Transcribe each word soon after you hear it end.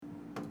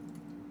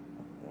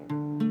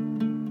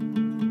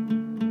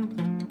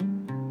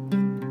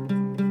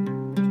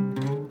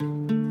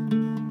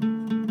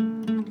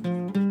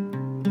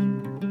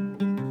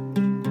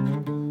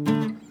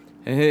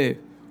Hey,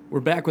 we're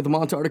back with the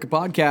Montartica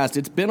podcast.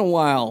 It's been a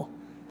while.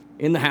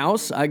 In the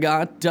house, I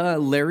got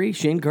Larry,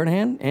 Shane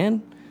Carnahan,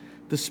 and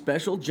the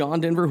special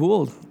John Denver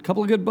Houle. A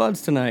couple of good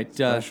buds tonight.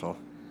 Special.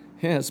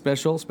 Yeah,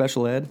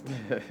 special ed.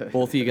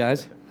 Both of you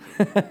guys.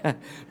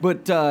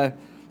 But the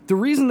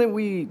reason that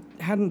we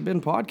hadn't been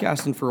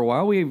podcasting for a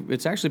while,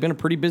 it's actually been a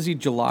pretty busy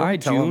July,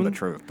 Don't tell June. him the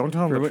truth. Don't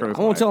tell him the truth.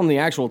 I won't tell him the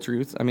actual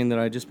truth. I mean that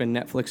I've just been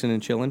Netflixing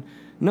and chilling.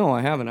 No,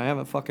 I haven't. I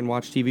haven't fucking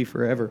watched TV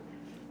forever.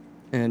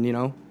 And, you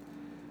know,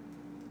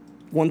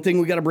 one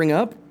thing we got to bring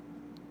up,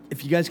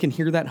 if you guys can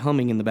hear that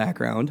humming in the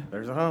background,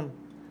 There's a hum.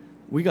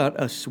 we got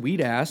a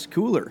sweet-ass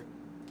cooler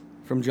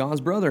from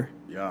John's brother.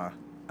 Yeah.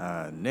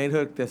 Nate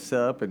hooked this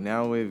up, and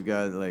now we've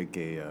got like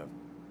a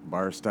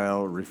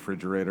bar-style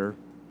refrigerator,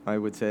 I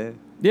would say.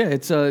 Yeah,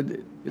 it's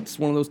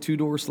one of those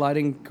two-door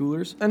sliding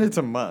coolers. And it's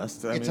a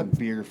must. I It's a mean,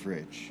 beer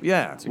fridge.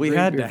 yeah. a We great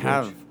had beer to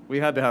have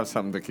fridge.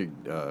 something that could,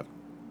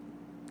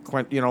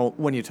 you know,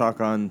 when you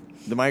talk on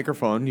the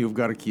microphone, you've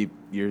got to keep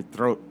your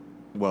throat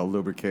well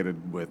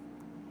lubricated with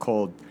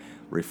cold,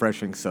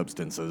 refreshing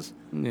substances.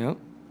 Yeah.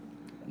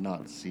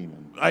 Not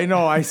semen. I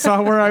know. I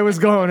saw where I was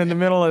going in the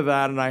middle of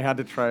that, and I had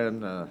to try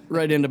and.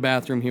 Right into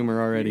bathroom humor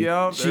already.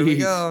 Yeah, there we Jeez.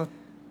 go.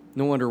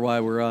 No wonder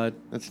why we're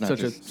That's not such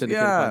a just-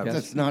 syndicated Yeah, podcast.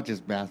 That's not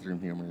just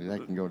bathroom humor.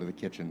 That can go to the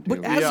kitchen, too.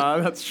 But as- Yeah,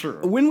 that's true.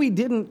 When we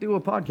didn't do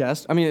a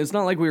podcast, I mean, it's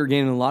not like we were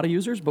gaining a lot of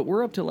users, but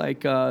we're up to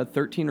like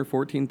 13 or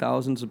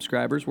 14,000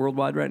 subscribers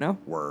worldwide right now.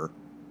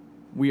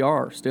 We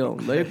are still.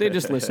 They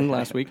just listened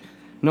last week.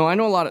 No, I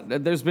know a lot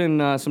of, there's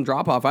been some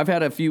drop off. I've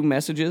had a few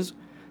messages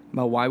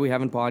about why we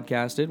haven't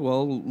podcasted.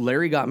 Well,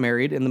 Larry got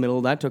married in the middle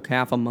of that, took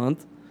half a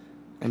month.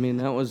 I mean,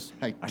 that was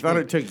I thought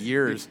it took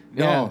years.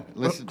 No, Yeah.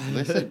 listen.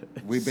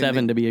 We've been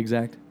 7 to be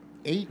exact.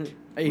 eight.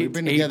 Eight. We've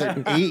been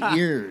together 8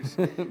 years.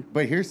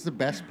 But here's the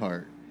best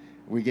part.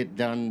 We get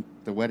done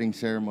the wedding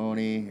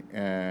ceremony,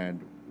 and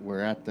we're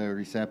at the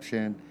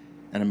reception,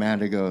 and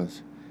Amanda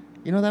goes,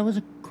 you know, that was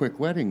a quick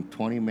wedding,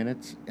 20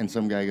 minutes. And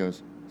some guy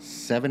goes,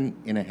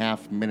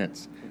 7.5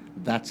 minutes.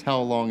 That's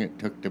how long it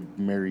took to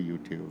marry you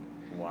two.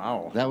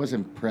 Wow. That was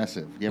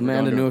impressive. You ever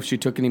Amanda gone to- knew if she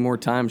took any more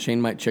time,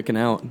 Shane might chicken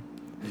out.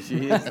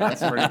 Jeez,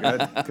 that's pretty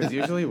good. Because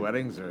usually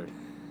weddings are.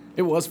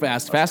 It was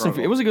fast. struggle.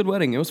 It was a good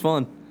wedding. It was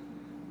fun.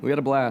 We had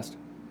a blast.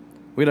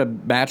 We had a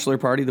bachelor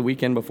party the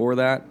weekend before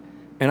that,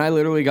 and I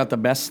literally got the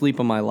best sleep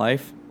of my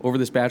life over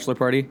this bachelor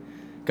party.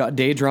 Got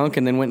day drunk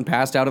and then went and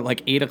passed out at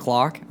like 8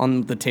 o'clock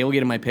on the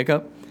tailgate of my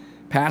pickup.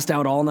 Passed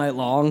out all night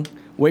long.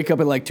 Wake up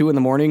at like 2 in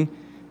the morning.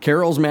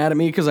 Carol's mad at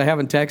me because I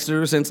haven't texted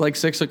her since like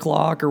 6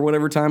 o'clock or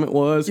whatever time it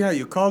was. Yeah,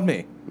 you called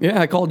me.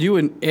 Yeah, I called you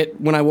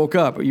when I woke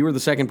up. You were the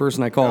second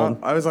person I called.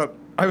 I was at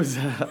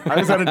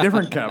a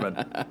different cabin.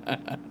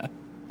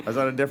 I was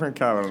at a different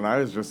cabin, and I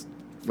was just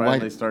finally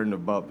Why- starting to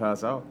about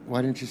pass out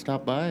Why didn't you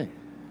stop by?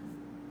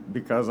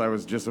 because I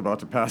was just about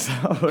to pass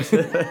out.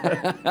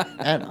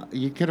 And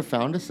you could have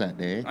found us that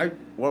day.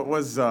 Well,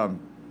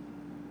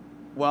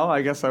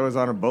 I guess I was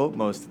on a boat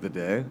most of the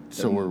day.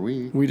 So were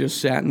we. We just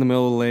sat in the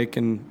middle of the lake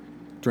and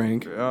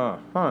drank. Huh.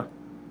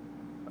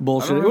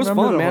 Bullshit. I don't It was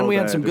remember fun, the man. whole We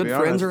had day, some to good be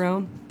friends honest.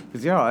 around.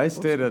 Because, yeah, I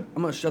stayed at...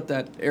 I'm going to shut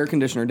that air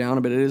conditioner down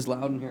a bit. It is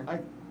loud in here.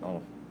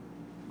 Oh,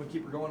 But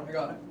keep her going. I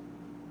got it.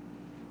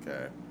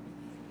 okay.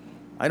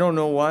 I don't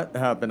know what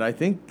happened. I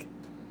think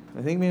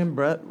me and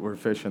Brett were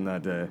fishing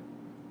that day.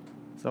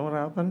 Is that what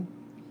happened?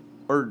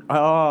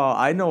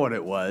 I know what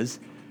it was.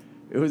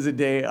 It was a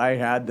day I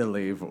had to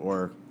leave,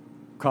 or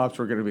cops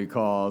were going to be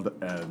called,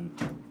 and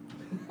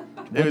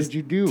What did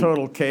you do?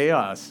 Total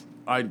chaos.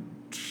 I'm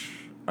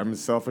a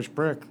selfish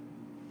prick.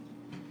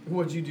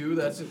 What'd you do?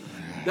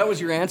 That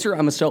was your answer?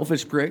 I'm a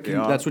selfish prick.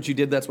 Yeah. That's what you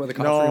did? That's why the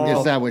cops No. were Is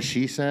involved? that what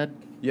she said?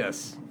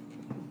 Yes,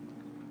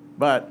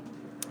 but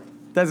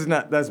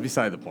that's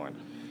beside the point.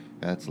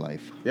 That's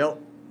life. Yep.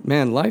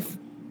 Man, life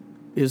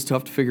is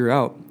tough to figure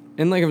out.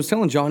 And like I was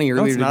telling Johnny No,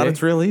 earlier it's not. today.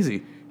 It's real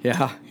easy.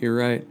 Yeah, you're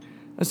right.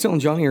 I was telling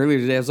Johnny earlier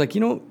today, I was like,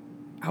 you know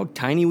how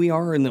tiny we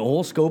are in the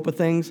whole scope of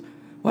things?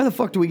 Why the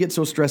fuck do we get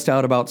so stressed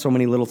out about so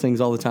many little things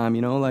all the time,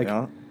 you know? Like,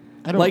 Yeah.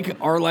 I don't like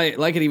our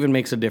like it even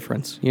makes a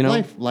difference, you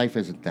know? Life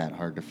isn't that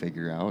hard to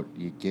figure out.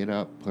 You get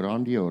up, put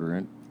on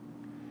deodorant,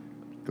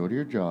 go to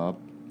your job,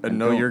 And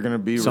know don't- you're going to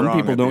be Some wrong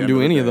people at the don't end do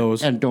the any of day.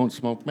 those. and don't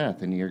smoke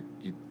meth, and you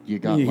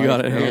got You life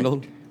got it right.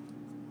 handled.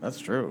 That's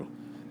true.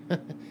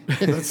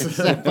 It's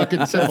that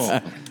fucking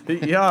simple.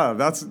 Yeah,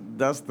 that's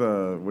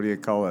the, what do you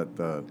call it?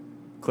 The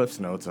Cliff's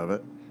Notes of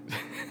it.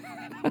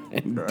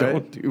 And Right.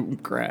 don't do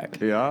crack.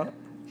 Yeah.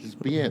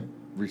 Just be a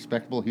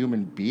respectable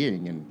human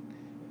being, and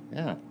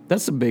yeah.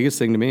 That's the biggest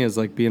thing to me is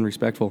like being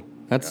respectful.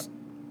 That's,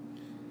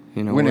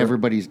 you know, When we're-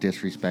 everybody's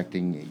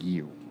disrespecting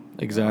you,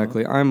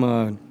 exactly.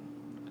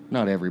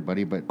 not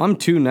everybody, but I'm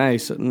too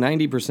nice.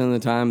 90% of the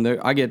time,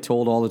 I get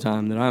told all the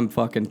time that I'm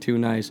fucking too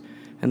nice.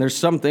 And there's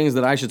some things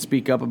that I should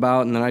speak up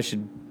about and that I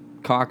should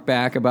cock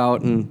back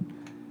about, and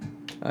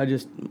I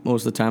just,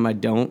 most of the time, I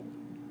don't.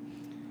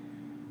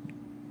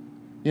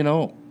 you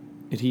know,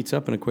 It heats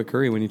up in a quick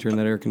hurry when you turn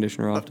that air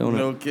conditioner off, don't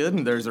No it?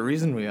 kidding. There's a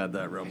reason we had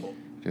that rumble.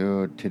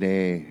 dude,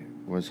 today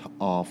was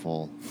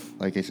awful.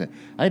 Like I said,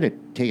 I had to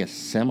take a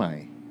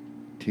semi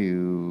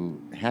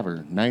to have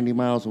her 90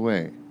 miles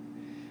away.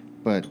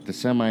 But the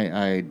semi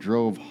I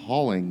drove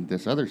hauling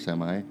this other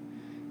semi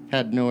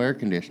had no air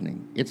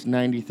conditioning. It's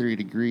 93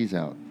 degrees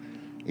out.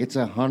 It's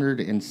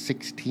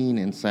 116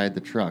 inside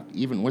the truck,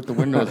 even with the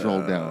windows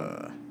rolled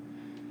down.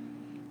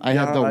 I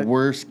had the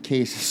worst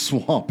case of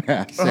swamp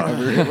ass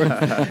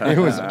ever. It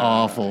was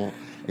awful.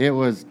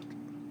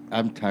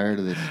 I'm tired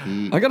of this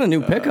heat. I got a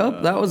new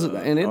pickup.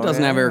 And it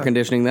doesn't have air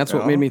conditioning. That's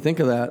what made me think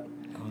of that.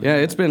 Yeah,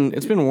 it's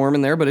been warm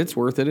in there, but it's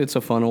worth it. It's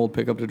a fun old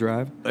pickup to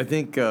drive. I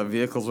think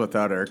vehicles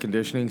without air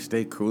conditioning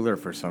stay cooler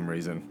for some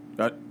reason.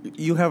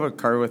 You have a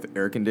car with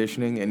air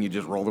conditioning and you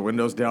just roll the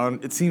windows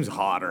down, it seems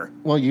hotter.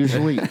 Well,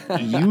 usually,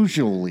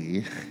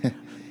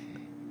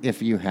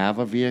 if you have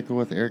a vehicle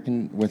with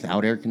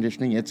without air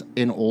conditioning, it's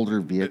an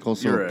older vehicle,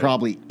 so it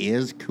probably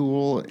is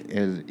cool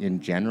in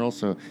general.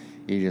 So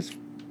you just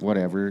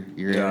whatever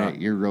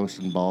you're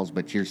roasting balls,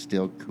 but you're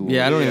still cool.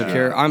 Yeah, I don't even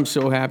care. I'm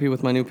so happy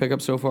with my new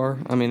pickup so far.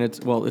 I mean, it's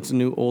a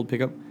new old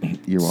pickup.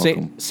 You're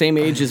welcome. Same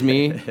age as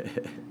me.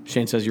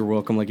 Shane says you're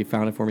welcome, like he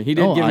found it for me. He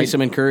did give me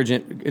some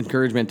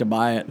encouragement to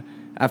buy it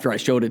after I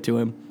showed it to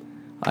him.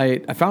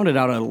 I found it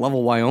out at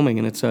Lovell, Wyoming,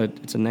 and it's a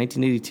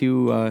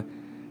 1982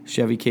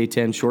 Chevy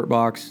K10 short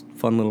box,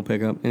 fun little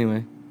pickup.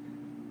 Anyway,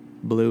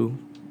 blue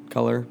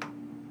color.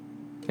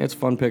 It's a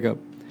fun pickup.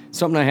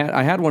 Something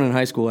I had one in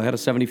high school. I had a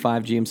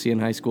 75 GMC in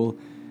high school,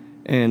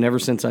 and ever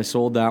since I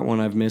sold that one,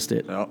 I've missed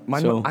it. I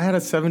had a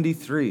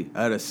 73.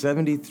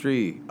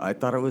 I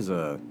thought it was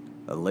a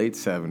late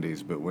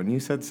 70s, but when you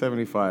said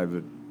 75,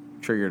 it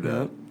triggered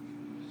a...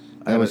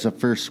 That was the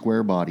first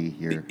square body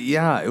here.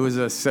 Yeah, it was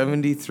a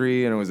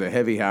 73, and it was a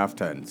heavy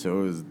half-ton, so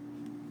it was...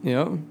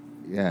 Yeah.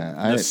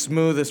 Yeah, the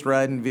smoothest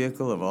riding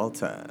vehicle of all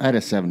time. I had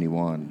a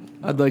 71.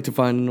 I'd like to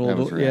find an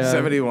old... Yeah.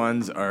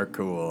 71s are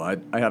cool. I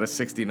had a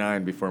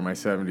 69 before my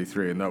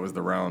 73, and that was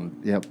the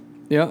round... Yep.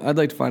 Yeah, I'd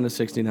like to find a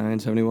 69,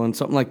 71,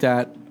 something like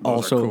that.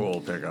 Those are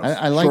cool pickups.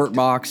 I like short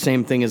box,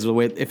 same thing as the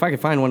way... If I could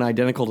find one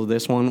identical to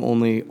this one,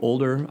 only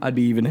older, I'd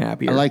be even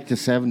happier. I like the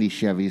 70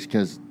 Chevys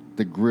because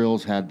the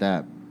grills had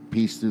that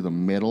piece through the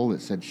middle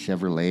that said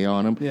Chevrolet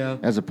on them. Yeah.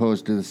 As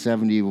opposed to the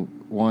 71s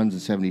and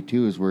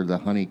 72s were the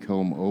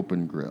honeycomb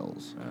open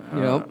grills.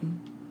 Yep.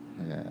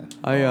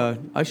 Yeah.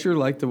 I sure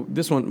like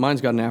this one.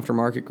 Mine's got an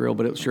aftermarket grill,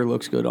 but it sure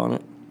looks good on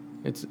it.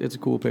 It's a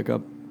cool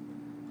pickup.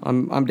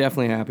 I'm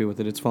definitely happy with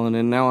it. It's fun.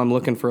 And now I'm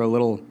looking for a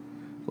little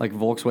like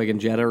Volkswagen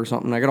Jetta or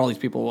something. I got all these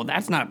people, well,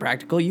 that's not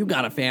practical. You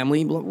got a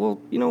family.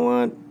 Well, you know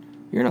what?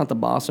 You're not the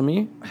boss of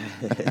me.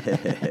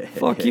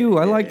 Fuck you.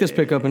 I like this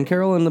pickup, and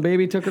Carol and the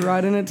baby took a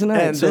ride in it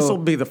tonight. And this will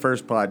be the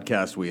first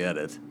podcast we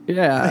edit.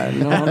 Yeah,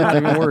 no, I'm not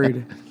even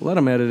worried. Let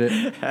them edit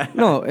it.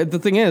 No, the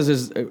thing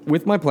is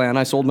with my plan,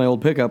 I sold my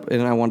old pickup,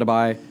 and I wanted to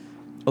buy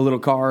a little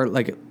car,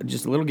 like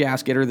just a little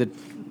gas getter that,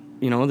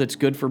 that's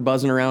good for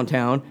buzzing around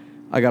town.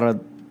 I got a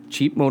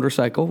cheap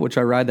motorcycle, which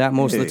I ride that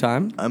most of the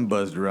time. I'm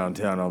buzzed around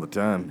town all the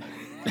time.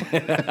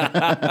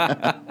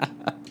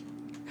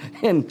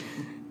 And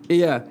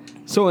yeah.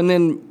 So and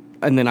then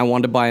I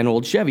wanted to buy an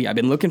old Chevy. I've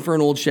been looking for an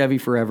old Chevy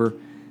forever,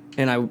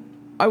 and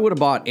I would have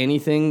bought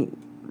anything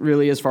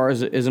really as far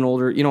as an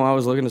older. I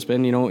was looking to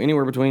spend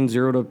anywhere between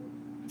 $0 to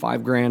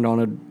 $5,000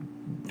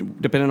 on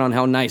depending on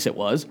how nice it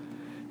was,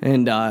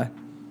 and I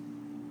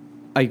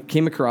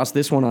came across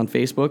this one on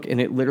Facebook,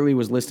 and it literally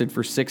was listed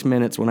for 6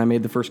 minutes when I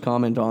made the first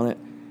comment on it,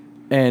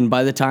 and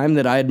by the time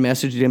that I had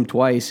messaged him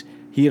twice,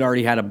 he had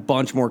already had a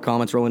bunch more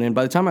comments rolling in.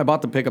 By the time I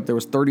bought the pickup, there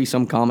was 30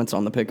 some comments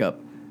on the pickup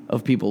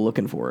of people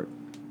looking for it.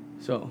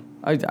 So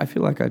I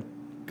feel like I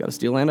got a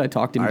steal, and I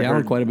talked him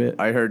down quite a bit.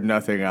 I heard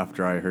nothing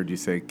after I heard you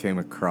say came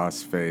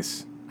across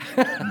Facebook.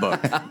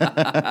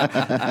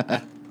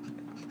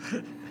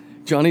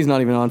 Johnny's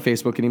not even on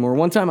Facebook anymore.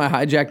 One time I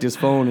hijacked his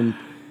phone and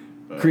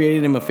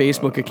created him a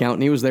Facebook account,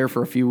 and he was there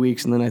for a few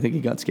weeks, and then I think he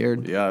got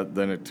scared. Yeah,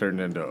 then it turned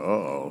into,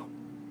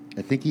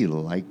 I think he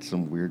liked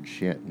some weird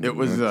shit. It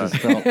was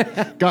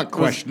got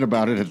questioned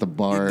about it at the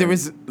bar.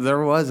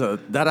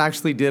 That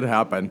actually did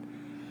happen.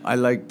 I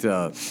liked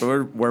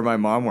where my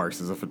mom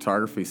works is a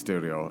photography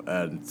studio,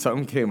 and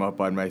something came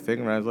up on my thing,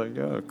 and I was like,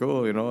 "Oh,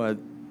 cool,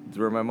 it's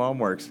where my mom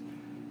works."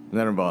 And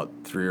then about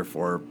 3 or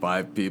 4 or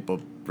 5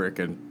 people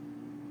frickin'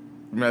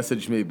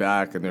 messaged me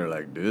back, and they're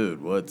like,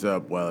 "Dude, what's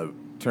up?" Well, it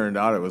turned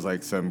out it was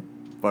like some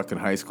fucking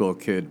high school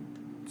kid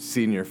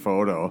senior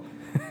photo.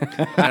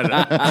 And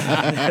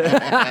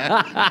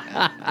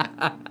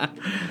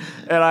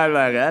I'm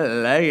like, I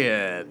like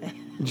it.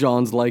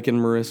 John's liking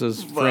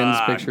Marissa's friend's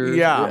picture.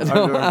 Yeah.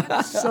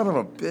 Son of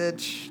a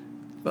bitch.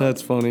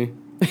 That's funny.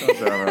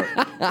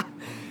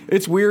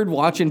 It's weird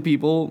watching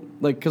people,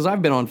 because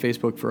I've been on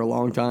Facebook for a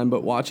long time,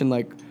 but watching,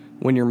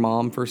 when your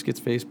mom first gets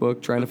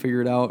Facebook, trying to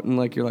figure it out,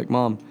 and, you're like,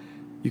 Mom,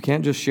 you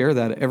can't just share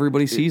that.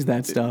 Everybody sees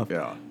that stuff.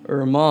 Yeah.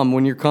 Or, Mom,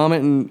 when you're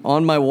commenting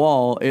on my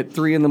wall at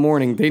 3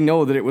 a.m, they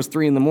know that it was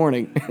 3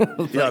 a.m.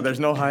 Yeah,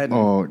 there's no hiding.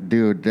 Oh,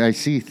 dude, I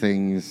see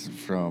things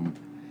from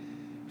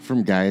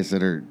guys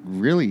that are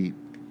really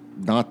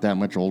not that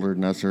much older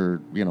than us,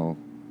 or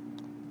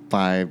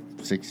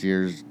 5-6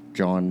 years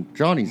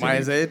Johnny's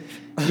Maya's age?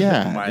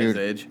 Yeah, Maya's dude.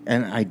 age.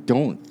 And I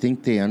don't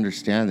think they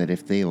understand that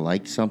if they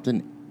like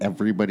something,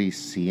 everybody's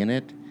seeing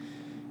it.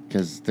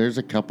 Because there's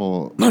a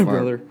couple. My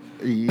brother.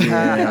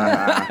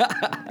 Yeah.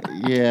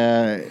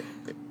 Yeah.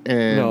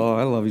 And, No,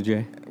 I love you,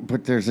 Jay.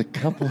 But there's a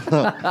couple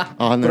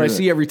on there. But I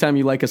see every time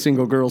you like a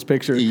single girl's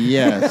picture.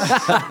 Yes.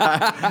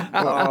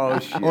 Oh,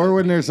 shit. Or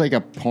when there's like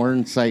a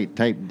porn site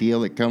type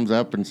deal that comes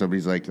up and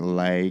somebody's like,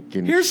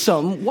 and Here's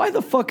something. Why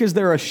the fuck is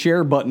there a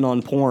share button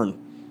on porn?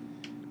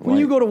 When Why-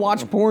 you go to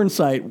watch porn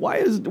site,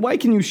 why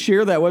can you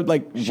share that?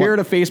 Share it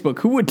to Facebook?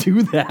 Who would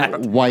do that?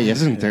 why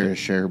isn't there a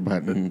share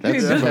button?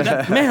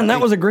 That's Man, that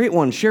was a great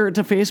one. Share it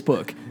to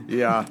Facebook.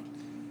 Yeah.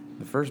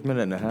 The first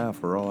minute and a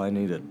half were all I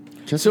needed.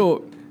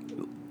 So,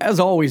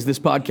 as always, this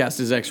podcast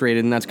is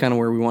X-rated, and that's kind of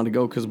where we want to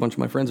go because a bunch of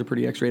my friends are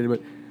pretty X-rated.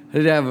 But I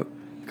did have a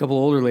couple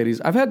of older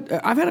ladies. I've had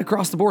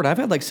across the board. I've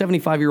had like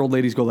 75-year-old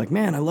ladies go like,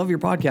 "Man, I love your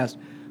podcast."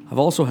 I've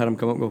also had them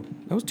come up and go,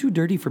 "That was too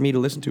dirty for me to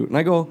listen to," and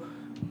I go,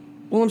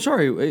 "Well, I'm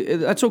sorry.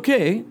 That's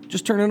okay.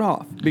 Just turn it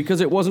off because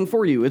it wasn't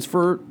for you. It's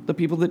for the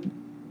people that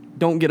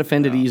don't get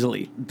offended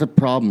easily." The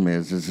problem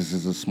is this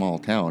is a small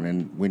town,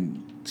 and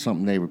when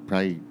something they would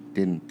probably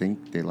didn't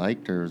think they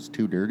liked or was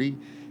too dirty,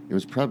 it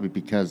was probably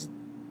because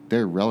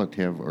their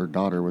relative or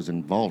daughter was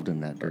involved in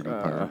that dirty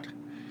part.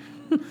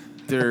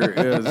 There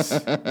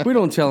is. We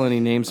don't tell any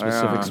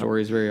name-specific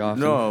stories very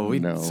often. No,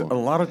 No. a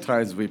lot of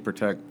times we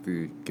protect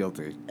the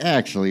guilty.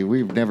 Actually,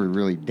 we've never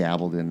really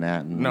dabbled in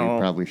that, and No. we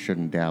probably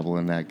shouldn't dabble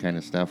in that kind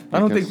of stuff. I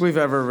don't think because we've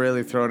ever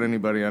really thrown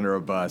anybody under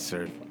a bus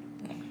or.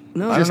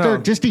 No, I don't know.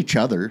 just each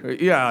other.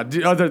 Yeah,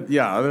 other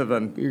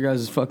than your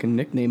guys' fucking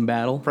nickname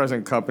battle.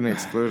 present company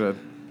excluded.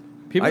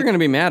 People are going to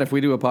be mad if we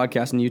do a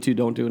podcast and you two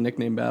don't do a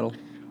nickname battle.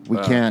 We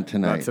can't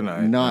tonight. not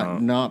tonight, no.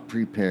 Not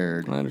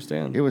prepared. I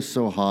understand. It was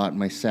so hot,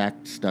 my sack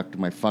stuck to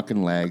my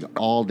fucking leg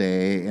all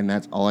day, and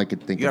that's all I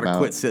could think You gotta about.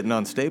 quit sitting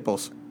on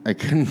staples. I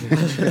couldn't.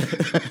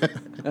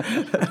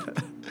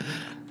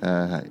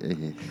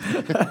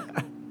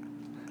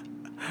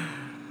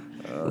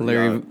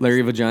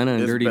 Larry Vagina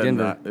and Dirty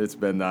Denver. It's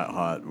been that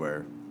hot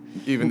where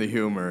even the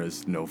humor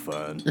is no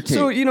fun.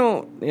 So,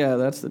 yeah,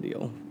 that's the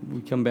deal.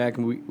 We come back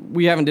and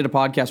we haven't did a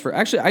podcast for...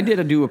 Actually, I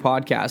did do a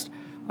podcast.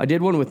 I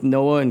did one with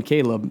Noah and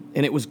Caleb,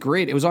 and it was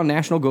great. It was on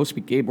National Go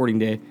Skateboarding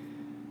Day.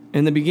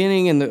 In the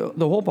beginning, and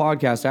the whole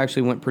podcast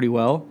actually went pretty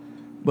well.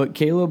 But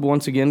Caleb,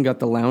 once again, got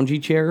the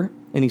loungy chair,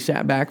 and he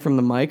sat back from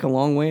the mic a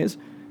long ways.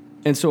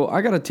 And so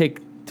I got to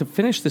to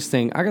finish this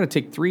thing, I got to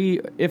take 3,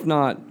 if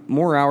not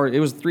more hours. It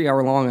was 3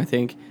 hour long, I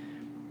think.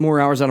 More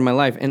hours out of my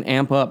life and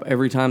amp up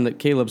every time that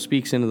Caleb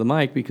speaks into the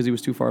mic because he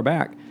was too far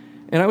back.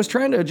 And I was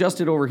trying to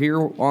adjust it over here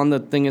on the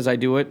thing as I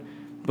do it.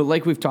 But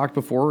like we've talked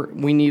before,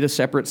 we need a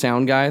separate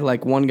sound guy,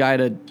 like one guy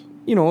to,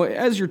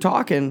 as you're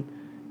talking,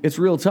 it's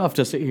real tough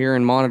to sit here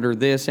and monitor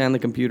this and the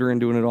computer and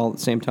doing it all at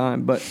the same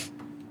time. But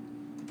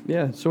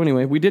yeah, so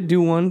anyway, we did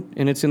do one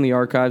and it's in the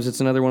archives. It's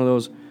another one of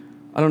those,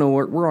 I don't know,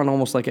 we're on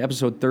almost like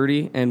episode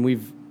 30 and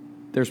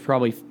there's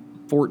probably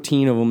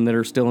 14 of them that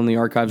are still in the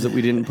archives that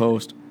we didn't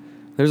post.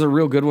 There's a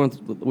real good one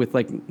with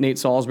like Nate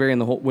Salisbury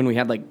and when we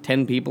had like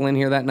 10 people in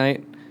here that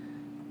night.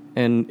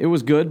 And it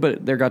was good,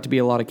 but there got to be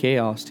a lot of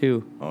chaos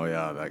too. Oh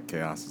yeah, that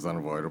chaos is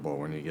unavoidable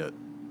when you get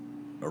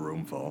a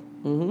room full.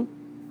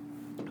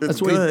 Mm-hmm. It's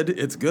good.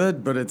 It's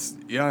good, but it's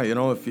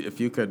if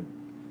you could,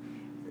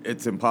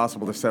 it's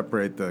impossible to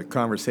separate the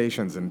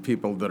conversations and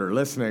people that are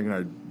listening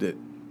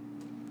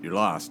you're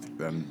lost.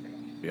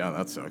 Then yeah,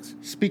 that sucks.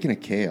 Speaking of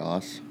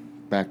chaos,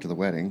 back to the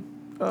wedding.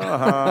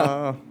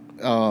 Uh-huh.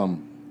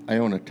 I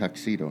own a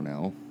tuxedo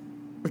now.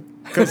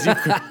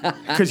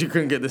 Because you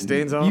couldn't get the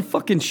stains off. You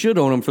fucking should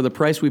own them for the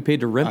price we paid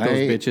to rent those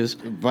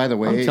bitches. By the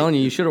way, I'm telling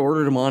you, you should have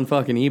ordered them on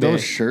fucking eBay.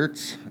 those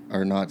shirts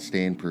are not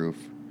stain proof.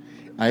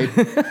 I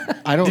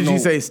don't Did know. you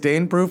say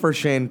stain proof or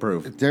Shane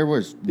proof? There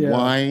was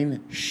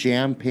wine,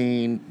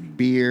 champagne,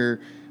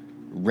 beer,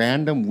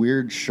 random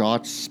weird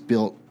shots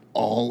spilt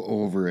all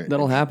over it.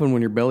 That'll happen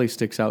when your belly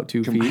sticks out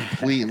 2 feet.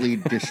 Completely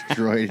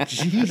destroyed.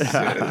 Jesus.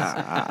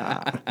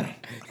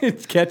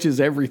 It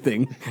catches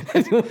everything.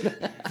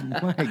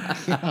 My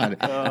God.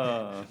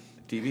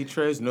 TV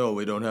trays? No,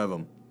 we don't have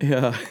them.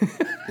 Yeah.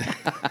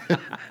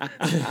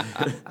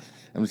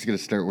 I'm just going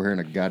to start wearing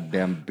a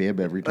goddamn bib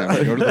every time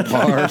I go to the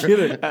bar. Get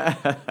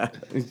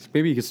it.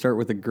 Maybe you could start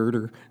with a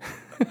girder.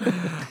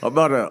 How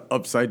about an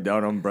upside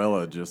down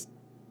umbrella? Just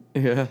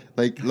Yeah.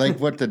 like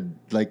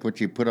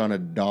what you put on a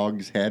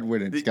dog's head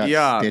when it's got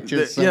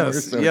stitches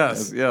yes, somewhere.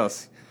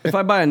 yes. If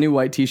I buy a new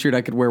white T-shirt,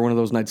 I could wear one of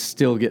those and I'd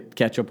still get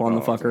ketchup on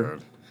the fucker.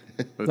 Dude.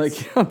 It's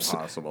Like,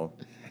 possible.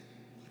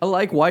 I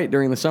like white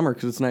during the summer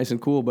because it's nice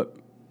and cool, but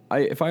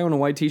if I own a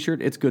white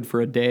T-shirt, it's good for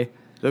a day.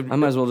 I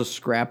might as well just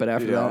scrap it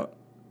after that.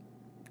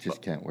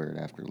 Just can't wear it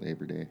after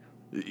Labor Day.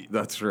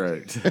 That's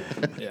right.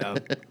 Yeah.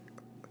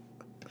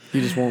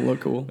 You just won't look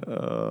cool.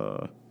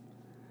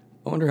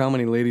 I wonder how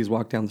many ladies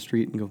walk down the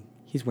street and go,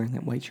 he's wearing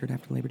that white shirt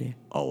after Labor Day.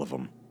 All of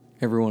them.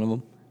 Every one of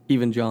them.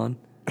 Even John.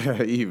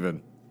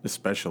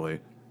 Especially.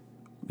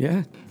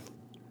 Yeah.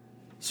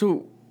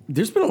 So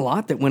there's been a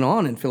lot that went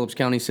on in Phillips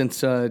County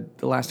since the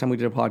last time we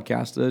did a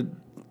podcast. The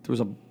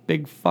there was a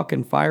big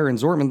fucking fire in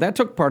Zortman. That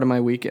took part of my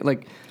weekend.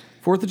 Like,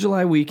 4th of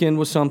July weekend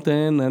was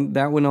something, and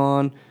that went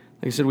on.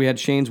 Like I said, we had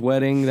Shane's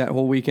wedding that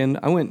whole weekend.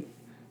 I went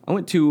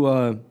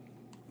to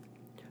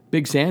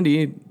Big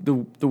Sandy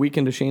the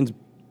weekend of Shane's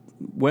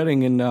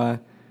wedding, and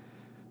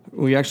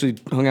we actually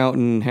hung out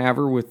in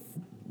Havre with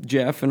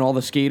Jeff and all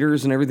the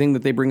skaters and everything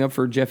that they bring up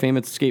for Jeff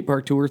Amy's skate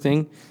park tour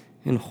thing.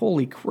 And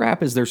holy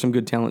crap, is there some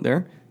good talent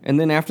there. And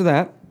then after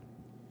that,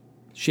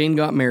 Shane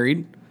got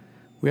married.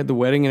 We had the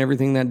wedding and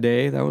everything that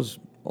day. That was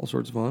all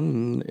sorts of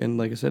fun. And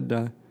like I said,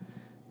 there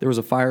was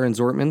a fire in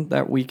Zortman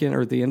that weekend,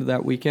 or at the end of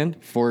that weekend.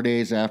 4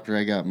 days after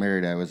I got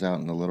married, I was out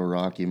in the Little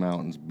Rocky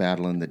Mountains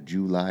battling the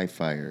July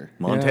fire.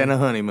 Montana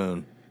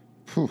honeymoon.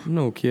 Whew.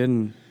 No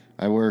kidding.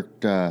 I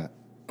worked 4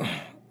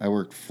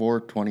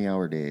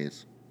 20-hour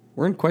days.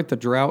 We're in quite the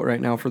drought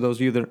right now for those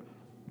of you that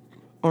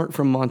aren't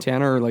from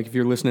Montana, or like if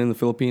you're listening in the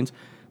Philippines.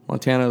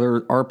 Montana,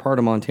 or our part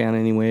of Montana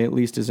anyway, at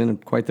least is in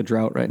quite the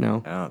drought right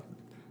now. Yeah.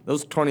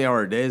 Those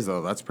 20-hour days,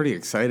 though, that's pretty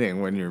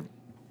exciting when you're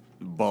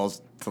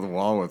balls to the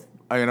wall with,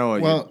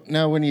 Well,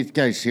 now when you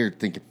guys hear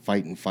thinking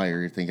fighting fire,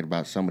 you're thinking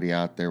about somebody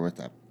out there with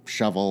a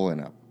shovel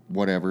and a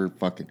whatever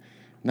fucking.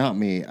 Not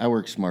me. I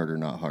work smarter,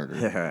 not harder.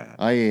 Yeah.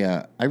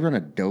 I run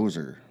a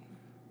dozer,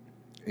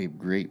 a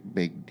great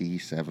big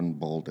D7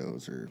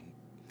 bulldozer.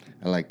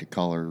 I like to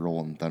call her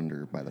Rolling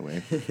Thunder, by the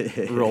way.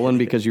 Rolling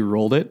because you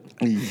rolled it.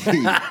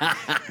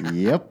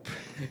 Yep.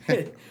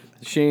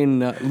 Shane,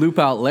 loop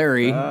out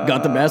Larry,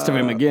 got the best of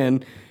him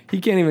again. He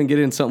can't even get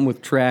in something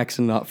with tracks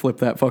and not flip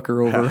that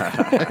fucker over.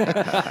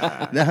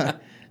 Now,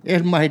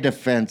 in my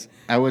defense,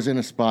 I was in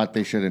a spot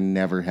they should have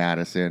never had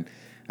us in.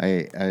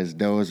 I was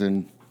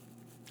dozing,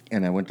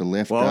 and I went to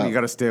lift up. Well, you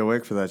got to stay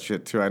awake for that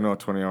shit, too. I know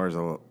 20 hours is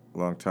a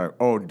long time.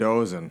 Oh,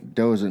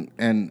 dozing.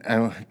 And I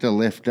went to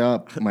lift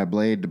up my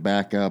blade to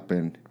back up,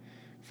 and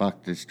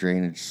fuck, this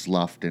drainage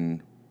sloughed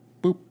and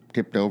boop,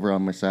 tipped over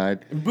on my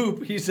side.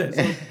 Boop, he says.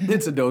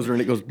 It's a dozer,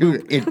 and it goes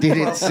boop. Dude, it did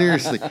it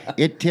seriously.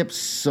 It tips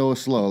so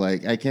slow.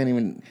 Like, I can't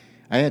even...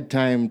 I had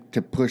time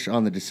to push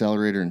on the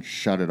decelerator and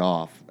shut it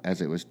off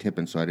as it was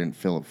tipping so I didn't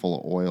fill it full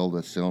of oil,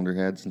 the cylinder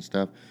heads and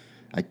stuff.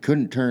 I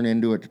couldn't turn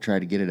into it to try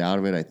to get it out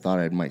of it. I thought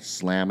I might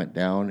slam it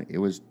down. It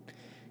was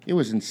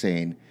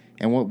insane.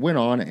 And what went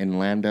on in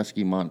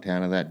Landusky,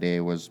 Montana that day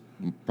was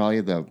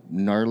probably the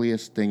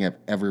gnarliest thing I've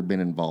ever been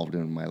involved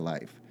in my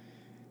life.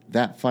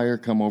 That fire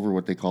come over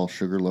what they call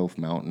Sugarloaf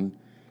Mountain.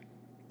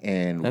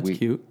 And That's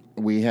cute.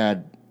 We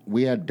had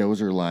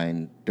dozer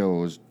line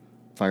dozed,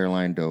 fire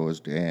line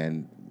dozed,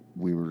 and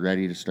we were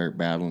ready to start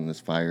battling this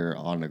fire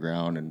on the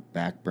ground and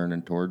back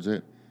burning towards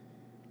it.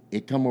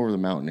 It come over the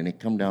mountain, and it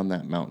come down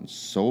that mountain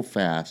so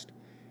fast.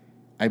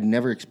 I've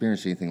never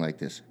experienced anything like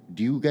this.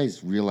 Do you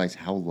guys realize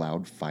how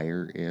loud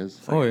fire is?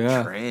 It's like Oh, a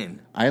yeah.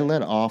 train. I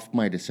let off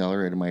my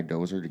decelerator, my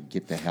dozer, to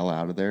get the hell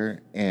out of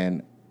there,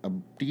 and a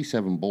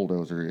D7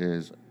 bulldozer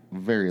is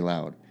very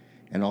loud,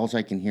 and all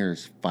I can hear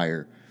is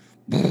fire.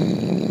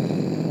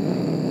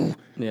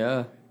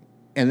 Yeah.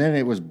 And then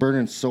it was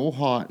burning so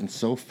hot and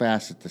so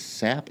fast that the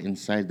sap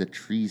inside the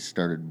trees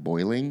started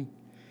boiling,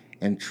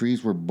 and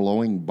trees were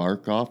blowing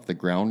bark off. The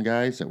ground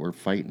guys that were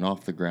fighting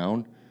off the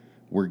ground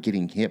were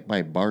getting hit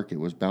by bark. It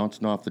was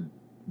bouncing off the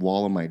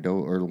wall of my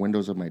or the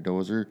windows of my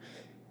dozer.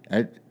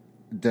 The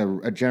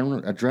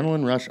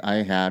adrenaline rush I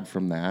had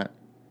from that,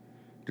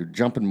 dude,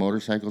 jumping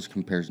motorcycles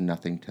compares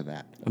nothing to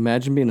that.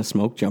 Imagine being a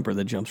smoke jumper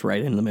that jumps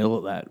right in the middle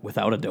of that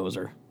without a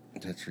dozer.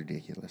 That's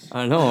ridiculous.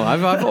 I know.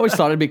 I've always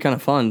thought it'd be kind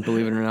of fun,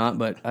 believe it or not,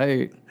 but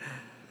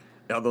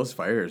Yeah, those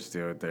fires,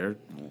 dude, they're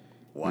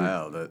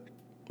wild.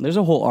 there's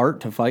a whole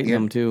art to fighting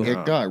them too.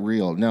 It got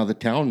real. Now, the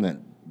town that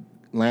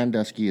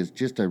Landusky is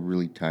just a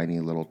really tiny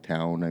little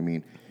town. I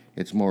mean,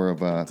 it's more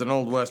of a... It's an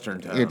old western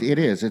town. It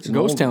is. It's an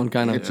Ghost old town,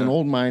 kind of. It's an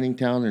old mining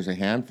town. There's a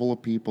handful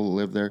of people who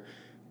live there.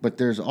 But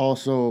there's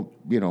also,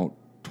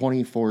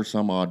 24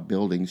 some odd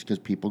buildings because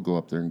people go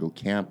up there and go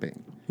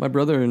camping. My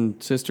brother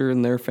and sister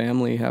and their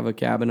family have a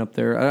cabin up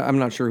there. I'm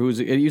not sure who's.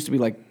 It used to be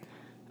like,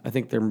 I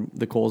think they're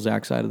the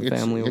Colzac side of the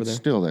family over It's there.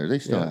 still there. They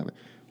still have it.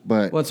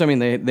 But Well,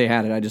 they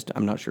had it.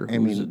 I'm not sure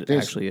whose it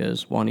actually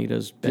is.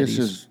 Juanita's, Betty's.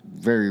 this is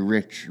very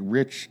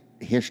rich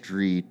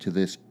history to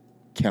this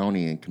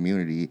county and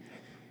community.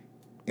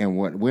 And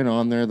what went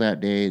on there that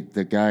day,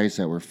 the guys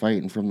that were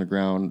fighting from the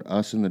ground,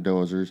 us in the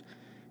dozers,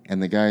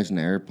 and the guys in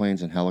the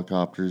airplanes and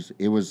helicopters,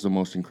 it was the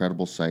most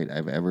incredible sight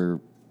I've ever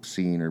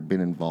seen or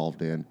been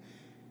involved in.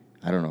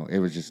 I don't know. It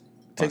was just...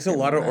 Takes a fucking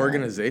lot of rad.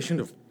 organization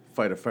to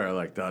fight a fire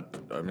like that.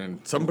 I mean,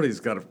 somebody's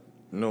got to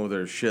know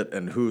their shit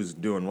and who's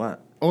doing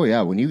what. Oh,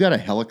 yeah. When you got a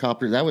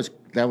helicopter, that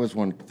was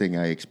one thing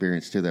I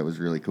experienced, too, that was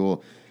really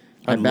cool.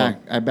 I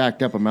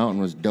backed up a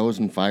mountain, was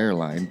dozing fire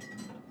line,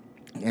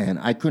 and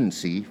I couldn't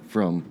see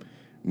from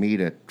me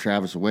to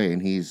Travis away,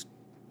 and he's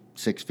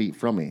 6 feet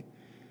from me.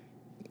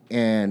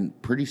 And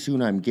pretty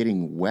soon I'm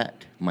getting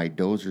wet. My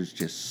dozer's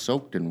just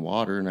soaked in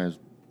water, and I was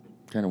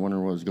kind of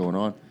wondering what was going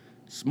on.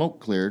 Smoke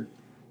cleared.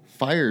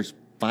 Fire's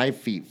 5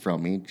 feet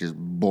from me, just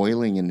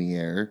boiling in the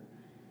air.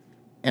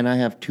 And I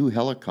have 2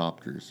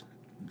 helicopters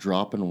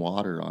dropping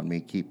water on me,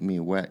 keeping me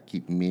wet,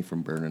 keeping me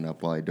from burning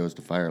up while I dozed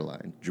the fire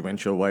line. Did your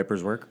windshield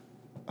wipers work?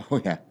 Oh,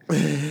 yeah.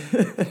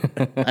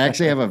 I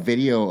actually have a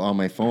video on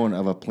my phone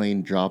of a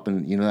plane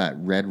dropping, you know, that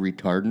red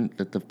retardant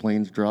that the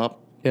planes drop?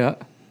 Yeah.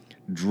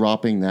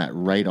 Dropping that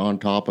right on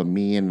top of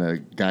me and the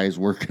guys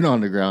working on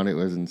the ground. It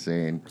was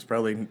insane.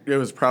 It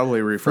was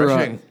probably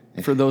refreshing.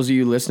 For those of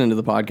you listening to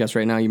the podcast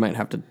right now, you might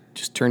have to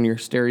just turn your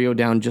stereo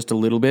down just a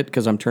little bit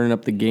because I'm turning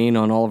up the gain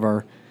on all of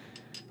our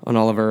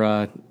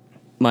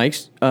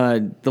mics.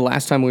 The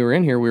last time we were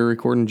in here, we were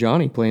recording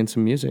Johnny playing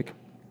some music.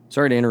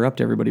 Sorry to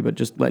interrupt everybody, but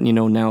just letting you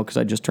know now because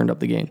I just turned up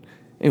the gain.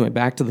 Anyway,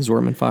 back to the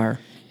Zortman Fire.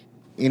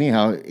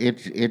 Anyhow,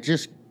 it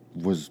just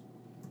was.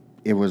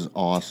 It was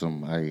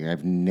awesome.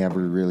 I've never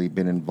really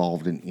been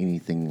involved in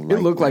anything like that.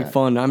 It looked like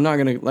fun. I'm not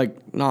going to,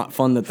 not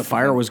fun that the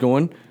fire was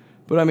going,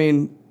 but I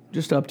mean,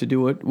 just up to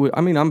do it.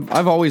 I mean,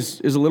 I've always,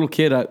 as a little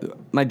kid,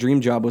 my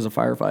dream job was a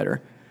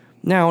firefighter.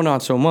 Now,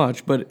 not so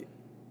much, but,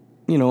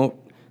 you know,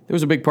 there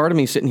was a big part of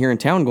me sitting here in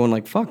town going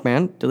like, fuck,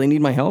 man, do they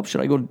need my help?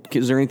 Should I go,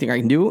 is there anything I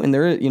can do? And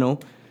they're, you know,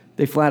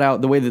 they flat out,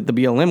 the way that the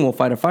BLM will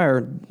fight a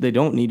fire, they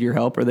don't need your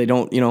help, or they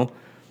don't, you know,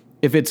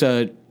 if it's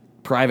a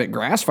private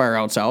grass fire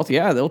out south,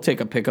 yeah, they'll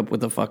take a pickup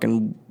with a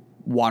fucking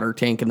water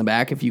tank in the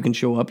back if you can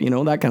show up, you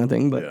know, that kind of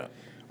thing. But Yeah.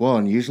 Well,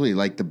 and usually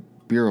like the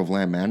Bureau of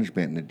Land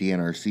Management and the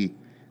DNRC,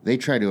 they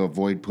try to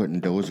avoid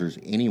putting dozers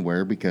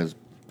anywhere because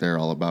they're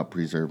all about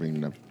preserving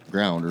the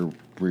ground or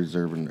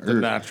preserving the The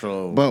earth.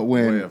 natural But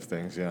when- way of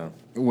things, yeah.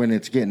 When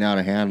it's getting out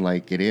of hand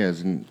like it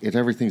is, and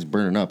everything's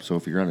burning up, so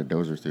if you run a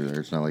dozer through there,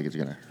 it's not like it's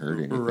going to hurt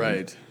anything.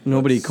 Right.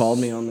 nobody called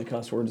me on the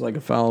cuss words like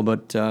a foul,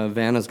 but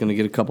Vanna's going to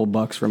get a couple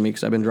bucks from me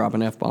because I've been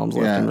dropping F-bombs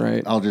left and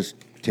right. I'll just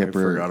tip I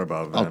her. forgot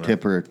about I'll Vanna.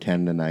 tip her a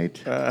 10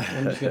 tonight.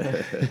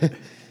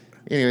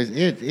 Anyways,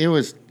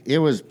 it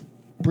was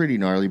pretty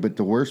gnarly, but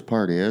the worst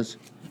part is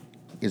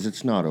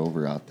it's not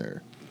over out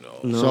there.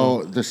 No.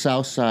 So the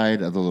south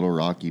side of the Little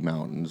Rocky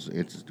Mountains,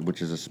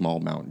 which is a small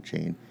mountain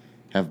chain,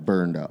 have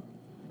burned up.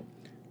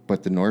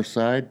 But the north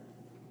side,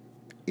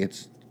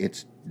 it's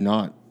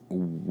not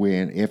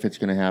when. If it's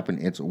going to happen,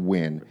 it's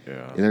when.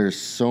 Yeah. There's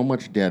so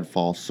much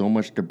deadfall, so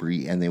much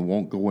debris, and they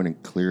won't go in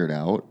and clear it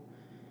out.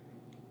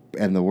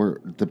 And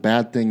the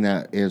bad thing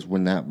that is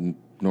when that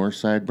north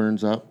side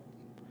burns up,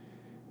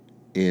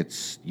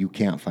 you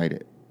can't fight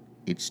it.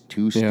 It's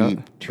too steep,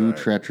 too Right.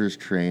 treacherous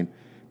terrain.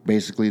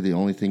 Basically, the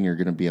only thing you're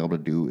going to be able to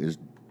do is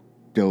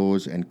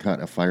doze and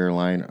cut a fire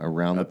line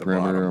around the At the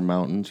perimeter bottom. of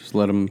mountains. Just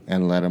let them.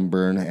 And let them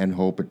burn and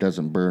hope it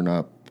doesn't burn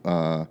up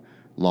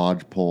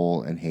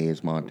Lodgepole and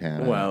Hayes,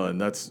 Montana. Well, and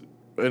that's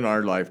in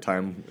our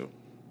lifetime.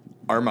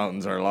 Our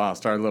mountains are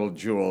lost. Our little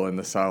jewel in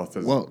the south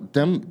is. Well,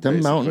 them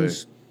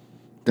mountains.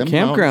 Them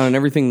Campground and mountains,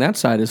 everything, that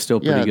side is still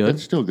pretty yeah, good.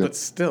 that's still good. but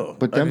still.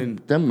 But I mean,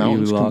 them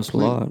mountains lost a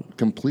lot.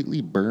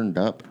 completely burned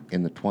up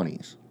in the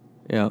 20s.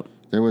 Yeah.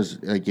 There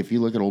was, like, if you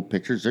look at old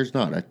pictures, there's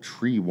not a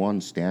tree one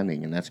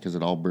standing, and that's because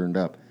it all burned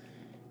up.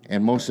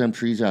 And most of them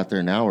trees out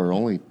there now are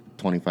only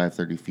 25,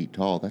 30 feet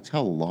tall. That's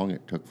how long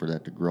it took for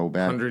that to grow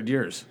back. 100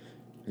 years.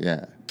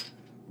 Yeah.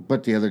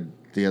 But the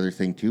other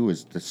thing, too,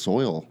 is the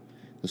soil.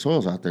 The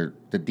soil's out there,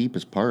 the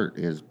deepest part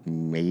is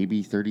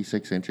maybe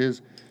 36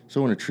 inches.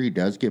 So when a tree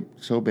does get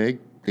so big,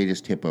 they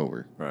just tip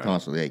over Right.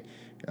 constantly. Like,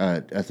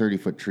 a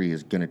 30-foot tree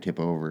is going to tip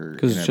over.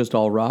 Because in it's a- just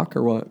all rock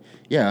or what?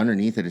 Yeah,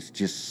 underneath it, it's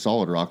just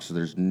solid rock, so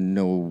there's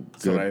no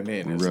That's good what I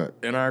mean. Is root.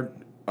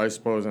 I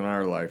suppose in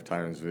our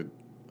lifetimes,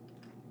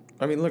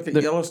 look at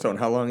Yellowstone.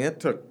 How long it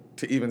took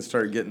to even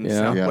start getting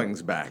Yeah.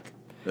 samplings back.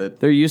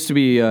 There used to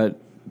be,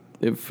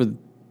 for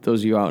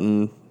those of you out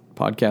in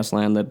podcast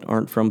land that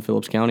aren't from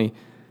Phillips County,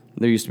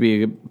 there used to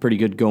be a pretty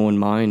good going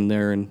mine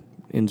there in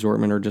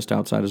Zortman or just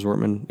outside of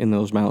Zortman in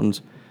those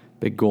mountains.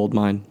 Big gold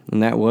mine.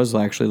 And that was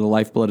actually the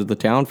lifeblood of the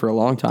town for a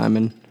long time.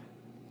 And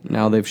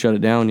now they've shut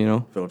it down, you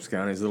know. Phillips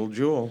County's little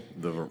jewel,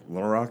 the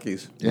Little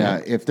Rockies. Yeah,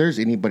 if there's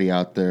anybody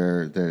out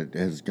there that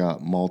has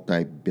got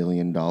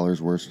multi-billion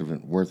dollars worth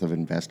of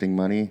investing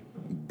money,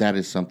 that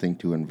is something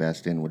to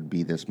invest in would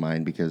be this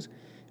mine, because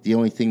the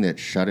only thing that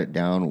shut it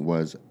down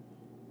was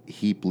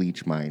heap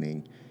leach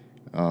mining,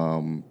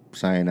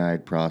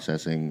 cyanide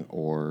processing,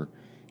 or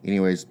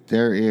anyways,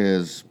 there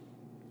is,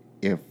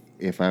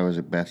 if I was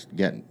a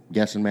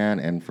guessing man,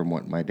 and from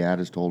what my dad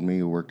has told me,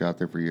 who worked out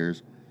there for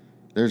years,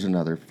 there's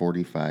another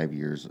 45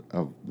 years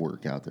of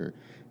work out there.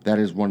 That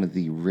is one of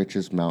the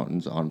richest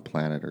mountains on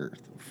planet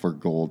Earth for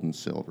gold and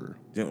silver.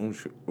 Yeah,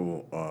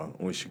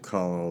 we should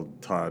call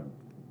old Todd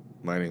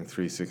Mining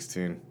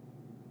 316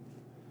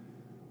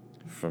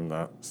 from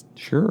that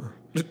Sure.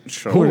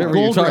 show. Whatever you're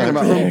Gold talking Rush,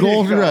 about. from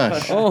Gold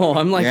Rush. Oh,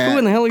 I'm like, Yeah. who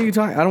in the hell are you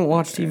talking? I don't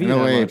watch TV No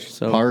that way, much.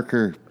 So.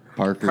 Parker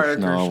Parker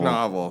Schnovel.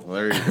 Schnovel.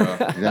 There you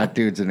go. That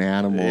dude's an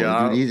animal.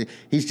 Yeah. Dude,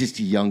 he's just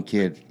a young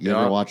kid. You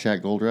Yeah. ever watch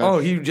that Gold Rush? Oh,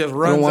 he just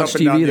runs watch up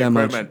and down TV the that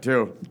much. equipment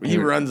too. He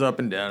runs up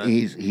and down it.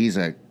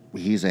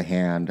 he's a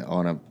hand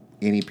on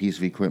any piece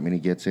of equipment he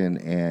gets in,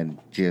 and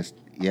just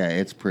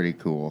it's pretty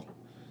cool.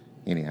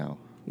 Anyhow,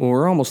 Well,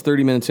 we're almost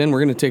 30 minutes in. We're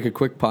going to take a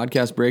quick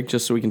podcast break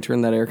just so we can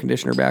turn that air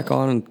conditioner back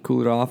on and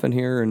cool it off in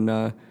here and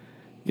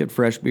get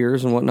fresh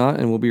beers and whatnot,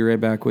 and we'll be right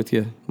back with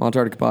you.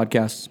 Montarctica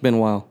Podcast. It's been a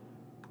while.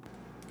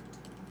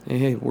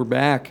 Hey, we're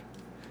back.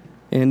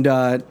 And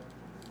we're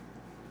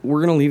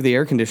going to leave the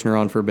air conditioner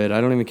on for a bit.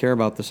 I don't even care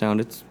about the sound.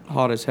 It's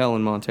hot as hell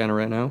in Montana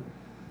right now.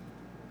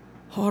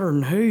 Hotter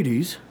than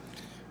Hades.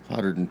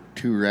 Hotter than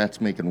two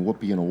rats making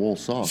whoopee in a wool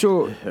sock.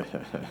 So,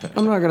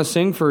 I'm not going to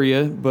sing for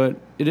you, but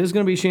it is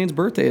going to be Shane's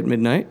birthday at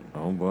midnight.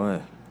 Oh,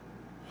 boy.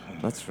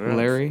 That's right.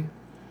 Larry.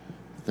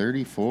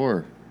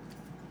 34.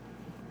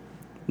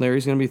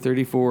 Larry's going to be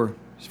 34.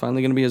 He's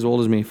finally going to be as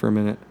old as me for a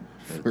minute.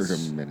 For a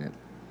minute.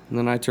 And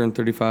then I turned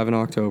 35 in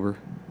October.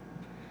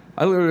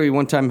 I literally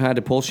one time had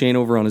to pull Shane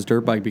over on his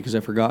dirt bike because I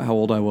forgot how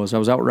old I was. I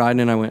was out riding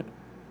and I went,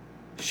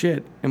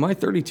 shit, am I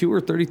 32 or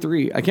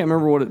 33? I can't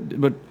remember what it,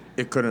 but...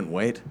 It couldn't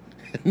wait.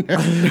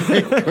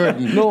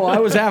 No, I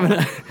was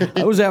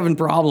having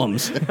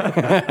problems.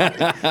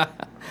 I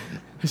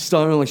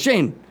started like,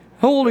 Shane,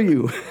 how old are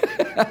you?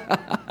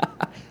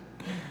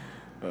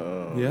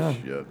 Oh, Yeah.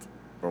 shit.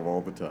 Of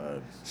all the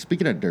times.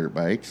 Speaking of dirt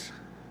bikes,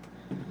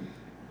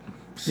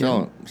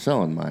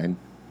 selling mine.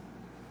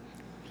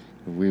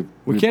 We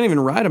can't even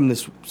ride them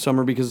this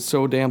summer because it's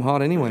so damn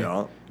hot anyway.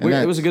 Yeah.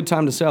 It was a good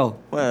time to sell.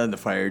 Well, and the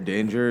fire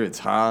danger, it's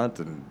hot,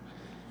 and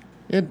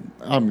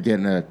I'm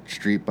getting a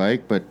street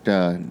bike, but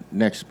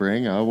next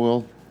spring I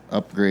will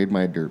upgrade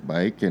my dirt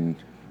bike and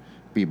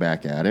be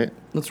back at it.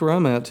 That's where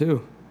I'm at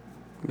too.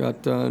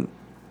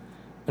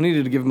 I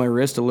needed to give my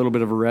wrist a little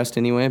bit of a rest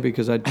anyway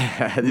because I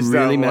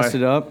really messed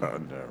it up. Oh,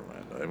 never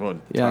mind. I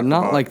won't Yeah, talk not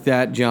about like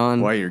that,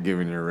 John. why you're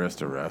giving your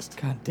wrist a rest.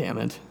 God damn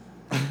it.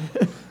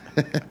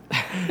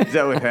 Is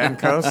that with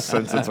handcuffs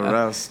since it's a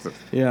rest?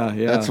 Yeah.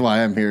 That's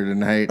why I'm here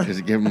tonight,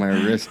 is giving my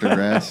wrist a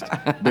rest.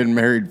 Been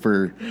married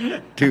for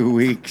 2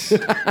 weeks.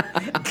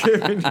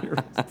 Giving your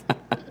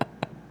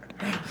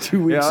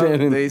 2 weeks Yeah,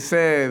 in. And they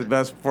say the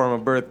best form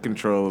of birth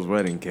control is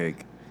wedding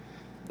cake.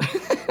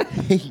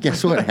 Hey,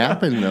 guess what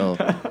happened though?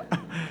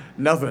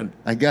 Nothing.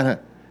 I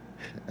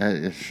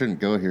shouldn't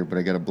go here, but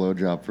I got a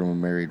blowjob from a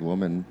married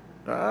woman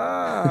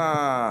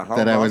How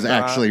that I about was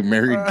that? actually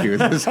married to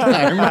this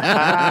time.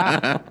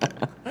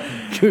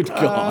 good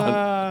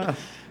God.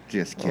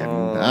 Just kidding.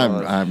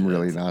 I'm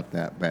really not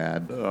that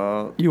bad.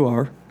 You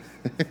are.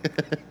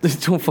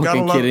 Don't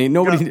fucking love- kid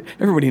me.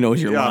 Everybody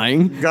knows you're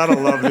lying. Gotta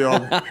love the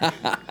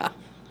old.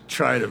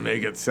 Try to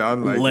make it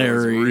sound like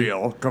Larry. it's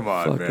real. Come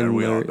on, Fucking man.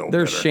 We all Larry. know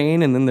There's better.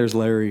 Shane and then there's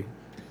Larry.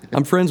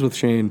 I'm friends with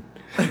Shane.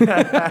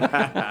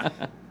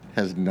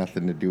 Has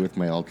nothing to do with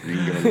my alter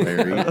ego,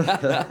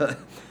 Larry.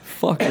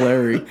 Fuck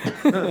Larry.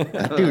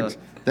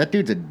 That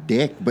dude's a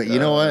dick, but you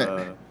know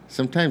what?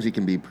 Sometimes he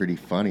can be pretty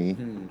funny.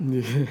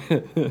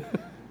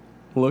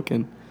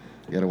 Looking.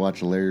 You gotta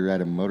watch Larry ride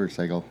a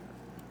motorcycle.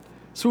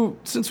 So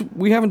since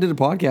we haven't did a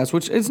podcast,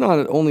 which it's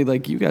not only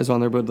like you guys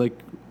on there, but like,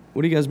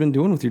 what have you guys been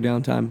doing with your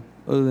downtime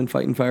other than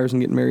fighting fires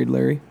and getting married,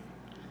 Larry?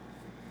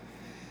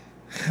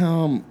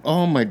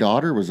 My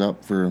daughter was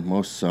up for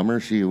most summer.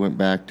 She went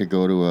back to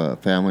go to a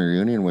family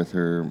reunion with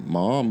her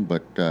mom,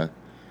 but man,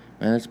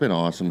 it's been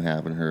awesome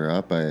having her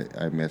up.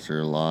 I miss her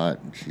a lot.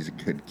 She's a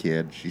good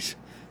kid. She's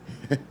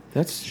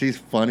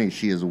funny.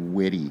 She is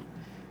witty.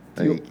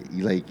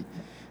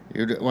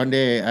 One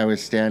day I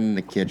was standing in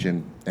the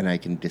kitchen, and I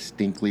can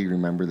distinctly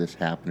remember this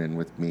happening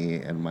with me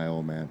and my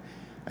old man.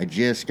 I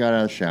just got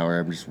out of the shower.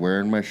 I'm just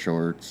wearing my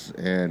shorts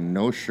and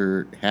no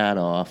shirt, hat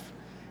off.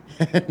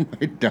 And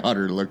my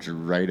daughter looks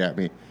right at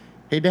me.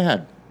 Hey,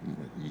 Dad.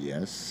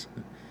 Yes.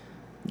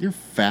 You're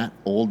fat,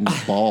 old, and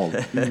bald.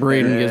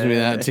 Braden gives me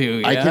that too.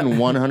 Yeah? I can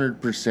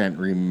 100%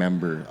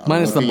 remember.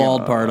 Minus the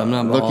bald part. I'm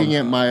not bald. Looking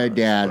at my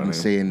dad and funny.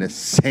 saying the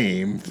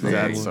same thing.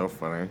 That's so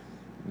funny.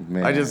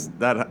 Man.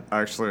 That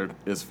actually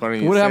is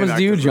funny. What say happens that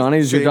to you, 'cause Johnny?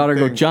 Does your same daughter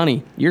go, thing.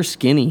 Johnny, you're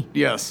skinny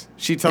Yes.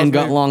 She tells and me.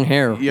 got long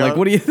hair? Yeah. Like,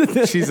 what do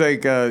you? She's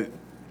like,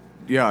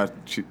 yeah.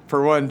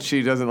 For one,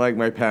 she doesn't like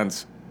my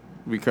pants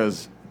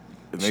because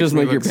it makes She doesn't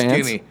me like your look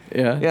pants? skinny.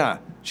 Yeah. Yeah.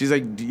 She's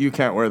like, you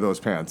can't wear those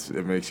pants.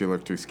 It makes you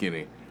look too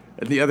skinny.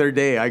 And the other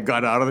day, I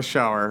got out of the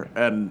shower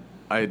and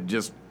I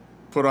just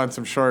put on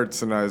some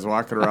shorts and I was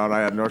walking around.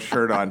 I had no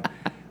shirt on.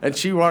 And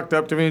she walked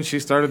up to me and she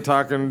started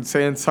talking,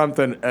 saying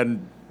something,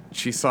 and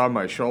she saw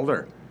my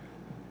shoulder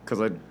because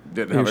I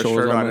didn't Your have a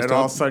shoulder's shirt all on. messed And all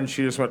up? of a sudden,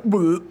 she just went,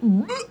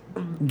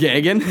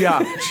 Gagging?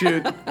 yeah,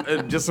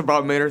 it just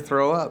about made her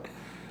throw up.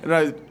 And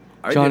I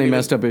Johnny didn't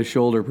messed even, up his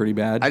shoulder pretty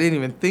bad. I didn't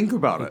even think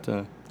about it.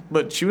 But,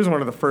 But she was one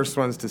of the first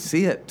ones to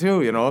see it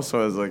too,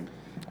 So I was like,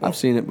 I've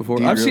seen it before.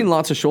 Do you I've really- seen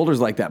lots of shoulders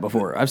like that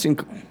before. I've seen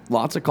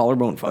lots of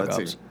collarbone fuck Let's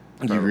ups. see.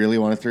 You really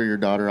want to throw your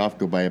daughter off?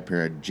 Go buy a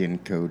pair of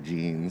Jinko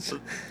jeans.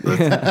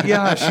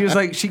 Yeah, she was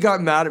like, she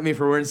got mad at me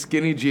for wearing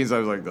skinny jeans. I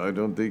was like, I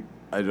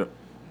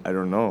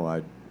don't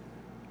know.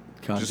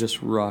 God,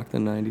 just rock the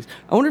 90s.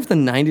 I wonder if the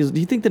 90s, do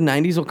you think the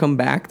 90s will come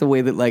back the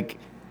way that, like,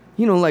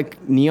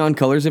 like neon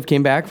colors have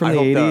came back from the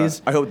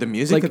 80s? I hope the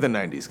music Like- of the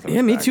 90s comes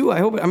Yeah, me back. too. I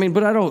hope,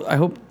 I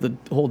hope the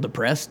whole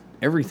depressed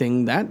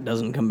everything, that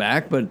doesn't come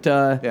back. But,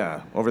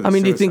 Yeah, over the I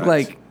mean, do you think,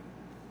 suicides. like,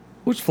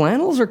 which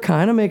flannels are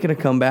kind of making a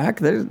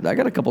comeback? I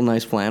got a couple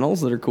nice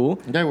flannels that are cool.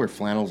 I wear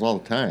flannels all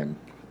the time.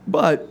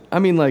 But, I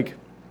mean, like,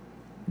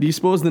 Do you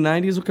suppose the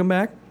 90s will come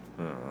back?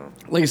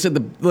 Like I said,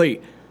 the I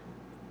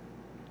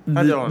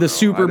don't know. the I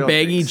super don't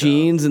baggy think so.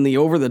 jeans and the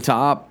over the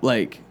top,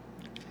 like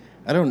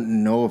I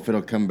don't know if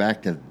it'll come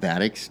back to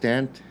that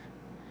extent,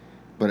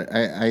 but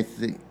I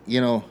think,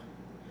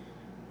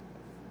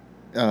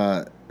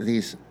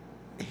 these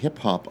hip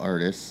hop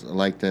artists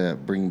like to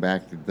bring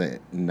back the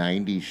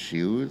 90s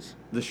shoes.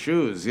 The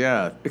shoes,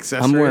 yeah.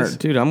 Accessories.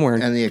 I'm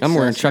wearing And the Chuck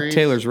accessories?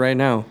 Taylors right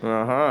now.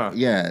 Uh-huh.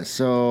 Yeah,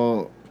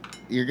 so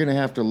you're going to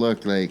have to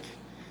look like,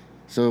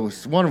 so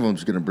one of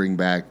them's going to bring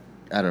back,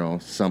 I don't know,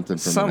 something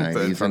from the 90s.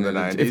 Something from the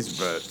and 90s,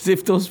 but...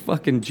 If those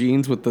fucking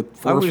jeans with the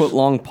I wish- 4-foot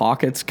long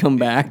pockets come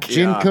back,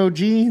 Jinko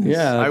jeans.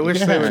 Yeah. I wish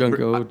Yeah. they would.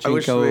 Junko, I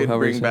wish Jinko, they'd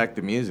however you bring say. back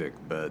the music,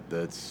 but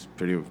that's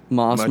pretty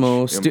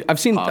Mosmo. much I've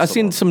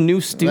seen some new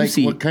Like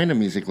Stussy. what kind of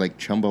music? Like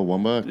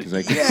Chumbawamba? Because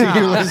I can see you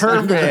Yeah,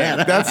 listening to that.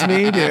 perfect. That's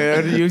me,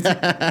 dude.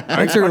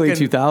 That's early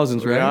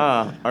 2000s, right?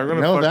 Yeah, I'm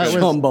gonna. No, that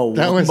fucking- was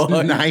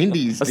Chumbawamba.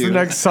 90s, That's dude. the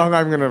next song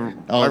I'm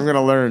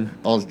gonna learn.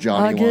 All's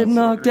Johnny I get wants.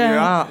 knocked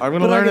out. Yeah, I'm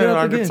gonna but I learn get it up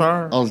on again.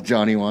 guitar. All's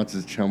Johnny wants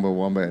is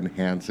Chumbawamba and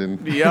Hanson.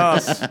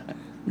 Yes.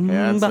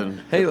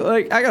 Hanson. Hey,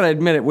 like I gotta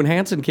admit it, when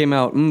Hanson came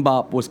out,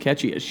 Mbop was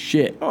catchy as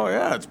shit. Oh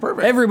yeah, it's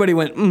perfect. Everybody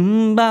went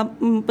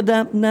Mbop,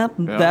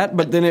 that,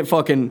 but then it's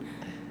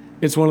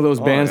one of those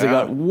bands yeah.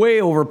 that got way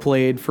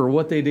overplayed for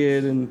what they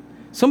did, and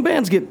some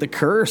bands get the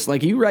curse.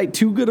 Like you write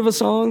too good of a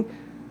song,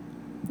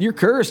 you're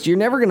cursed. You're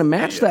never gonna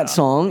match Yeah. that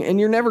song, and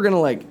you're never gonna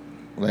like.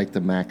 Like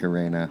the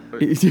Macarena.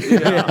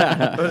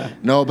 Yeah.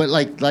 No, but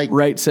like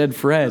Right, said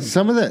Fred.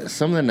 some of the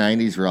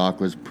 90s rock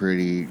was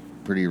pretty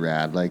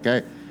rad. Like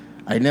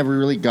I never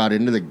really got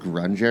into the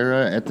grunge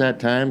era at that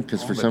time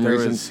because for but some there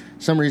reason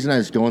was- I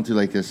was going through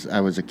like this.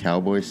 I was a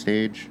cowboy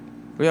stage.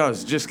 Yeah, I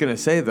was just gonna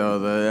say though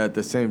that at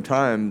the same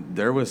time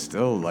there was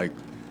still like,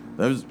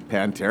 there was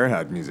Pantera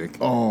had music.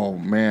 Oh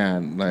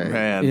man, like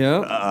Man,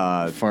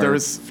 Yeah. far there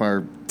was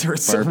far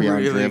some beyond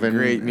really driven.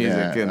 great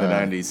music Yeah, in the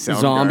 '90s.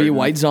 Zombie, Soundgarden,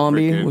 White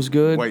Zombie freaking was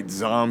good. White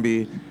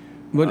Zombie.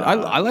 But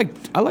I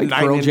liked Nine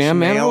Pearl Inch Jam,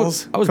 man.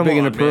 Nails. I was Come big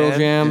into on, Pearl man.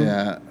 Jam.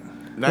 Yeah,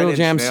 Nine Pearl Inch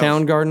Jam, Nails.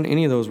 Soundgarden,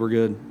 any of those were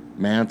good.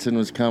 Manson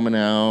was coming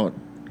out.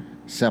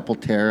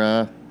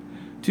 Sepultura.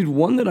 Dude,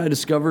 one that I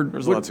discovered.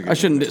 There's lots of good I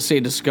shouldn't ones. say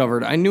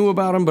discovered. I knew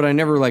about him, but I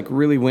never like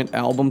really went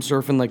album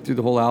surfing like through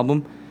the whole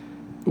album.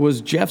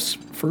 Was Jeff's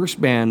first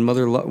band,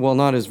 well,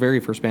 not his very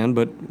first band,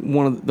 but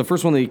one of the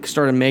first one that he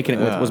started making it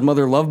with Yeah. was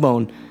Mother Love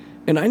Bone,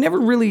 and I never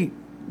really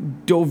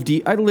dove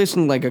deep. I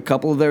listened like a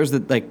couple of theirs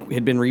that like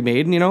had been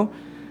remade,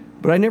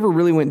 but I never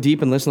really went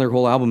deep and listened to their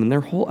whole album. And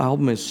their whole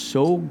album is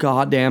so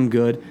goddamn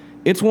good.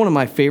 It's one of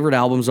my favorite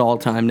albums of all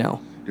time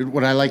now. Dude,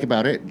 what I like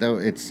about it, though,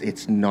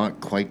 it's not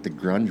quite the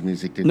grunge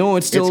music. Dude. No,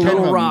 it's still a kind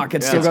little of rock.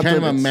 It's still it's got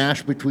kind the- of a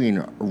mash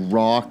between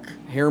rock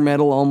Hair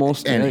metal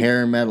almost. and Like,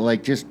 hair metal,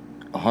 like just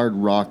hard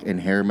rock and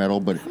hair metal,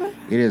 but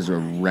it is a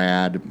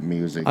rad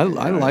music. I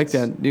like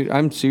that, dude.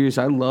 I'm serious.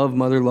 I love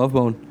Mother Love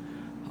Bone.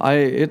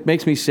 It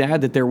makes me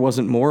sad that there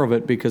wasn't more of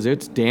it because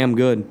it's damn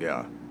good.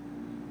 Yeah.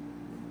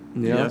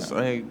 Yeah. Yes,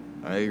 I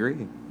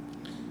agree.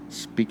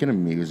 Speaking of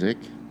music,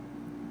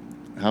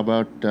 how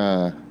about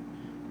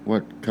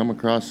what come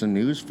across the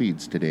news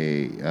feeds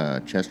today?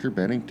 Chester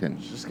Bennington.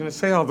 Just gonna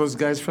say all those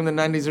guys from the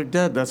 '90s are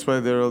dead. That's why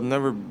that'll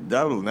never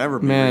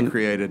be Man.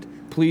 recreated.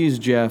 Please,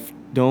 Jeff,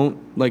 don't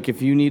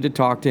if you need to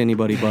talk to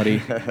anybody,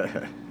 buddy.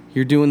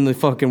 You're doing the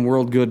fucking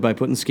world good by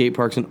putting skate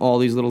parks in all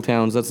these little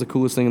towns. That's the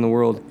coolest thing in the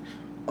world.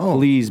 Oh.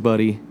 Please,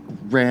 buddy.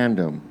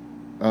 Random.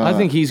 I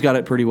think he's got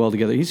it pretty well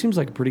together. He seems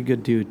like a pretty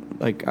good dude.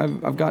 Like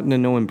I've gotten to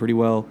know him pretty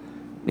well.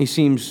 He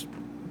seems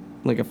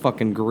like a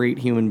fucking great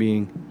human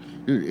being.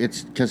 Dude,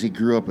 it's because he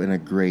grew up in a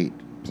great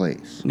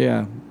place.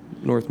 Yeah,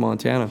 North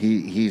Montana.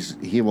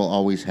 He will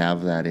always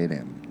have that in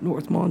him.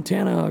 North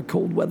Montana,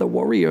 cold weather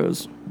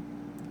warriors.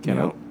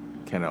 Can't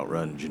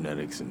outrun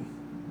genetics and.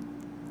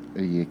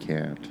 You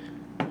can't.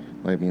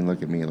 I mean,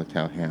 look at me. Look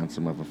how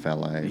handsome of a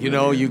fella I am.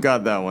 You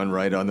got that one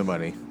right on the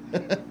money.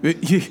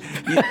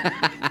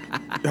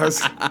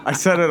 I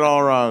said it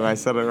all wrong. I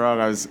said it wrong.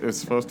 It was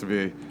supposed to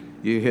be,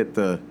 you hit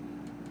the,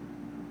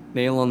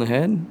 Nail on the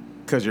head.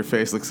 because your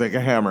face looks like a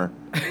hammer.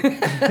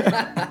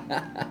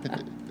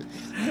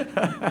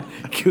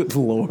 Good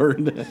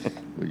lord.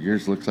 Well,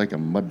 yours looks like a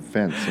mud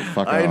fence, so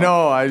fuck I off.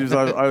 know.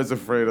 I was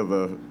afraid of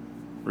the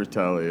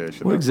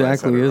retaliation. What That's why I said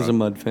exactly it is a wrong.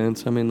 mud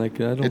fence? I mean, like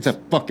I don't. It's a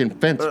fucking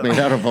fence made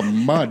out of a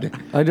mud.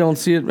 I don't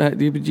see it.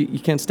 You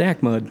can't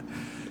stack mud.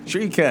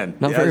 Sure you can.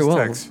 Not The very well.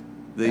 Aztecs,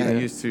 They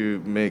used to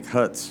make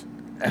huts.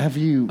 Have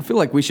you? I feel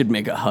like we should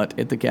make a hut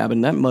at the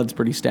cabin. That mud's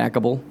pretty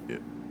stackable.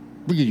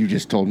 You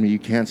just told me you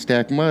can't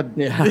stack mud.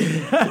 Yeah.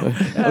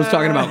 I was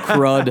talking about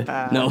crud.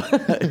 No.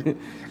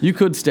 You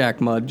could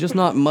stack mud, just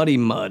not muddy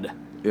mud.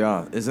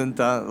 Yeah. Isn't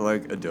that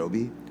like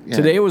Adobe? Yeah.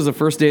 Today was the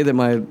first day that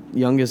my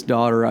youngest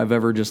daughter, I've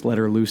ever just let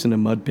her loose in a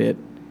mud pit,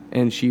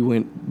 and she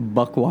went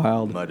buck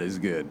wild. Mud is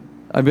good.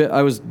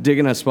 I was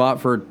digging a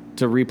spot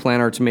to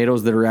replant our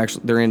tomatoes that are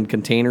they're in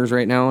containers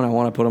right now, and I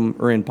want to put them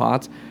or in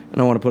pots,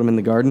 and I want to put them in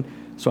the garden.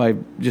 So I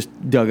just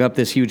dug up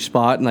this huge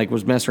spot and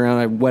was messing around.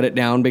 I wet it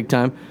down big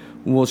time.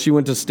 Well, she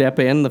went to step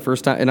in the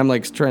first time, and I'm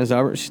like trying to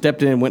stop her. She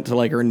stepped in and went to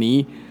like her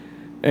knee,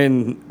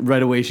 and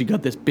right away she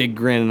got this big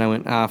grin, and I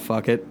went,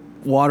 fuck it.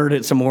 Watered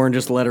it some more and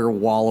just let her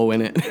wallow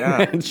in it.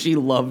 Yeah. And she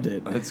loved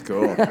it. That's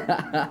cool.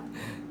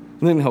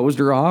 And then hosed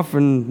her off,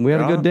 and we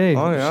had a good day.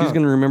 Oh, yeah. She's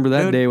going to remember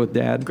that Dude, day with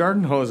Dad.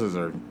 Garden hoses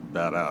are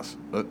badass.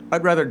 But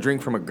I'd rather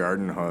drink from a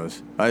garden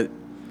hose.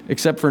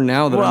 Except for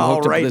now that I'm Well,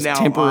 hooked up right to this now,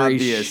 temporary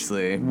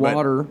obviously. but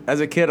water. As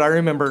a kid, I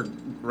remember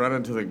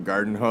running to the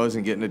garden hose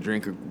and getting a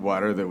drink of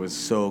water that was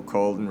so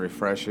cold and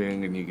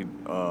refreshing, and you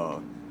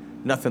could,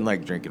 nothing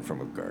like drinking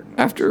from a garden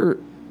hose.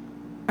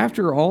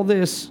 After all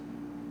this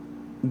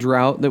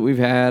drought that we've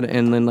had,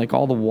 and then like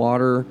all the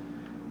water,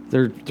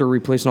 they're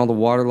replacing all the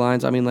water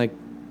lines. I mean, like,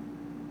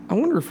 I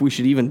wonder if we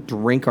should even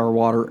drink our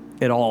water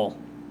at all.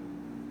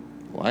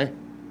 Why?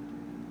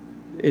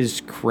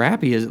 Is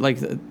crappy as like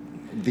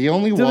The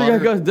only the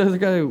water. other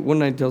guy one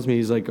night tells me,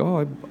 he's like,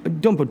 I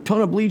dump a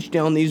ton of bleach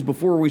down these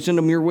before we send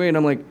them your way, and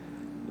I'm like,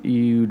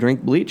 you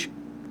drink bleach?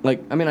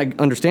 Like, I mean, I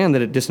understand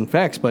that it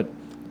disinfects, but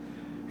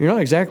you're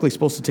not exactly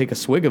supposed to take a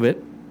swig of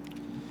it.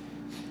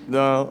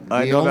 No,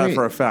 I The know that only-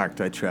 for a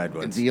fact. I tried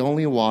once. The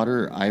only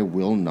water I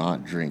will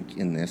not drink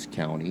in this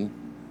county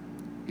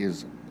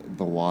is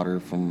the water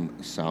from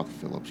South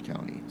Phillips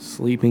County.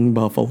 Sleeping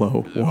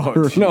buffalo Oh,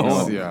 water. jeez,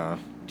 No. Yeah.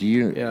 Do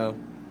you?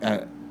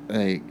 Yeah.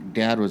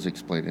 Dad was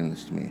explaining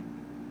this to me.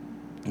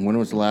 When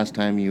was the last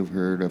time you've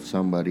heard of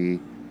somebody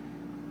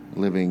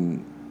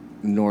living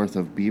north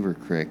of Beaver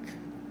Creek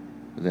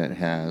that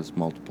has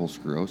multiple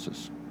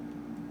sclerosis?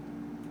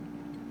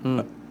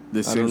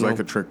 This I don't seems like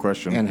know. a trick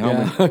question. And how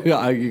many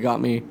Yeah, you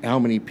got me. how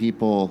many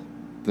people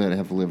that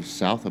have lived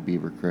south of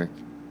Beaver Creek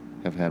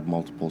have had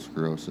multiple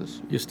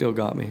sclerosis? You still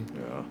got me.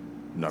 yeah.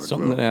 Not a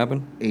Something clue. that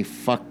happened. A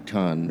fuck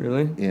ton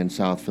Really? in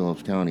South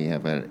Phillips County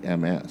have had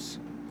MS.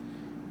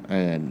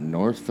 And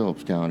North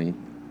Phillips County,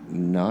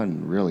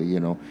 none really, you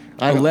know.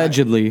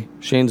 Allegedly,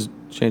 Shane's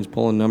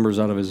pulling numbers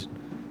out of his.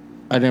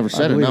 I never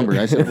said a believe number. it.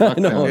 I said fuck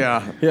I know. ton.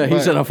 Yeah. Yeah, he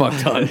But- said a fuck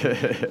ton.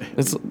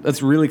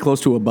 That's really close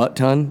to a butt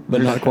ton,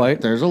 but not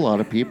quite. There's a lot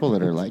of people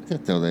that are like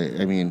that, though.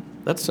 I mean,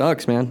 That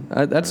sucks, man.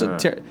 That's a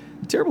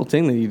terrible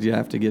thing that you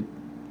have to get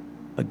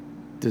a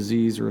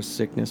disease or a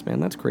sickness, man.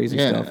 That's crazy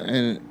yeah, stuff.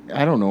 and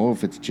I don't know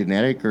if it's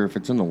genetic or if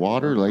it's in the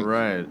water. Like,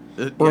 Right. Or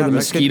the that could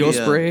mosquito be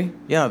spray.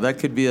 Yeah, that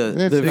could be a.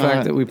 That's The not-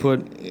 fact that we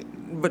put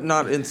But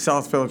not in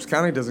South Phillips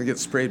County. Doesn't get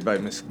sprayed by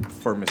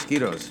for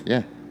mosquitoes.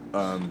 yeah,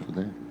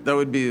 There. That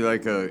would be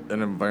like an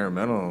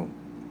environmental,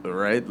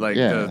 right? Like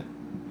Yeah.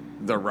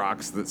 the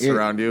rocks that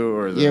surround you,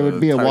 or the yeah, it would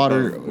be a type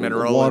water of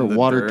mineral in the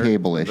water dirt,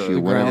 table the issue.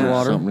 Whatever,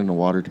 groundwater. something in the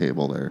water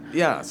table there.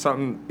 Yeah,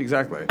 something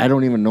exactly. I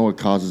don't even know what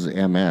causes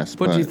MS.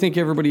 But do you think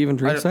everybody even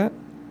drinks that?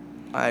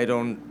 I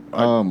don't.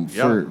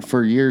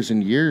 For years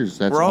and years,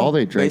 that's We're all all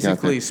they drink out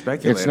basically there.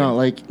 speculating. It's not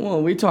like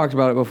Well, we talked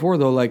about it before,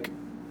 though. Like,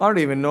 I don't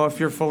even know if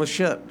you're full of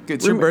shit.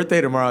 It's your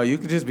birthday tomorrow. You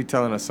could just be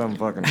telling us some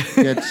fucking.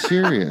 get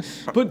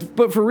serious.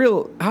 but for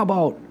real, how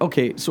about,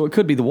 okay, so it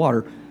could be the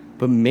water,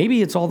 but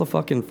maybe it's all the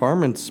fucking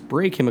farm and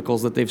spray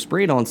chemicals that they've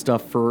sprayed on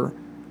stuff for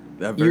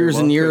That very years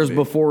well and could years be.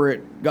 before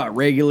it got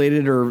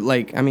regulated, or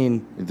like, I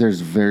mean,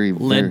 There's very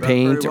lead very,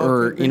 paint, well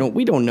or, could be. you know,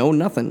 we don't know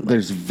nothing.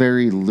 there's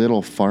very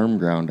little farm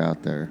ground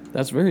out there.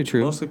 That's very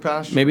true. Mostly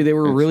pasture. Maybe they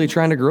were really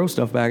trying to grow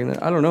stuff back in it.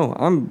 I don't know.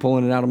 I'm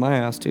pulling it out of my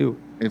ass, too.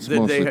 It's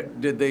Did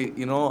mostly they?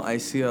 You know, I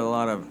see a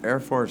lot of Air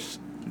Force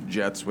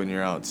jets when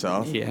you're out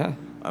south. Yeah.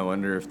 I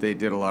wonder if they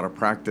did a lot of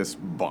practice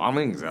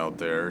bombings out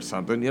there or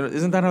something. You know,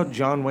 isn't that how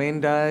John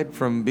Wayne died,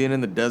 from being in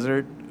the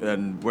desert,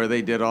 and where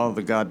they did all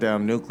the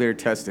goddamn nuclear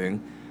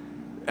testing,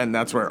 and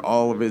that's where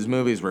all of his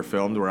movies were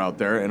filmed, were out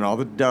there, and all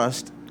the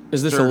dust.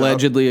 Is this stirred up.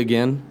 allegedly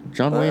again?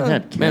 John Wayne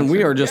had cancer. Man,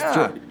 we are just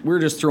Yeah. we're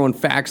just throwing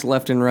facts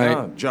left and right.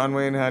 Yeah, John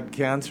Wayne had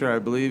cancer. I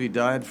believe he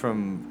died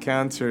from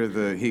cancer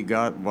that he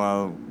got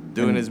while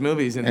doing his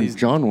movies. And And these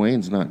John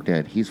Wayne's not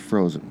dead. He's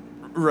frozen.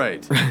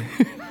 right,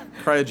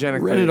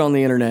 cryogenically. Read it on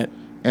the internet.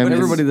 And And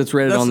everybody that's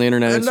read it on the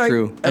internet, it's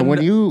true. And when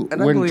I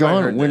believe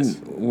I heard this.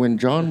 when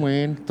John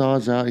Wayne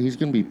thaws out, he's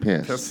gonna be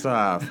pissed. Pissed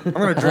off. I'm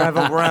gonna drive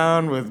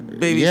around with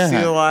baby Yeah.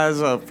 seal eyes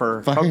up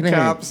for Fucking A.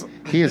 hubcaps.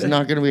 He is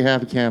not gonna be a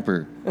happy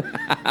camper.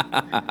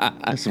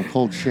 That's some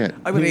cold shit.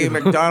 I'm gonna eat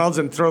McDonald's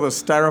and throw the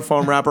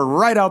styrofoam wrapper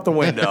right out the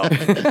window.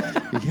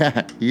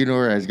 Yeah, you know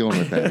where I was going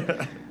with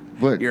that.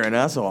 But You're an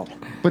asshole.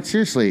 But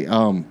seriously,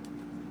 I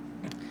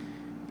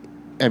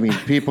mean,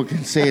 people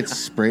can say it's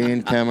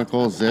spraying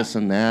chemicals, this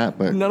and that,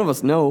 but None of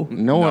us know.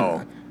 no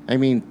one. I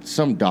mean,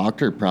 some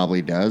doctor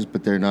probably does,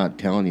 but they're not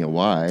telling you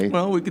why.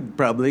 Well, we could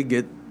probably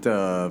get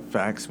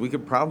facts. We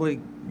could probably,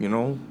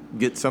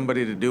 get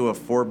somebody to do a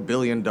 $4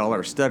 billion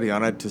study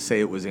on it to say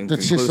it was That's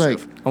inconclusive. just like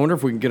I wonder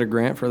if we can get a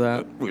grant for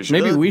that. We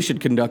Maybe should. we should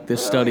conduct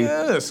this study.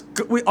 Yes.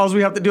 All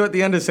we have to do at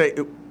the end is say,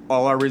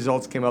 all our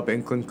results came up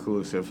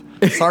inconclusive.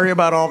 Sorry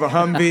about all the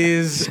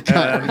Humvees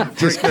and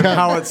just freaking cut-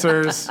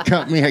 howitzers.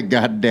 cut me a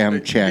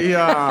goddamn check.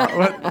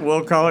 Yeah,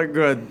 we'll call it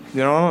good.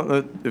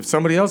 If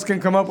somebody else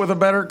can come up with a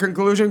better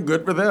conclusion,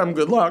 good for them.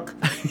 Good luck.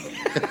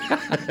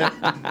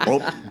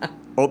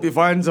 hope you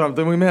find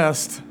something we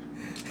missed.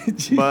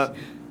 But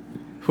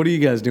What are you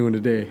guys doing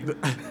today?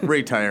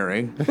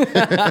 Retiring.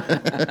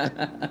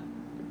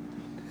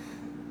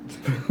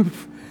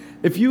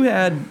 If you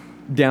had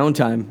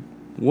downtime,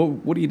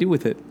 what do you do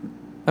with it?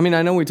 I mean,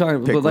 I know we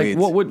talked, Pick but like, weeds.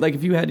 what would like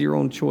if you had your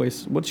own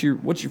choice? What's your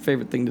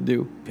favorite thing to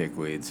do? Pick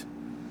weeds.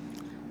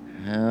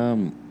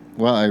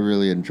 Well, I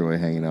really enjoy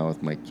hanging out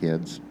with my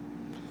kids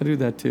I do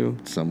that too.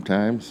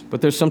 sometimes.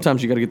 But there's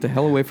sometimes you got to get the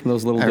hell away from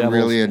those little I devils.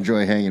 really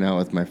enjoy hanging out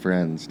with my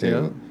friends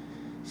too.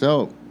 Yeah.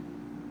 So,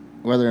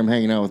 whether I'm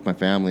hanging out with my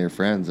family or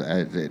friends,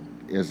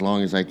 as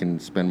long as I can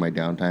spend my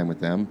downtime with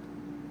them,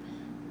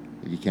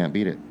 you can't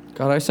beat it.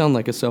 God, I sound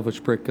like a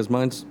selfish prick because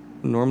mine's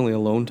normally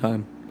alone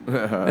time.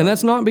 And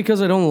that's not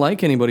because I don't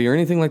like anybody or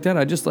anything like that.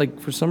 I just like,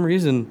 for some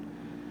reason,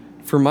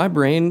 for my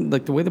brain,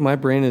 like the way that my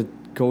brain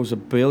goes a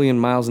billion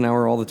miles an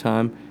hour all the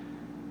time,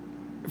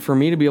 for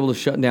me to be able to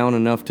shut down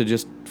enough to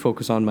just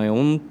focus on my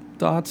own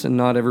thoughts and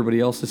not everybody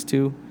else's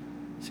too,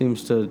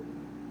 seems to,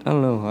 I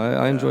don't know,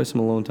 I enjoy some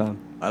alone time.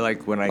 I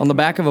like when I On the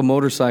back of a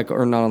motorcycle,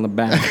 or not on the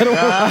back. I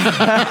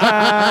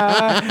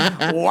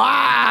don't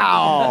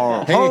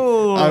Wow! Hey,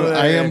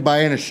 I am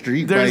buying a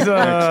street There's bike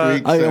next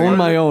week. I so own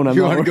my own. I'm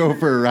You not- want to go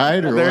for a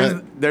ride or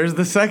what? There's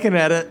the second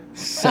edit.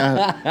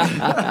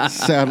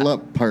 Saddle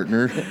up,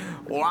 partner.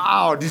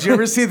 Wow! Did you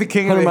ever see The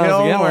King of 100 the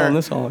miles Hill a gallon where, on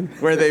this hog.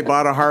 where they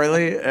bought a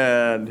Harley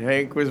and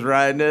Hank was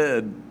riding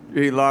it and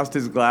he lost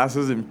his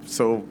glasses and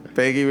so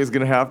Peggy was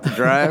gonna have to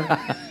drive?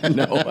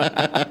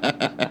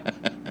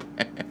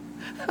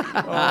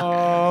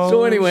 Oh,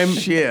 So anyway,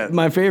 shit.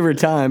 my favorite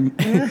time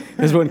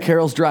is when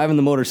Carol's driving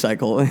the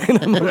motorcycle. And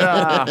I'm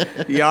like,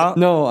 Yeah.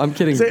 no, I'm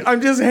kidding. Say,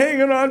 I'm just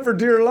hanging on for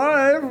dear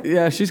life.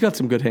 Yeah, she's got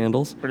some good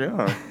handles.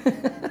 Yeah.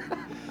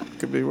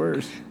 Could be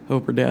worse.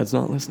 Hope her dad's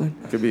not listening.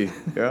 Could be.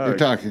 Yeah. You're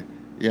talking,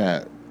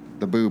 yeah,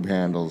 the boob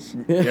handles.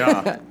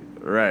 Yeah.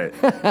 Right.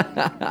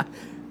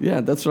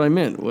 Yeah, that's what I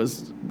meant,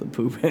 was the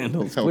poop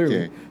handles,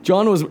 clearly. Okay.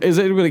 John was, as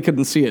anybody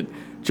couldn't see it,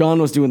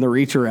 John was doing the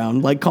reach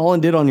around, like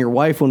Colin did on your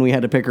wife when we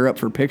had to pick her up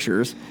for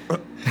pictures.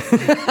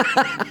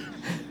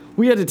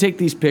 We had to take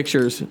these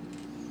pictures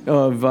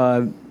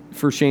of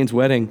for Shane's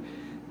wedding,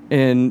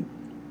 and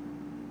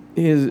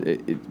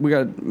we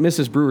got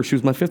Mrs. Brewer. She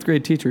was my 5th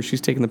grade teacher. She's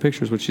taking the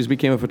pictures, but she's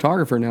became a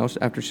photographer now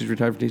after she's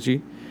retired from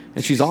teaching,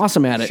 and she's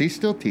awesome at it. She's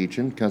still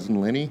teaching, cousin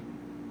Lenny.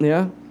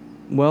 Yeah.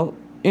 Well,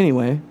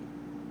 anyway.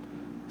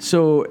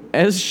 So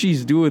as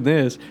she's doing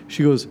this,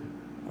 she goes,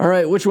 "All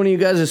right, which one of you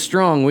guys is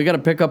strong? We got to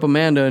pick up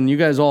Amanda, and you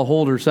guys all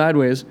hold her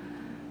sideways."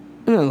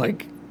 And then,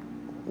 like,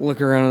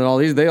 look around at all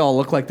these. They all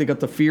look like they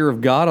got the fear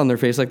of God on their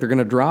face, like they're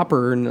gonna drop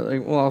her. And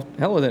like, well,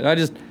 hell with it. I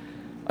just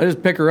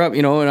pick her up,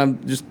 and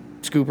I'm just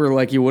scoop her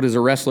like you would as a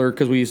wrestler,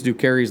 because we used to do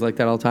carries like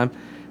that all the time.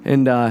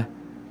 And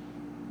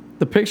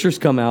the pictures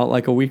come out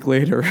like a week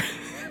later.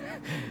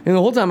 And the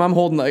whole time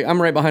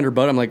I'm right behind her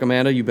butt. I'm like,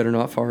 "Amanda, you better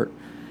not fart."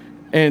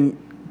 And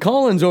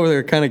Colin's over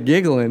there kind of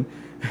giggling.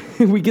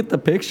 We get the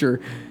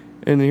picture,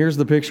 and here's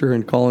the picture,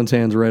 and Colin's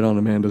hand's right on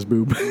Amanda's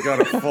boob. You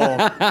got a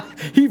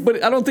full.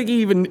 But I don't think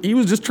he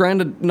was just trying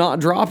to not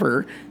drop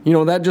her.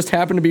 That just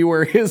happened to be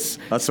where his.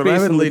 That's what I space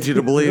would in the lead you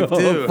to believe,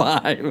 too.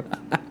 5.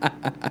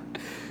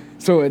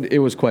 So it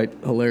was quite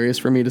hilarious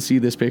for me to see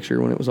this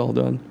picture when it was all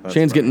done. That's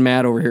Shane's funny. getting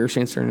mad over here.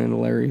 Shane's turning into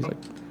Larry. He's like,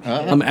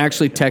 I'm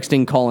actually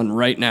texting Colin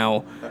right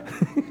now.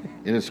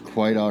 It is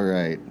quite all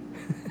right.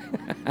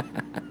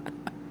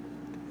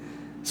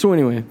 So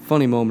anyway,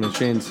 funny moment of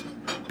Shane's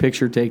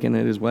picture taken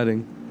at his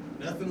wedding.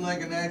 Nothing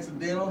like an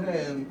accidental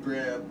hand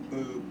grab,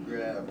 boob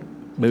grab.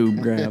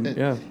 Boob grab,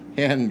 yeah.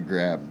 Hand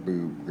grab,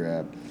 boob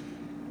grab.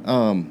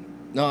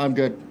 No, I'm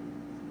good.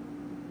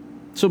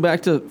 So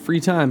back to free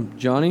time.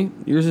 Johnny,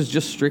 yours is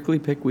just strictly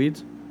pick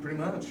weeds? Pretty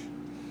much.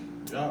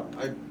 Yeah.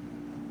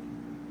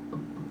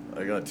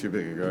 I got too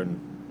big a garden.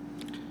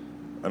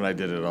 And I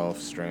did it all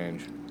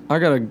strange. I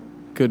got a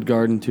good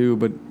garden too,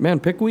 but man,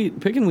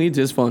 picking weeds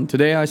is fun.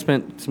 Today I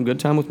spent some good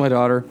time with my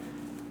daughter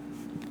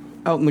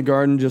out in the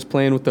garden just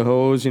playing with the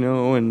hose,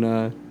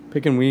 and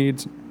picking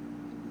weeds.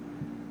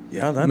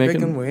 Yeah, that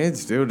picking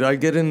weeds, dude. I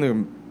get in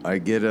the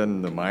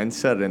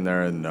mindset in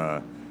there, and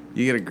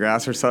you get a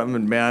grass or something,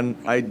 and man,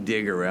 I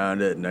dig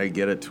around it and I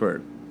get it to where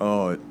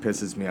it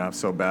pisses me off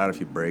so bad if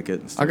you break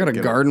it. I got a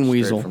garden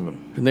weasel,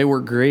 and they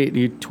work great.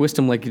 You twist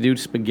them like you do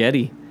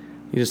spaghetti.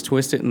 You just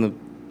twist it, and the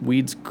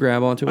weeds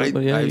grab onto it.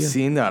 I've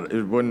seen that.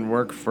 It wouldn't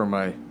work for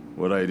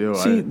what I do.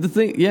 See, the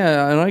thing,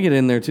 and I get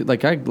in there too.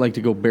 Like, I like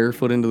to go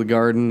barefoot into the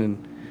garden,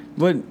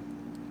 but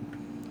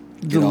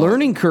the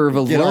learning curve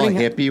of learning,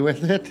 all hippie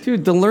with it,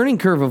 dude. The learning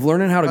curve of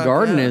learning how to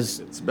garden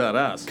is it's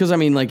badass. because I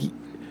mean, like,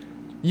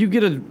 you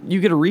get a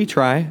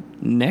retry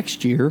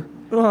next year.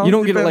 Well, You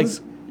don't get it like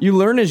depends. you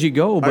learn as you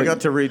go. But I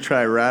got to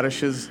retry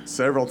radishes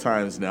several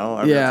times now.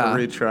 I've got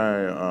to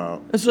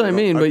retry. That's what I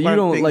mean, but you plant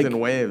don't things like in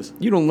waves.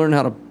 You don't learn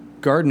how to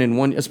garden in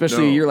one,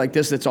 especially a No. year like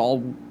this that's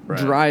all Right.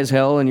 dry as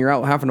hell, and you're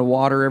out having to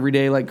water every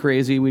day like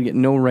crazy. We get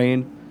no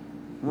rain.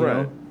 you Right.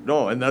 know?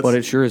 No, and that's. But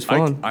it sure is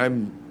fun.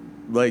 I'm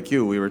like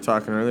you. We were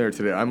talking earlier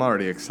today. I'm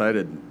already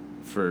excited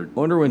for. I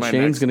wonder when my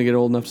Shane's next- going to get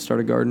old enough to start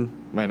a garden.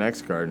 My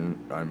next garden.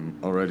 I'm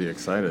already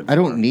excited. I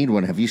for. don't need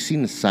one. Have you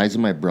seen the size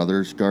of my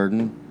brother's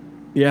garden?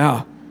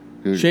 Yeah.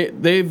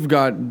 Dude. They've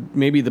got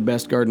maybe the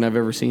best garden I've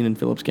ever seen in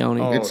Phillips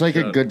County. Oh, It's like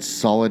a shit. good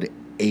solid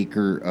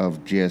acre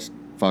of just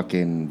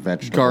fucking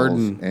vegetables.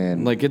 Garden.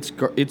 And Like, it's.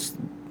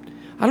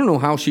 I don't know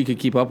how she could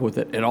keep up with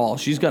it at all.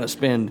 She's got to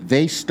spend.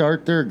 they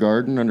start their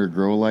garden under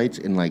grow lights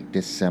in like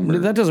December.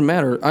 That doesn't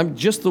matter. I'm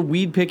just the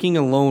weed picking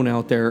alone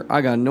out there.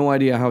 I got no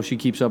idea how she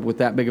keeps up with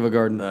that big of a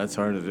garden. That's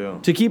hard to do.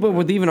 To keep up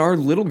with even our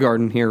little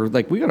garden here,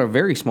 like we got a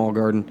very small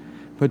garden,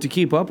 but to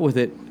keep up with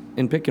it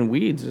and picking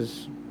weeds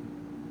is,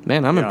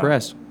 man, I'm Yeah.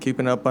 impressed.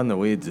 Keeping up on the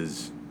weeds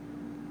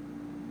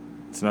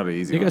it's not an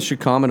easy You one. guys should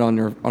comment on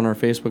our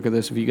Facebook of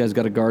this if you guys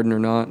got a garden or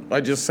not.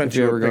 I just sent if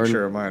you you ever a garden.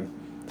 picture of mine.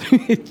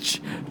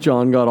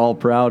 John got all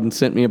proud and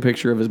sent me a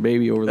picture of his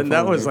baby over the And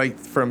phone. that was there. like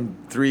from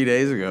 3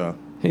 days ago.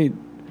 Hey,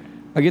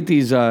 I get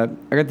these. I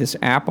got this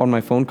app on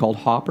my phone called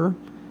Hopper.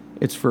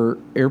 It's for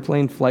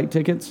airplane flight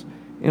tickets,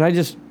 and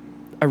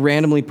I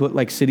randomly put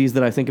like cities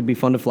that I think would be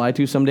fun to fly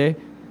to someday,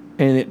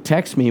 and it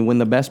texts me when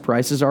the best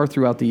prices are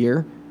throughout the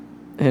year.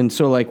 And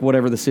so like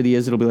whatever the city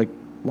is, it'll be like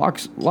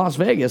Las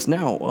Vegas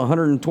now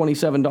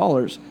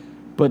 $127,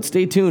 but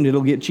stay tuned,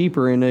 it'll get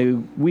cheaper in a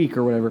week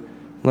or whatever.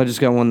 Well, I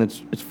just got one it's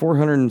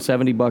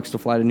 $470 to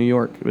fly to New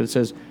York, but it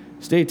says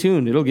stay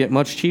tuned, it'll get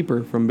much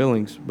cheaper from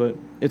Billings. But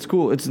it's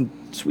cool. It's a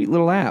sweet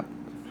little app.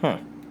 Huh.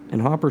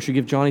 And Hopper should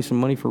give Johnny some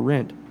money for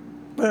rent.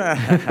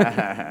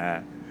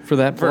 For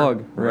that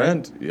plug, right?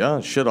 Rent? Yeah,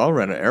 shit, I'll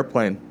rent an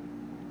airplane.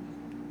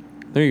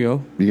 There you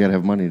go. You gotta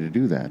have money to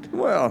do that.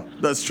 Well,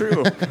 that's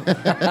true.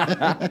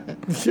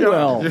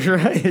 Well, You're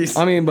right.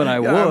 I mean, but I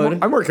would.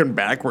 I'm working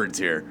backwards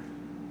here.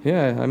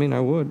 Yeah, I mean, I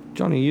would.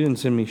 Johnny, you didn't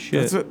send me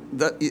shit.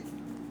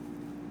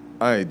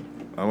 I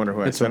wonder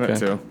who I It's sent it okay.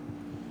 to. I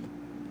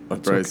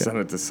probably okay. sent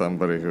it to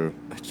somebody who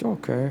It's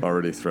okay.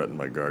 already threatened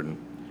my garden.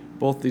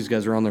 Both these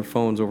guys are on their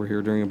phones over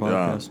here during a Yeah.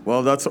 podcast.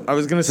 Well, that's. I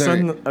was gonna Sorry.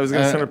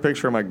 send a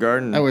picture of my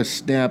garden. I was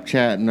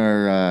Snapchatting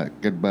our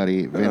good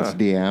buddy Vince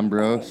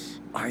D'Ambrose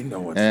I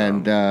know what's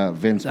and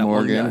Vince That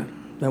Morgan. one guy.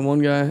 That one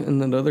guy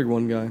and that other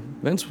one guy.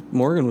 Vince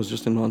Morgan was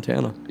just in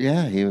Montana.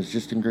 Yeah, he was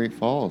just in Great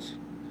Falls.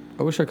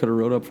 I wish I could have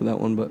rode up for that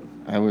one, but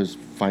I was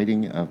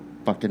fighting a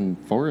fucking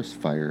forest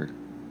fire.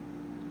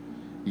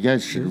 You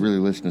guys should really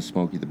listen to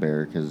Smokey the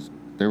Bear because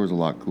there was a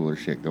lot cooler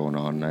shit going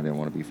on, and I didn't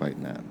want to be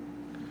fighting that.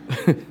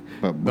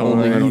 But No,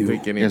 boy, I don't you.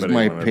 think is anybody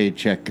my wanted-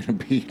 paycheck gonna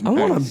be I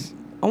want nice. to.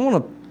 I want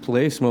to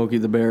play Smokey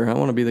the Bear. I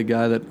want to be the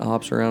guy that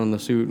hops around in the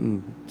suit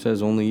and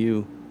says "Only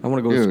you." I want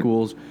to go to Dude.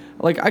 schools.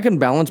 Like I can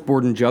balance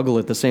board and juggle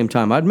at the same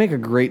time. I'd make a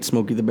great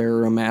Smokey the Bear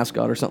or a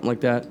mascot or something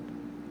like that.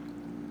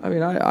 I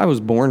mean, I was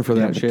born for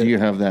Yeah, that but shit. do you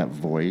have that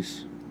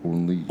voice?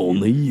 Only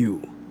Only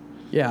you.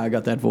 Yeah, I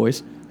got that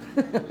voice.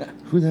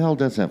 Who the hell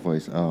does that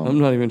voice? Oh, I'm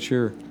not even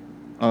sure.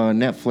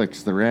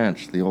 Netflix, The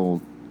Ranch, the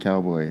old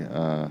cowboy,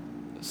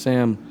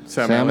 Sam.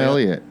 Sam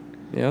Elliott.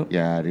 Yep.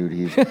 Yeah, dude,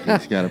 he's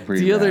got a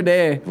pretty The other rad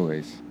day-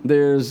 voice.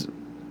 There's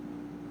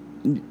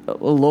a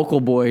local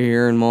boy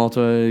here in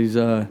Malta. He's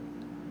I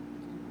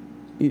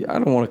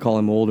don't want to call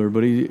him older,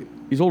 but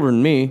he's older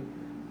than me.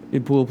 He's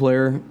a pool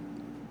player,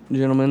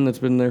 gentleman that's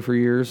been there for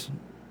years.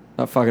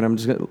 Fuck it,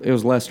 it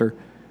was Lester.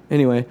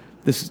 Anyway,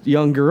 this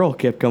young girl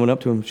kept coming up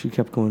to him. She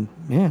kept going,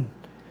 "Man,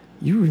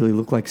 you really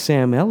look like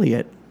Sam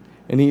Elliott."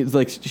 And he's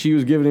like, she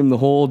was giving him the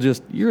whole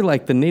you're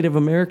like the Native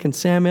American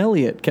Sam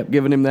Elliott. Kept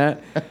giving him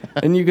that.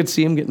 And you could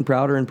see him getting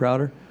prouder and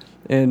prouder.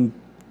 And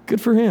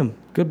good for him.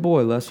 Good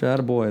boy, Lester.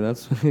 Atta boy.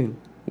 That's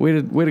way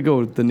to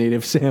go, the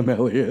native Sam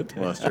Elliott.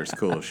 Lester's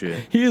cool as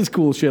shit. He is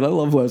cool shit. I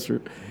love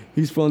Lester.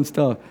 He's fun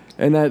stuff.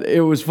 And that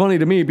it was funny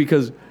to me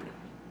because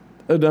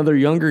another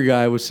younger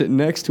guy was sitting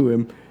next to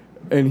him,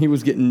 and he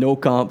was getting no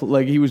comp.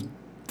 Like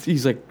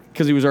he's like,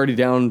 because he was already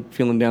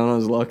feeling down on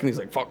his luck, and he's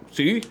like, "Fuck,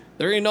 see,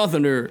 there ain't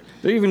nothing there.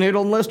 They even hit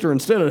on Lester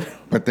instead of."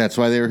 But that's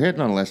why they were hitting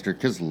on Lester,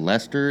 because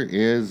Lester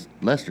is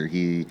Lester.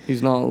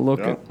 He's not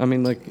looking. Yeah. I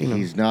mean, like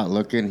He's not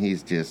looking.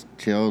 He's just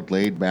chilled,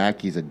 laid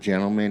back. He's a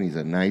gentleman. He's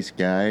a nice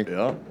guy.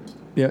 Yeah.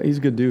 yeah, he's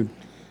a good dude.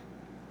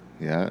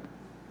 Yeah.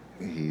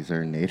 He's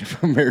our Native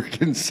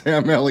American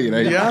Sam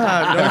Elliott.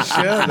 Yeah, no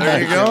shit.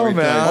 There you go, Every time.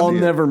 man. I'll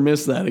never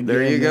miss that again.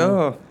 There you man.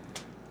 go.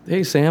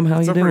 Hey Sam, how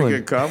That's you a doing? pretty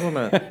good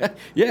compliment.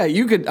 Yeah,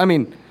 you could. I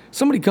mean,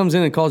 somebody comes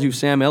in and calls you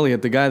Sam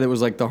Elliott, the guy that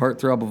was like the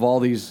heartthrob of all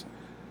these.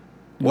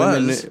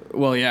 women. Was.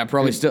 Well, yeah,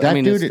 probably still. That I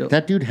mean, it's dude, still,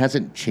 that dude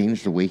hasn't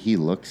changed the way he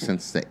looks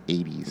since the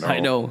 80s. I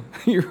know.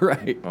 You're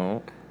right.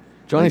 Oh.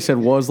 Johnny said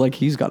was like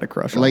he's got a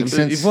crush on Like him.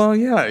 since Well,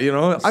 yeah, you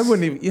know, I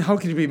wouldn't even. How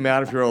could you be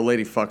mad if your old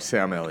lady fucked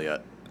Sam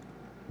Elliott?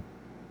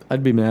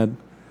 I'd be mad.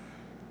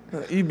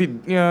 You'd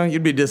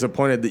be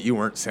disappointed that you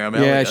weren't Sam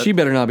Yeah, Elliott. she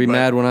better not be but-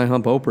 mad when I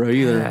hump Oprah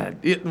either.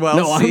 Well,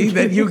 No, see, I'm-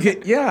 then you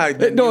get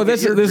then No, you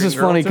this get your this is dream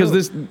girl, funny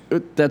because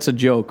too. that's a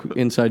joke,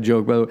 inside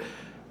joke, by the way.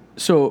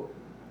 So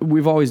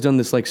we've always done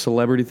this like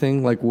celebrity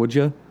thing, like would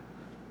you?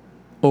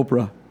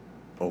 Oprah.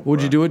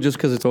 Would you do it just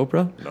because it's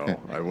Oprah? No,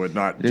 I would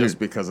not. Dude. Just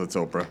because it's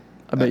Oprah.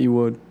 I bet you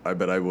would. I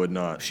bet I would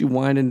not. She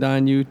wined and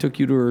dined you, took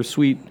you to her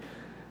suite.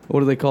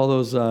 What do they call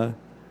those?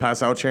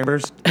 Pass out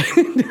chambers.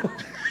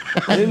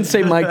 I didn't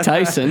say Mike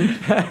Tyson,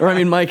 or I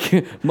mean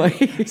Michael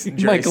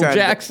Jerry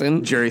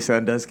Jackson. Jerry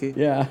Sandusky.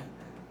 Yeah.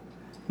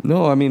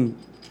 No, I mean,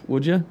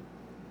 would you?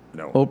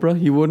 No. Oprah,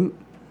 you wouldn't?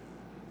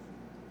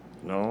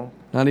 No.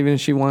 Not even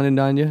if she wanted and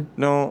dined you?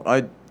 No,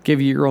 Give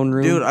you your own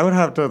room? dude, I would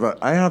have to.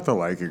 I have to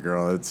like a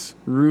girl. It's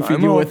Roofing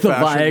I'm you with the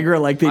old-fashioned.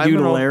 Viagra like they I'm do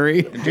an to old-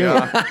 Larry?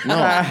 Yeah.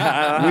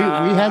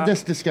 No, we had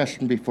this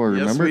discussion before. Yes,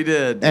 Remember? we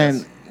did, And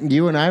yes.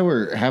 you and I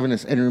were having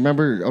this. And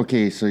remember?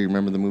 Okay, so you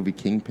remember the movie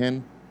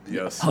Kingpin?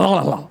 Yes.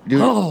 Dude,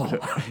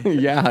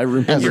 Yeah, I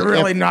remember. You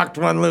really knocked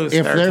one loose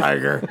if there, they're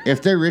Tiger.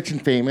 if they're rich and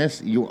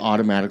famous, you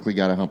automatically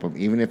got to hump them,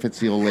 even if it's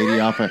the old lady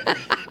off a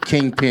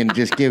Kingpin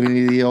just giving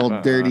you the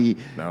old dirty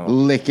no.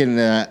 licking.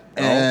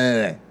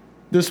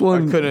 This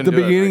one, couldn't the do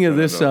it. beginning I of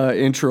this couldn't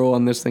do intro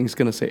on this thing's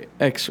going to say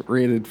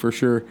X-rated for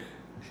sure.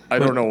 I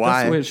don't know That's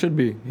why. the way it should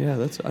be. Yeah,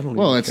 that's, I don't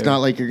Well, even it's care. not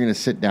like you're going to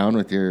sit down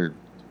with your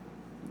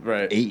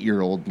Right.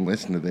 8-year-old and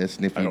listen to this.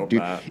 And if I you hope do,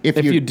 not.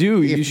 If you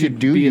do, you should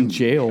be in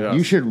jail. Yeah.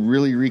 You should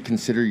really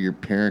reconsider your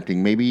parenting.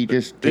 Maybe you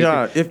just take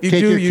Yeah. your- If you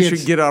take do, your you kids-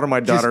 should get out of my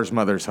just daughter's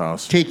mother's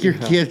house. Take your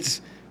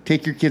kids.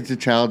 Take your kids to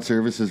child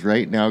services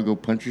right now. Go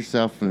punch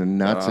yourself in the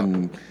nuts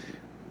and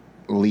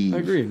leave. I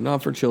agree.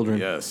 Not for children.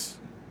 Yes.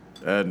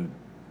 And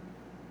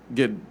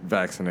get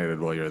vaccinated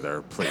while you're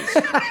there, please.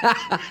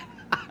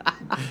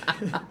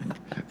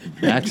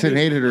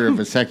 Vaccinated or a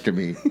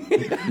vasectomy?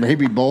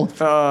 Maybe both.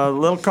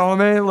 Little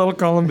column A, little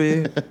column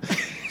B.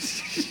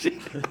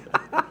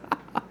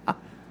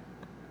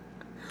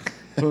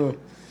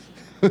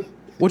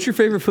 What's your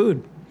favorite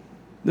food?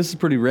 This is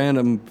pretty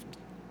random,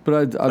 but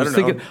I was don't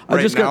thinking. know. I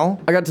Right just now? got.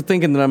 I got to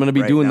thinking that I'm going to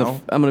be Right doing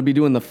now? I'm going to be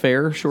doing the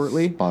fair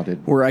shortly.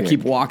 Spotted Where I pig.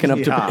 keep walking up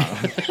Yeah.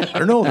 to. I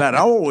don't know. That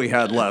owl we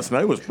had last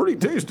night was pretty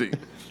tasty.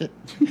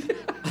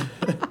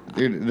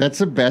 Dude, that's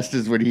the best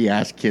is when he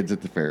asks kids at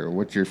the fair,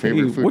 "What's your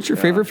favorite food?" What's your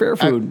favorite fair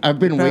food? I've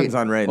been Depends waiting.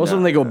 on right Most now. of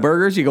them they go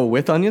burgers. You go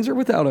with onions or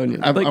without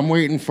onions. Like, I'm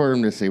waiting for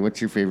him to say,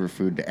 "What's your favorite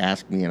food?" to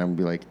ask me, and I'm gonna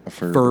be like, "A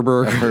fur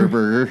Furburger." A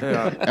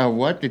Furburger.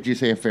 What did you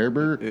say? A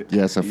Fairburger?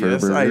 Yes, a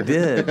Yes, Furburger. I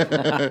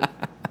did.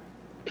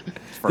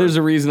 there's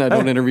a reason I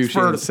don't interview It's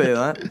fair Shane. to say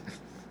that.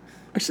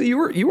 Actually,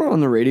 you were on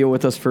the radio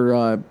with us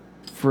for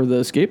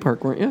the skate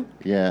park, weren't you?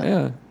 Yeah.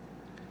 Yeah.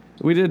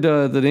 We did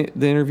the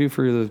interview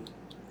for the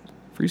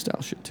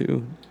freestyle shit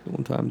too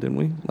one time, didn't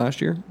we?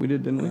 Last year we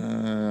did, didn't we?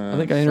 I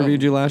think I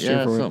interviewed you last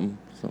year for it.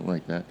 something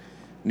like that.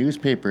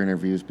 Newspaper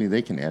interviews me.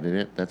 They can edit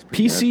it. That's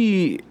pretty good.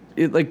 PC,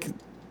 it like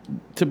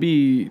to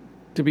be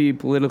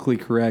politically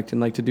correct and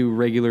like to do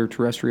regular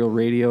terrestrial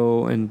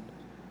radio and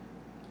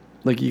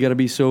like you got to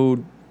be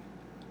so.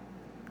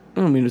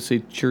 I don't mean to say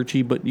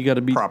churchy, but you got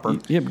to be Proper.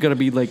 You got to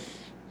be like.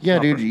 Yeah,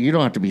 dude, you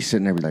don't have to be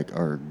sitting there and be like,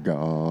 "Our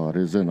God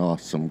is an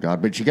awesome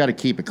God," but you got to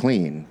keep it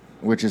clean,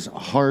 which is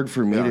hard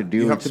for me Yeah. to do.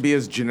 You have to be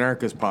as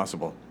generic as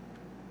possible.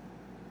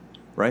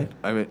 Right?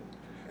 I mean,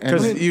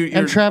 because and, you're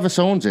and Travis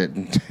owns it.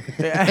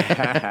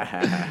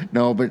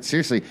 No, but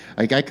seriously,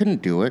 like I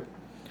couldn't do it.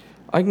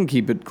 I can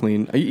keep it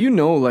clean. You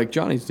know, like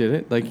Johnny's did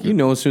it. Like you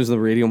know, as soon as the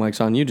radio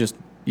mic's on, you just.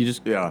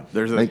 yeah.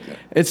 There's a Like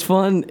It's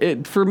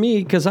fun for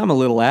me because I'm a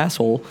little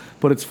asshole,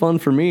 but it's fun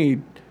for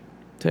me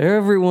to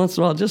every once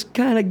in a while just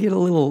kind of get a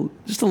little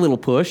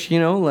push, you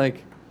know,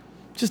 like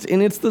just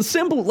and it's the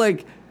simple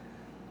like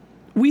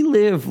we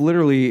live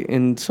literally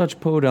in such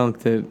podunk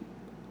that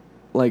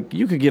like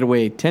you could get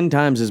away 10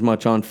 times as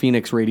much on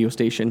Phoenix radio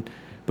station,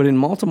 but in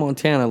Malta,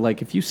 Montana,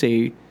 like if you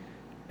say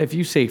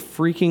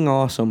freaking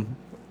awesome,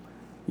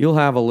 you'll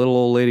have a little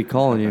old lady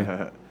calling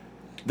you.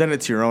 then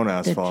it's your own did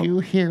asphalt. you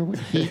hear what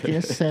he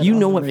just said? You on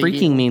know the what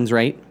radio? freaking means,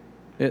 right?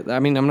 I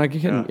mean, I'm not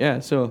kidding. Yeah,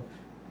 so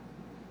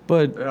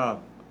but Yeah.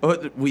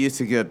 Oh, we used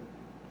to get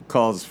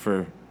calls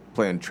for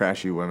playing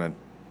Trashy Women.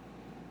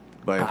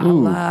 But I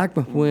like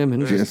my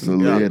women. Just a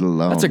Yeah. little.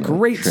 That's a on the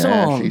great trashy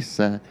song.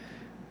 side.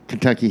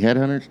 Kentucky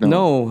Headhunters?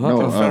 No,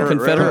 Confederate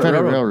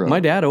Railroad. Railroad.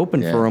 My dad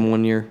opened Yeah. for him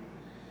one year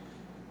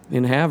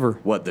in Havre.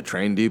 what, the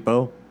train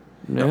depot?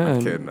 Yeah, I'm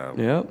and- kidding, no.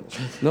 Yeah,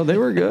 no, they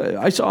were good.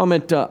 I saw him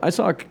at. I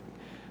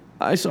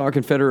saw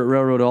Confederate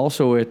Railroad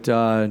also at.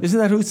 Isn't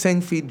that who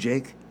sang Feed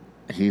Jake?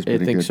 He's I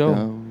pretty think good, so.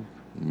 though.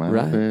 My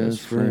Right, best best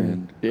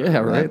friend. friend. Yeah,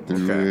 right.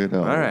 Through Okay. it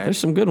all. All right. There's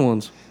some good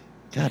ones.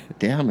 God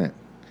damn it.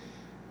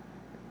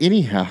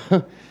 Anyhow,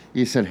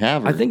 you said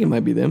Havre. I think it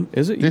might be them.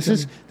 Is it? You This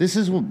can-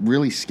 is a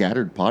really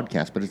scattered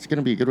podcast, but it's going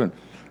to be a good one.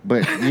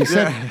 But you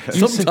said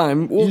you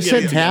Sometime said, we'll you get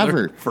said it together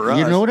Havre. for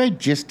You us. know what I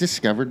just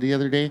discovered the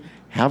other day?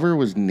 Havre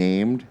was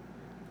named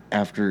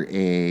after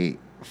a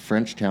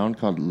French town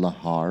called Le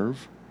Havre.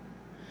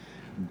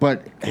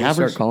 But We'll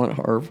start calling it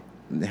Harv.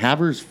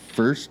 Havre's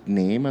first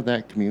name of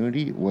that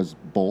community was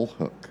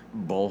Bullhook.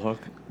 Bullhook.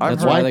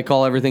 That's heard- why they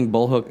call everything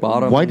Bullhook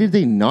Bottom. Why did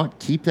they not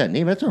keep that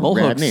name? That's a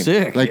Bullhook's rad name.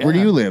 sick, Like, where do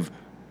yeah. you live?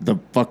 The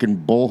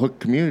fucking Bullhook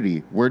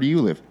community. Where do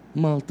you live?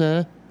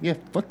 Malta. Yeah,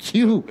 fuck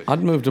you.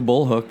 I'd move to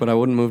Bullhook, but I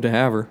wouldn't move to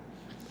Havre.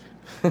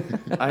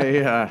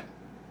 I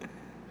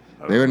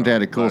They wouldn't have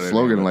had a cool Not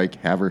slogan anymore. like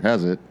Havre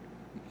has it.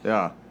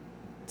 yeah.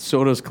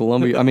 So does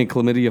Columbia. I mean,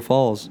 Chlamydia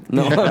Falls.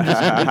 No, I'm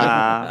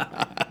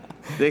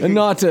just, They and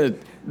not to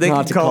they not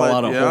can to call it,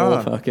 out a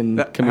whole fucking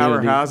That-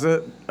 community. Hammer has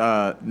it.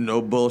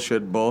 No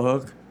bullshit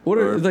Bullhook. What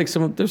are like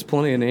some? There's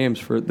plenty of names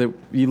for that.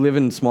 You live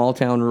in small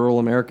town, rural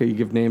America. You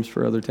give names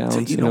for other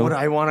towns. You know what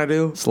I want to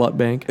do? Slut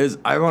bank. Is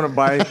I want to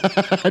buy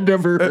I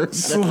never heard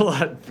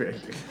slut bank.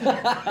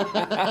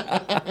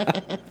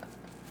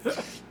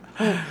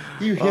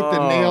 you hit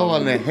the nail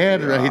on the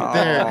head right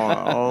there.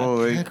 Oh,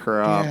 holy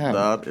crap. damn.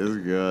 That is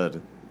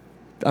good.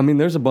 I mean,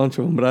 there's a bunch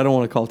of them, but I don't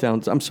want to call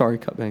towns. I'm sorry,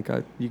 Cut Bank.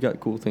 You got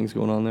cool things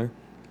going on there.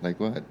 Like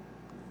what?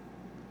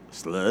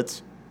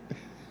 Sluts.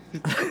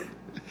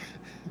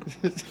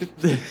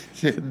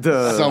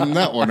 Sum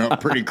that one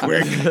up pretty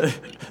quick.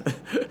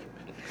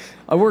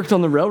 I worked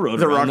on the railroad.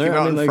 The around Rocky there.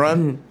 Mountain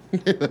front.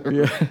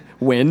 Yeah.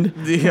 Wind.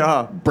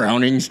 Yeah,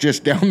 Browning's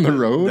just down the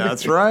road.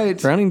 that's right.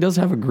 Browning does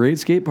have a great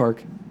skate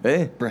park.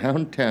 Hey,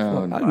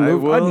 Browntown. I'd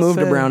will move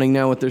to say- Browning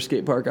now with their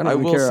skate park. I don't I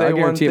even will care. say I one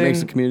guarantee thing. it makes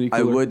the community I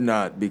cooler. would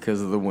not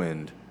because of the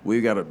wind.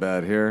 We got it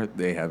bad here.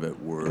 They have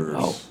it worse.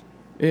 Oh,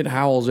 it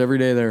howls every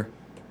day there.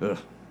 Ugh.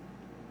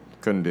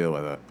 Couldn't deal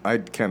with it. I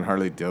can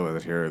hardly deal with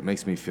it here. It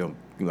makes me feel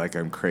like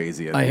I'm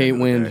crazy. At I the hate end of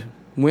the wind. day.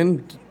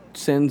 Wind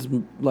sends,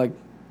 like,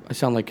 I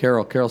sound like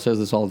Carol. Carol says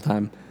this all the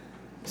time.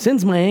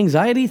 Sends my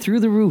anxiety through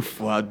the roof.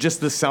 Well,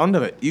 just the sound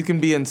of it. You can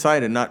be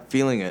inside and not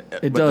feeling it.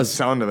 It but does. The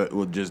sound of it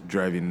will just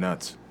drive you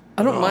nuts.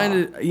 I don't mind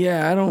it.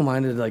 Yeah, I don't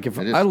mind it. Like, if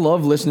I I, just-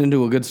 love listening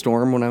to a good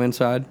storm when I'm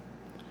inside.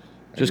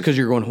 Just because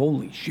you're going,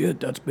 holy shit,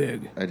 that's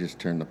big. I just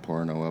turn the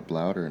porno up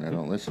louder and I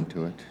don't listen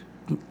to it.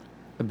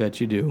 I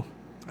bet you do.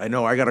 I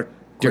know. I gotta.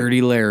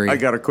 Dirty Larry. I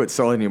gotta quit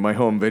selling you my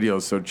home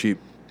videos so cheap.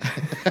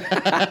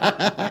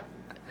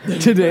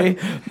 Today,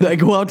 I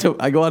go out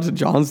to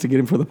John's to get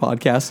him for the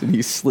podcast, and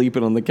he's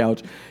sleeping on the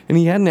couch, and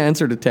he hadn't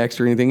answered a text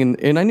or anything,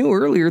 and I knew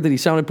earlier that he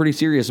sounded pretty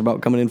serious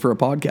about coming in for a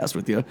podcast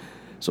with you,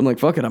 so I'm like,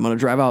 fuck it, I'm gonna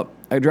drive out.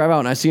 I drive out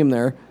and I see him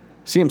there,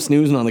 see him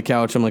snoozing on the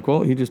couch. I'm like,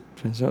 well, he just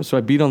so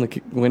I beat on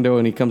the window,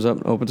 and he comes up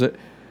and opens it.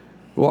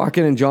 Walk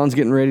in, and John's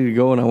getting ready to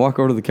go, and I walk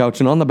over to the couch,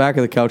 and on the back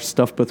of the couch,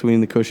 stuffed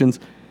between the cushions,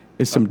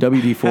 is some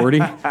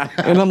WD-40.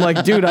 And I'm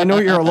like, dude, I know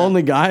you're a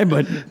lonely guy,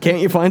 but can't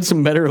you find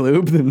some better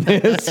lube than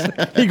this?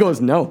 He goes,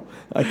 no,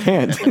 I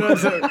can't.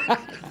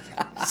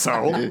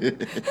 So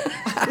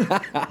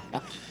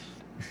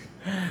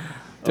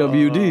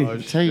WD.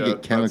 That's how you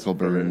get chemical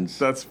burns.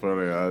 That's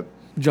funny.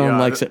 John yeah,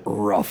 likes it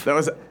rough. That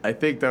was. I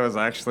think that was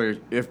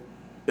actually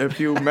if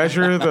you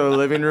measure the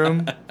living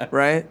room,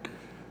 right?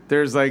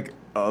 There's like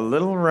a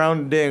little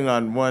round ding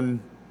on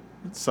one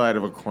side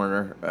of a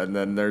corner, and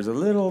then there's a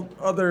little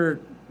other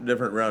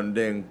different round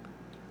ding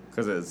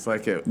because it's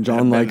like it. John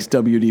had been- likes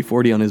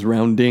WD-40 on his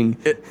round ding.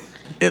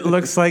 It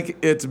looks like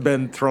it's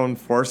been thrown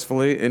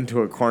forcefully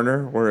into a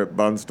corner where it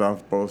bounced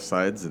off both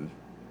sides, and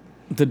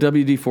The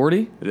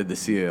WD-40? I did the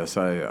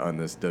CSI on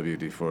this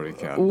WD-40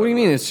 count. What do you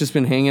mean? It's just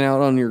been hanging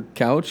out on your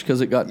couch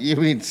because it got You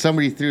mean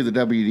somebody threw the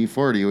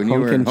WD-40 when you were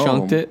hunk at and home?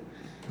 chunked it?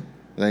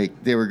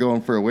 Like they were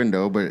going for a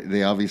window, but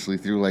they obviously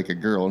threw like a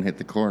girl and hit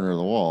the corner of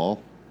the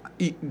wall.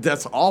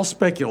 That's all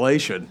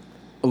speculation.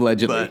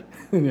 Allegedly.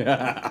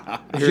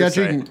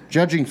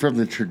 Judging from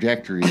the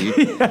trajectory,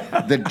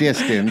 the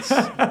distance,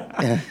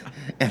 and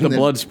The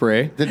blood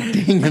spray. the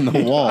ding in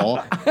the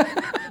wall.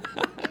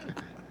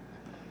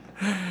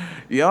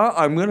 Yeah,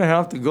 I'm gonna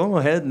have to go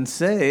ahead and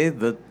say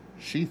that.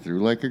 She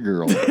threw like a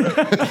girl.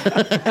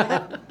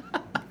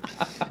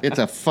 It's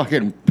a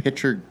fucking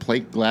pictured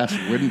plate glass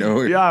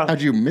window. Yeah.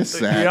 How'd you miss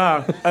that?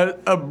 Yeah,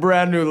 a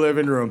brand new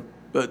living room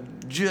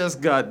that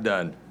just got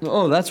done.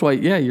 Oh, that's why.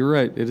 Yeah, you're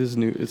right. It is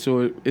new. So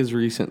it is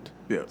recent.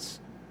 Yes,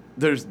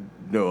 there's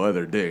no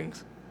other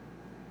dings.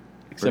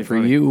 Except Pretty for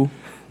funny. you.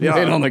 Yeah,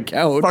 Laying on the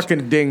couch.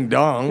 Fucking ding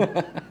dong.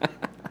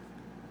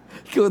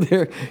 Go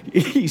there.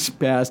 He's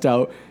passed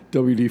out.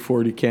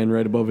 WD-40 can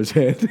right above his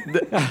head.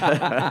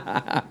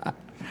 I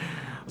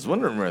was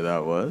wondering where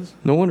that was.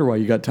 No wonder why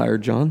you got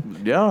tired,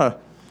 John. Yeah,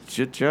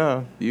 shit,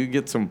 yeah. You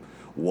get some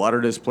water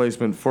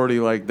displacement 40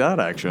 like that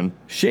action.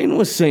 Shane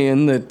was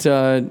saying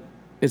that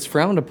it's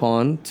frowned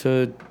upon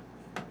to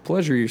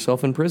pleasure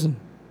yourself in prison.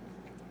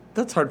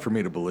 That's hard for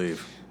me to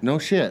believe. No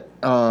shit.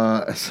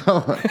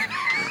 So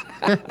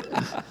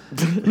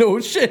No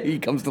shit, he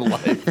comes to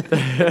life.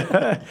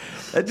 That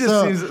just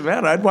So, seems,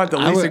 man, I'd want the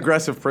least would-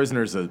 aggressive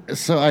prisoners.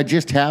 So I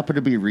just happened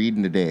to be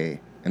reading today,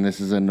 and this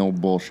is a no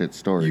bullshit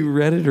story. You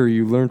read it or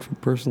you learned from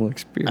personal I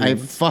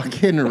experience?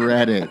 fucking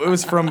read it. It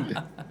was from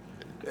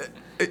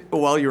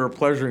while you were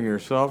pleasuring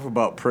yourself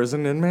about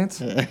prison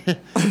inmates.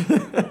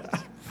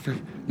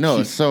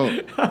 No, so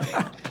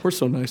We're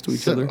so nice to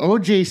each other.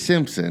 O.J.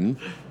 Simpson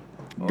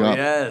got,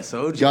 yes,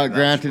 OJ. got that's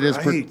granted his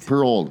right.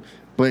 parole,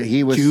 but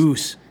he was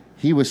Juice.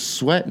 he was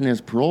sweating his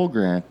parole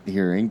grant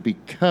hearing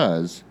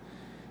because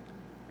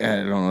I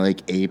don't know,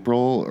 like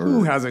April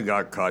Who or hasn't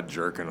got caught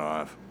jerking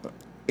off?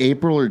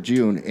 April or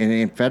June, and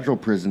in federal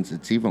prisons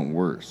it's even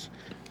worse.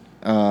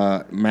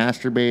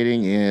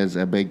 Masturbating is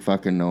a big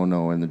fucking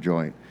no-no in the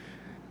joint,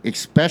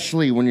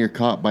 especially when you're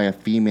caught by a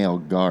female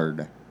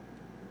guard,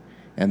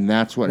 and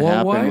that's what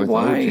happened with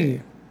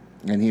OJ.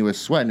 And he was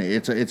sweating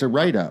it. It's a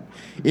write-up.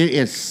 It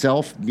is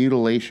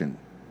self-mutilation.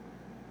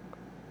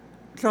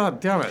 God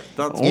damn it!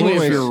 That's Only if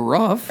Anyways, you're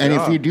rough. And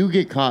Yeah. if you do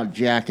get caught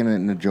jacking it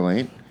in the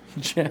joint,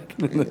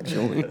 Jacking in the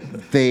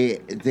joint.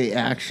 They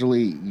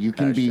actually you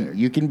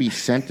can be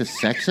sent to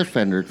sex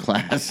offender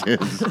classes.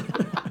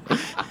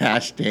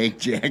 Hashtag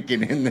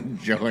jacking in the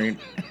joint.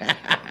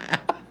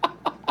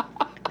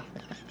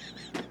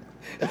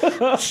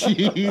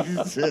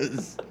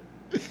 Jesus.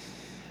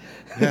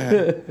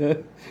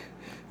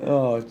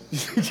 Oh,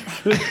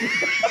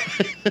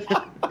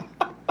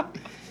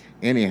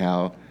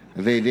 Anyhow,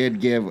 they did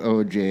give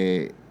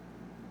OJ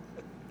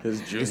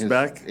His juice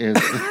back? You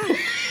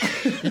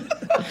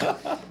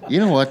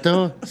know what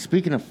though?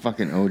 Speaking of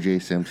fucking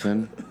OJ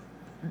Simpson,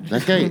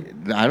 that guy,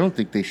 I don't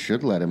think they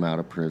should let him out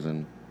of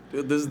prison.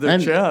 Dude, this is their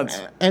chance.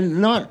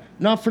 And not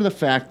for the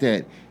fact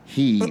that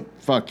he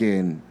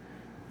fucking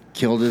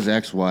killed his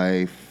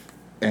ex-wife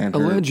and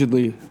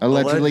allegedly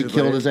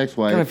killed his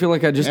ex-wife. I feel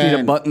like I just need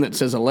a button that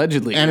says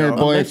allegedly. And her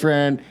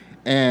boyfriend,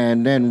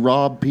 and then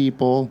robbed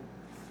people.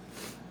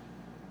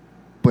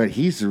 But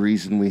he's the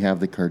reason we have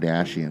the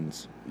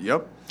Kardashians.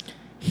 Yep.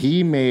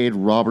 He made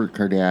Robert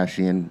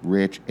Kardashian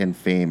rich and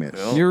famous.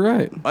 Well, You're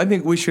right. I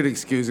think we should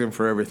excuse him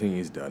for everything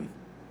he's done.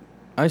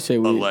 I say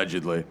we.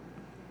 Allegedly.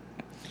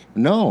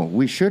 No,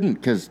 we shouldn't,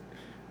 because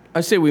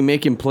I say we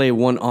make him play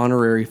one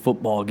honorary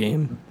football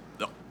game.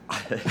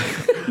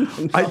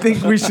 I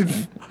think we should.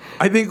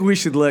 I think we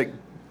should let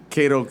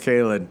Kato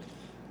Kalin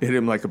hit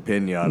him like a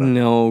pinata.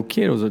 No,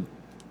 Cato's a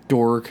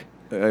dork.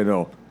 I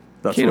know.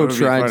 That's Cato what would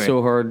be tried funny.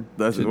 so hard.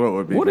 That's what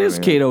would be. What funny, is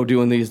Cato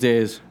doing these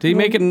days? Did he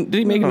make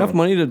enough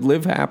money to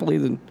live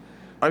happily?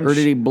 I'm Or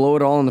did he blow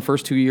it all in the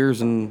first 2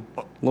 years in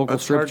local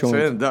That's strip hard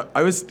saying.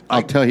 joints?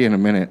 I'll tell you in a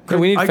minute. Okay,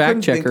 we need I fact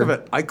couldn't think checker. of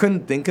it. I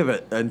couldn't think of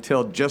it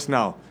until just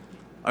now.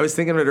 I was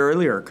thinking of it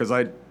earlier because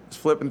I was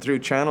flipping through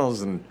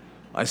channels and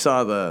I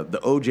saw the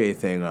OJ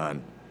thing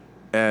on,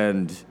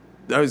 and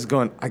I was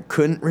going. I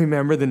couldn't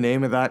remember the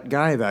name of that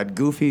guy, that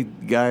goofy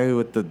guy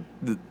with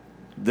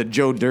the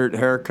Joe Dirt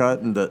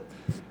haircut and the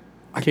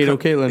Kato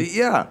Kalin.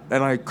 Yeah,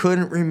 and I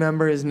couldn't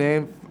remember his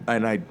name,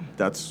 and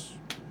that's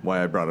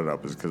why I brought it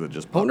up is because it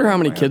just. I wonder how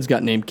many kids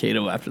got named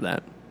Cato after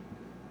that.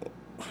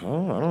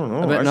 Oh, I don't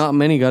know. I bet not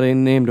many got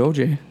named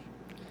OJ.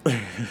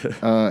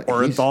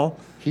 Orenthal.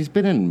 He's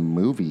been in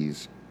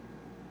movies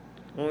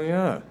Oh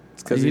yeah,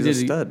 it's because He he's a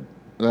did- stud.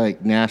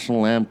 like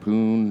National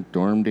Lampoon,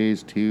 Dorm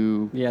Days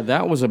 2. Yeah,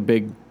 that was a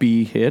big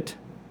B hit.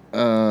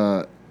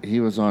 He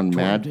was on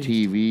Mad Days.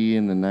 TV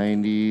in the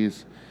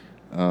 90s.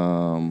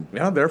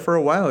 Yeah, there for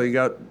a while.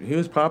 He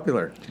was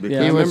popular.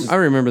 Yeah, Because I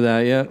remember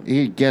that. Yeah,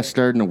 He guest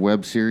starred in a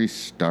web series,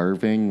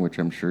 Starving, which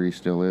I'm sure he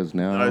still is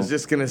now. I was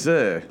just gonna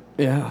say,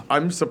 yeah.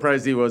 I'm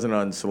surprised he wasn't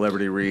on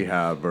Celebrity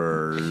Rehab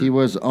or. He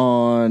was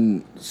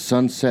on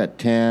Sunset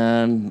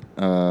Tan,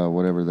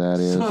 whatever that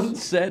is.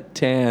 Sunset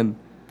Tan.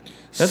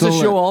 That's a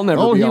show I'll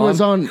never be he on.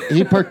 was on.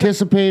 He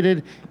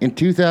participated in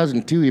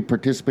 2002. He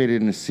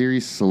participated in a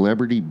series,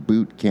 Celebrity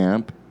Boot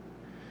Camp.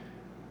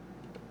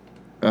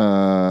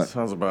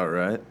 Sounds about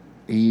right.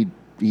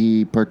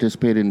 He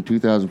participated in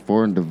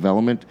 2004 in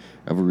development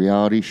of a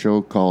reality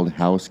show called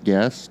House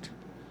Guest.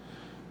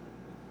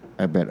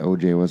 I bet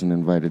OJ wasn't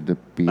invited to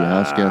be a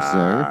house guest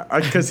there.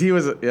 Because he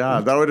was.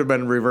 Yeah, that would have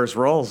been reverse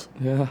roles.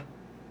 Yeah.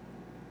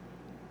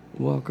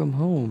 Welcome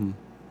home.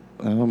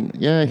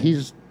 Yeah,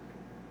 he's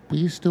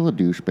still a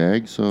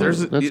douchebag, so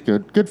There's that's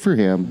good. Good for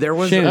him. There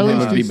was. Shane at and him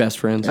least would be he's- best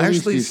friends. at I least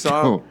actually he's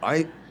saw. still-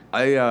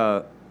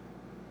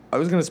 I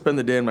was gonna spend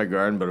the day in my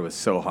garden, but it was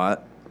so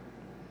hot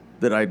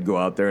that I'd go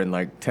out there in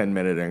like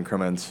 10-minute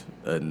increments.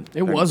 And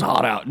It was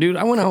hot out, dude.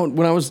 I went out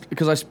when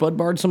because I spud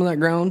barred some of that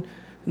ground,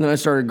 and then I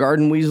started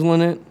garden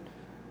weaseling it,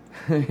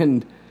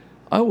 and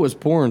I was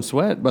pouring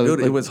sweat. By the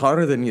Dude, it was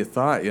hotter than you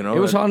thought. You know, It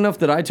was hot enough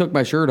that I took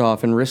my shirt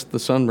off and risked the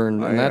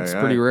sunburn, and Aye, that's aye,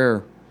 pretty aye.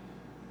 rare.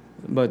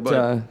 But,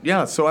 But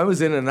yeah, so I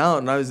was in and out,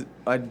 and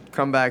I'd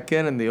come back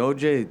in, and the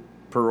OJ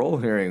parole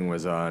hearing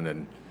was on,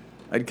 and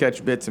I'd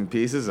catch bits and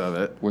pieces of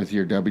it. with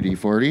your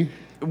WD-40.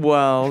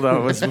 Well,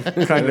 that was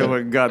kind of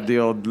what got the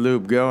old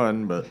loop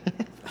going, but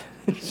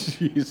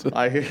Jesus.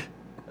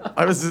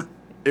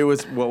 it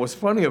was what was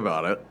funny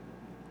about it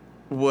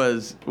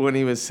was when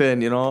he was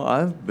saying,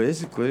 I've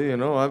basically,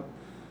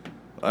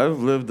 I've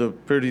lived a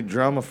pretty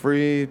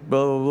drama-free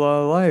blah blah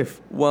blah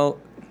life. Well,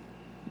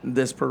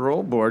 this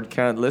parole board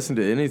can't listen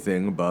to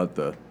anything about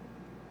the,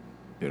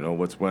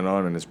 what's went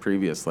on in his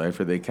previous life,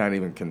 or they can't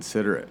even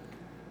consider it.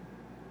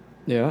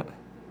 Yeah.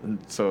 And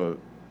so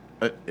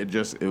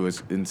it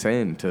was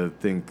insane to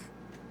think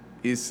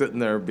he's sitting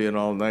there being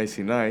all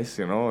nicey nice,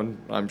 and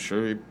I'm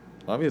sure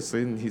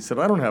he said,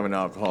 I don't have an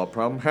alcohol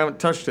problem, haven't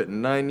touched it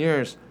in 9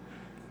 years,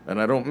 and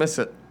I don't miss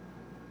it.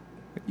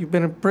 You've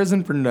been in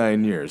prison for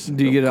 9 years.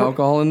 Do you get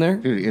alcohol in there?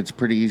 Dude, it's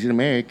pretty easy to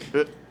make.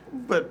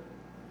 But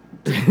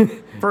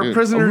for a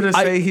prisoner to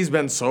I- say he's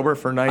been sober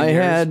for 9 I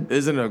years had-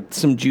 isn't a...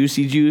 Some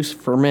Juicy Juice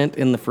ferment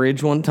in the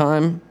fridge one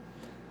time.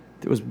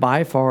 It was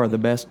by far the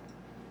best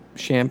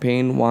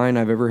champagne wine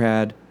I've ever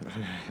had.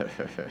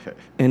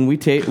 And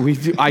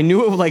I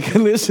knew it, like,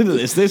 listen to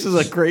this. This is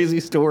a crazy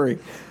story.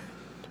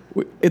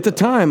 At the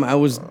time I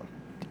was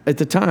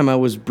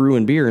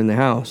brewing beer in the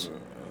house.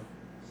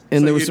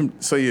 And there was some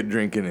So you'd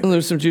drink and anything. there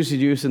was some Juicy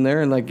Juice in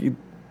there, and like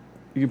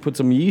you can put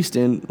some yeast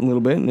in a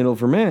little bit and it'll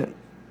ferment.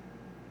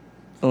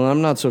 Well,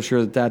 I'm not so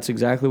sure that that's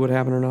exactly what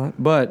happened or not,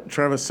 but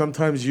Travis,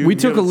 sometimes we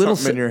took a little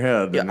something in your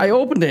head. Yeah, and I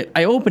opened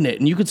it,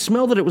 and you could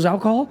smell that it was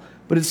alcohol,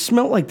 but it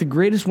smelled like the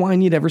greatest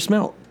wine you'd ever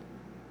smelled.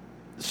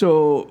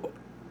 So,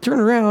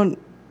 turn around,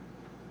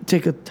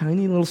 take a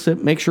tiny little sip,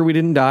 make sure we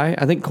didn't die.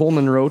 I think Cole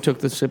Monroe took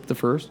the sip the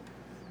first,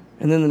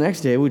 and then the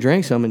next day we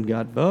drank some and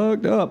got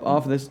fucked up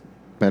off of this.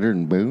 Better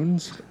than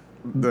Boone's?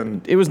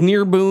 then It was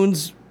near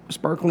Boone's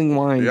sparkling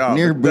wine. yeah,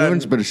 Near but then-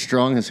 Boone's, but as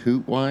strong as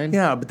Hoot wine?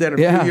 Yeah, but then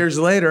a Yeah. few years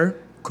later,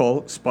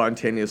 Cole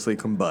spontaneously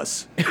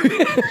combusts.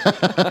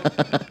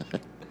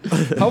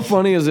 How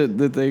funny is it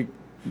that they?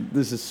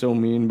 This is so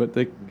mean, but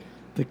they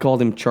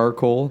called him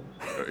charcoal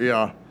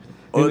Yeah.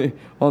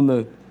 on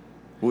the.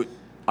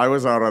 I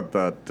was out at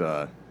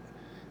that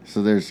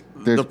So there's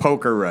the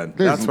poker run.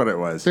 there's- That's what it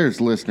was. There's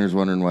listeners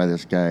wondering why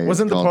this guy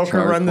Wasn't is the called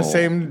poker run the Charcoal.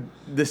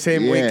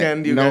 same Yeah,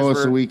 weekend you no, guys were?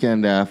 it's the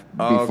weekend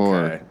before.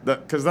 Okay,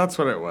 because that's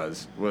what it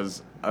was.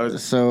 I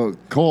was So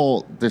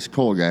this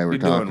Cole guy we're you're doing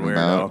talking weirdo.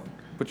 about.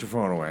 Put your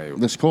phone away.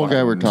 This Cole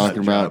guy we're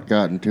talking about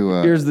got into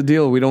a. Here's the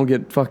deal: we don't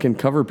get fucking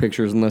cover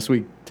pictures unless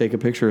we take a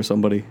picture of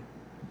somebody.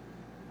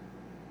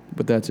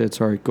 But that's it.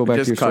 Sorry, go back to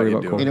just your caught story you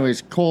about doing Cole. it.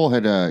 Anyways, Cole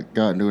had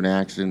got into an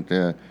accident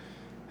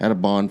at a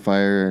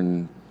bonfire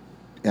and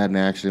had an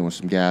accident with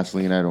some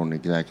gasoline. I don't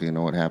exactly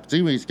know what happened.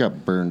 Anyways, he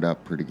got burned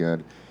up pretty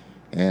good,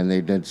 and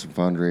they did some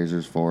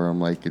fundraisers for him,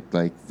 like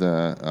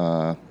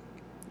the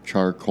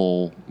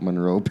charcoal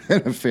Monroe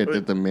benefit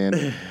at the Mint.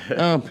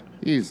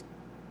 He's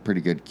a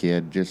pretty good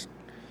kid. Just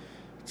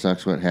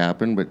sucks what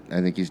happened, but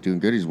I think he's doing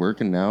good. He's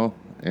working now.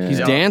 And He's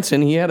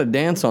dancing. He had a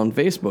dance on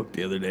Facebook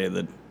the other day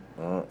that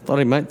thought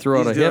he might throw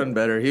out He's a doing hip.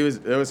 better. He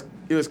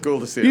was cool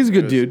to see. He's a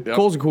him. good He dude. was- yep.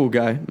 Cole's a cool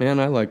guy, man.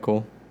 I like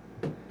Cole.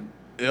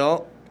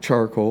 Yep.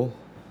 Charcoal.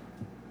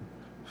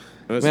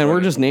 It was Man, we're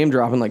funny. just name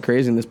dropping like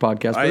crazy in this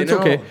podcast, but I it's know.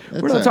 okay.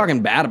 It's We're not a-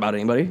 talking bad about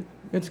anybody.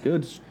 It's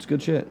good. It's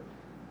good shit.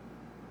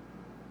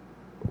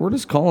 Where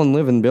does Colin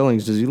live in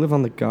Billings? Does he live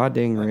on the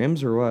goddamn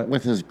rims or what?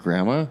 with his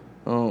grandma.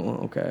 Oh,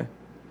 okay.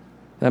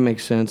 That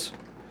makes sense.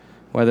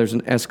 Why there's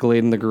an Escalade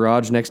in the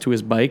garage next to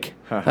his bike.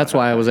 That's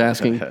why I was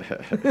asking.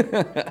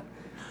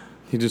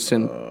 He just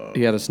sent.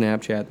 He had a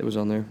Snapchat that was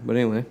on there. But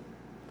anyway,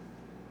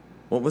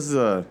 What was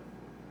the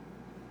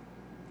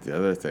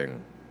other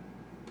thing?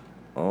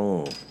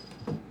 Oh,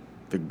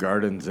 the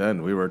Garden's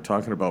End. We were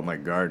talking about my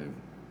garden.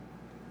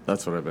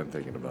 That's what I've been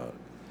thinking about.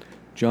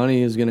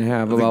 Johnny is gonna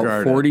have The about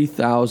garden.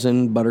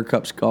 40,000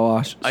 buttercup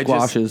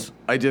squashes.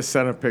 I just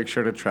sent a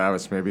picture to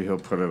Travis. Maybe he'll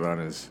put it on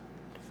his.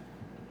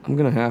 I'm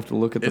gonna have to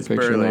look at the It's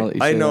picture now that barely.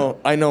 you I say know.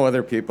 I know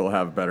other people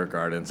have better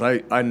gardens.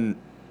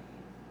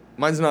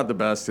 Mine's not the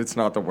best. It's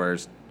not the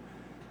worst.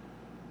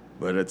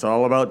 But it's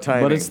all about that.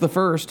 timing. But it's the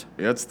first.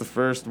 It's the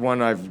first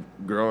one I've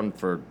grown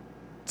for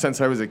since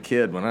I was a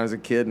kid. When I was a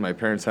kid, my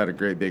parents had a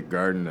great big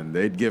garden, and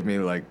they'd give me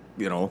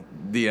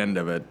the end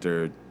of it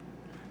or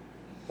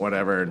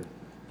whatever.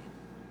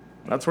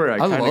 That's where I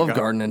love kind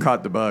gardening. of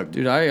caught the bug.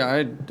 Dude,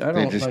 I They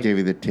don't just like, gave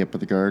you the tip of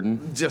the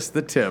garden. Just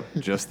the tip.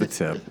 Just the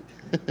tip.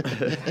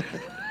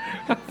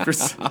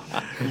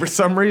 For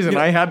some reason,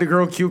 I had to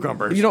grow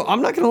cucumbers. You know,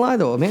 I'm not gonna lie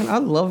though, man. I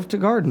love to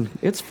garden.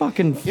 It's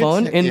fucking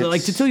fun, and it's-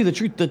 like to tell you the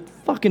truth, the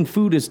fucking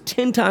food is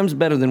 10 times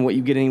better than what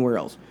you get anywhere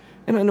else.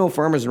 And I know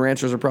farmers and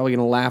ranchers are probably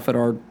gonna laugh at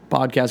our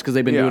podcast because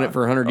they've been doing it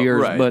for 100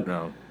 years. Right, but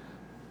no.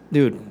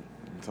 dude,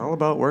 It's all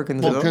about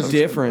working. Well, through 'cause those.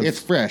 different. It's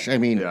fresh. I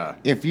mean, Yeah.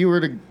 if you were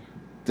to,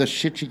 the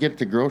shit you get at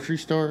the grocery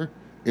store,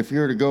 if you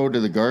were to go to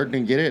the garden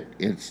and get it,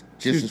 it's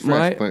just as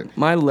fresh. But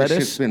my the lettuce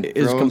shit's been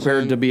is compared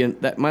to frozen. being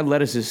that my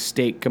lettuce is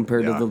steak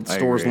compared Yeah, to the I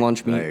store's agree.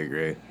 lunch meat. I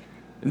agree.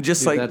 And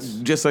just Dude, like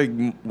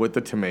that's- with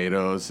the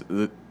tomatoes,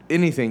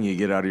 anything you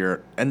get out of your,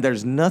 and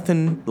there's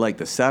nothing like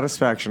the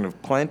satisfaction of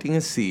planting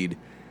a seed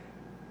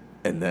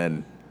and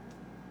then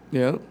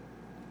Yeah,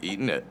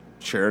 eating it,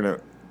 sharing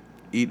it,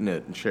 eating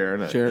it and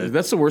sharing it. sure.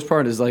 That's the worst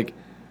part. Is like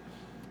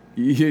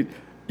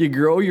you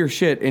grow your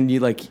shit and you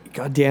like,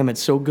 God damn,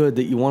 it's so good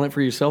that you want it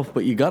for yourself,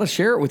 but you got to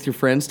share it with your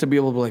friends to be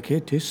able to be like, hey,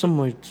 taste some of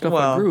my stuff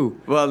I grew.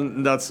 Well,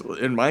 that's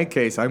in my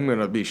case. I'm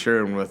gonna be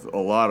sharing with a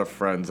lot of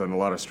friends and a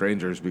lot of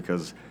strangers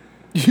because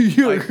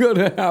You're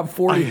gonna have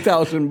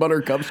 40,000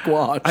 buttercup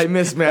squash. I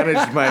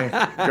mismanaged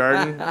my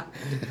garden.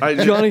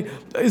 Johnny,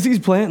 as he's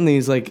planting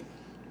these, like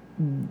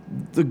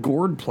the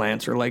gourd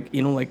plants are like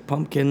like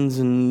pumpkins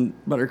and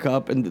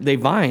buttercup, and they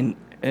vine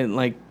and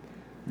like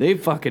they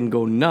fucking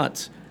go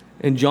nuts.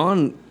 And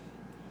John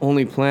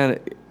only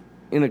planted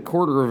in a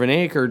quarter of an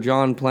acre.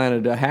 John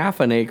planted a half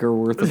an acre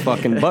worth of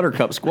fucking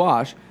buttercup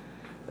squash,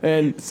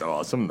 and It's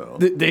awesome though.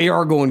 they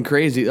are going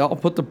crazy. I will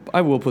put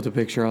the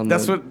picture on.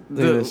 That's the what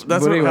thing of this.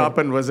 that's But what anyway.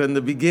 happened was in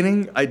the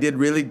beginning I did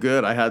really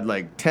good. I had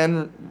like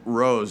 10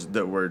 rows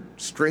that were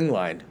string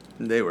lined.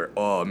 They were,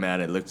 oh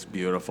man, it looks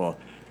beautiful.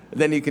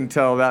 Then you can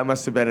tell that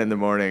must have been in the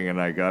morning and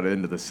I got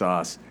into the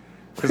sauce.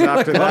 Because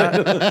after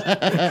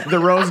that, the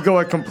rows go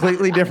a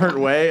completely different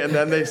way and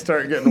then they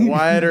start getting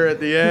wider at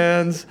the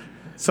ends.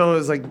 So it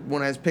was like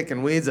when I was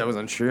picking weeds, I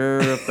wasn't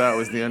sure if that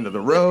was the end of the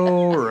row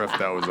or if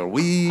that was a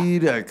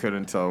weed. I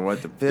couldn't tell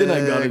what to pick. Then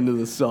I got into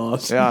the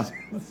sauce. Yeah,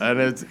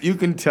 and you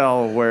can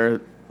tell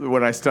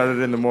when I started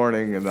in the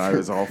morning and I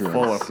was all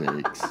full of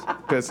Sakes.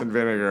 piss and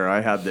vinegar,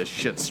 I had this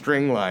shit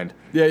string lined.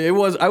 Yeah, it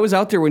was. I was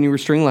out there when you were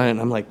string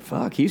lining. I'm like,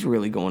 fuck, he's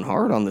really going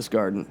hard on this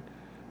garden.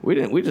 We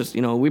didn't. We just,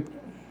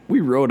 we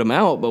rode him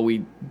out, but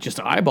we just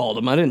eyeballed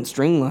him. I didn't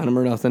string line him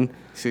or nothing.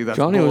 See, that's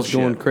Johnny was bullshit.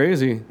 going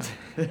crazy.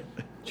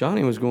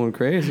 Johnny was going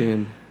crazy,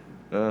 and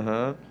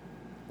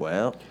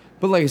Well,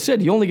 but like I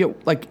said, you only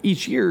get like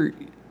each year.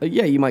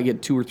 Yeah, you might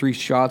get 2 or 3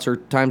 shots or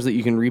times that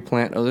you can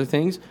replant other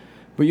things,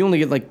 but you only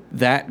get like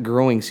that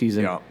growing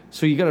season. Yeah.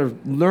 So you got to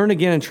learn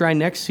again and try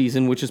next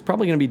season, which is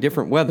probably going to be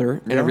different weather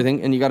and Yeah.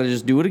 everything, and you got to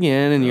just do it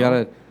again, and you got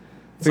to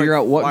it's figure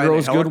like out what flying a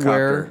grows good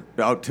where.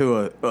 helicopter out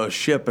to a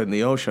ship in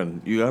the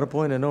ocean. You got a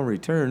point of no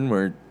return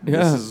where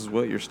Yeah. this is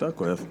what you're stuck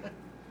with.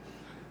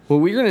 Well,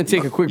 we're going to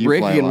take a quick You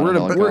break fly a again. lot We're of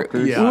gonna,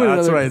 helicopters? Yeah, we're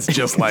that's another- why it's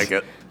just like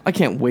it. I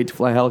can't wait to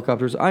fly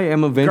helicopters. I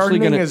am eventually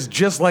Gardening going to. is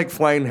just like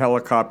flying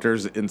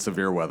helicopters in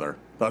severe weather.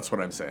 That's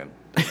what I'm saying.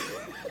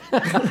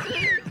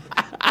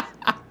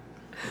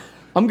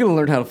 I'm going to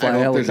learn how to fly I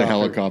a hope there's a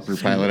helicopter.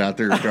 helicopter pilot out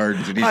there who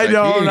gardens, and he's I like,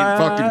 don't, he ain't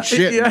fucking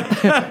shit.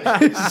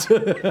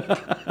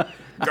 Yeah.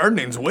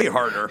 Gardening's way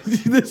harder.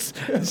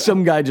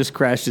 Some guy just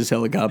crashed his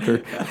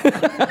helicopter.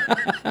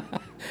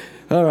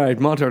 All right,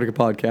 Montarctica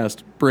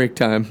podcast break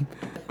time.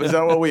 Was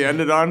that what we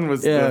ended on?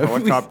 Was Yeah. the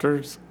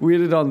helicopters? We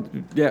ended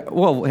on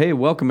Well, hey,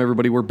 welcome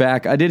everybody. We're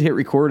back. I did hit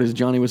record as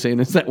Johnny was saying.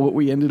 Is that what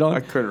we ended I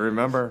on? couldn't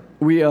remember.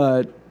 We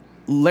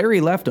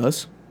Larry left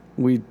us.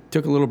 We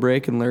took a little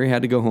break, and Larry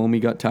had to go home. He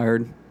got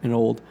tired and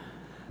old.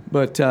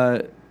 But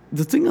the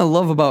thing I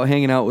love about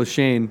hanging out with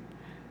Shane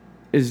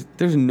is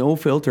there's no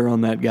filter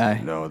on that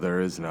guy, No,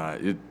 there is not.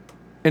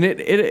 and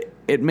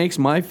it makes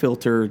my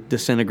filter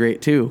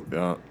disintegrate too.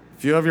 Yeah.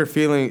 If you have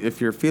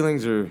if your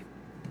feelings are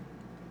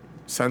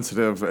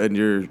sensitive and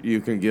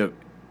you can get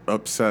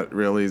upset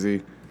real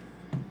easy,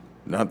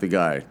 not the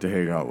guy to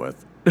hang out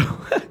with.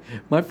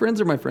 My friends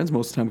are my friends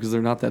most of the time because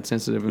they're not that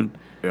sensitive, and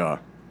Yeah.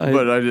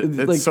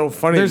 It's like, so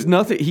funny. There's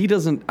nothing. He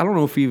doesn't. I don't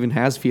know if he even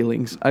has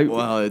feelings.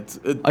 Well,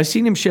 I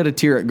seen him shed a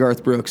tear at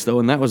Garth Brooks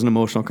though, and that was an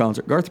emotional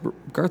concert.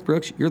 Garth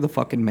Brooks, you're the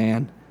fucking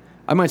man.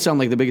 I might sound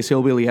like the biggest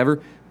hillbilly ever,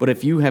 but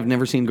if you have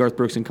never seen Garth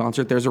Brooks in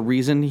concert, there's a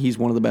reason he's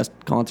one of the best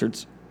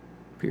concerts.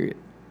 Period.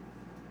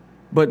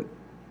 But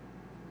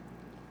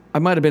I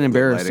might have been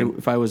embarrassed lighting.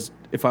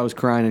 if I was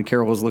crying and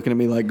Carol was looking at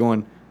me like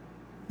going,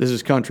 "This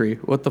is country.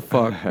 What the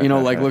fuck?"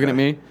 Like looking at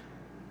me.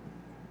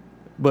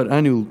 But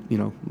I knew,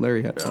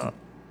 Larry had some.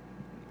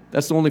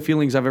 That's the only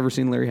feelings I've ever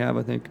seen Larry have,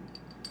 I think.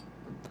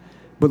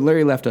 But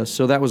Larry left us,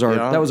 so that was our.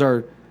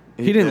 Yeah.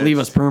 He He didn't did. leave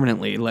us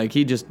permanently. Like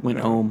he just went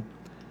home.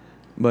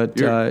 But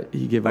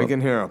he gave up. I can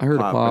hear a I heard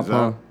pop. a pop. Is that-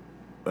 Huh?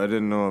 I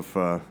didn't know if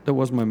That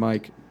was my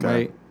mic.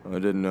 I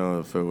didn't know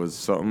if it was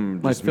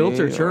something. My just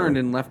filter me, or- turned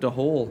and left a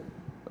hole.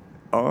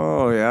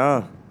 Oh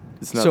yeah,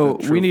 it's not So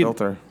the true we need-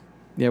 filter.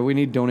 Yeah, we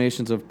need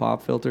donations of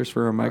pop filters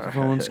for our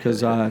microphones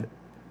because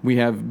we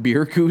have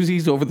beer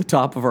koozies over the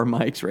top of our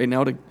mics right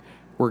now to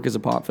work as a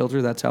pop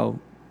filter. That's how.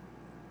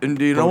 And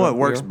do you know Hold what up,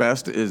 works Leo.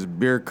 best is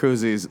beer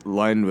koozies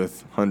lined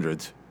with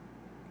hundreds.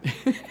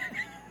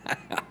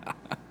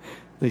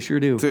 They sure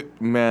do.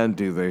 Man,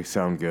 do they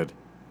sound good.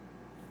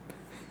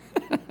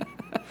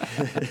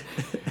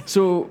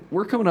 So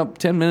we're coming up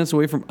 10 minutes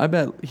away from. I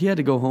bet he had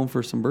to go home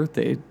for some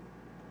birthday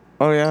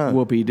Oh yeah,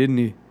 whoopee, didn't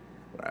he?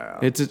 Wow.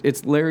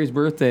 It's Larry's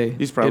birthday.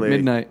 He's probably at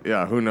midnight.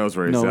 Yeah, who knows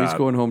where he's No, at? he's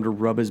going home to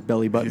rub his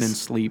belly button and He's-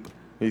 sleep.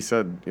 He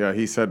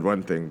said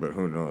one thing, but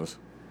who knows?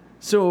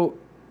 So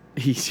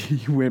he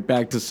went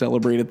back to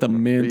celebrate at the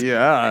Mint.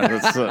 Yeah,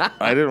 that's,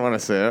 I didn't want to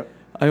say it.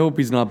 I hope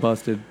he's not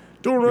busted.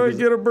 Don't I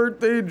get a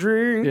birthday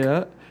drink?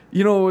 Yeah.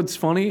 You know what's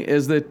funny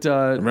is that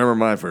Remember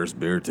my first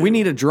beer too. we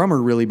need a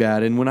drummer really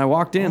bad, and when I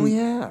walked in, Oh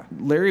yeah.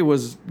 Larry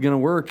was gonna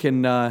work,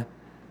 and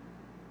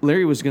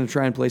Larry was gonna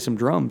try and play some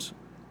drums.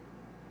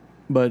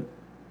 But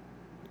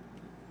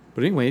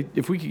anyway,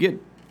 if we could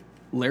get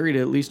Larry to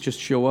at least just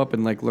show up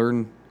and like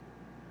learn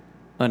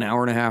an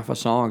hour and a half of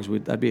songs,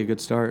 that'd be a good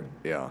start.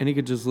 Yeah. And he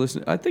could just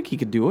listen. I think he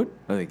could do it.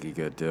 I think he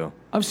could too.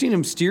 I've seen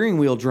him steering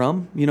wheel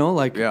drum.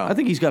 Yeah. I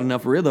think he's got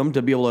enough rhythm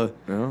to be able to.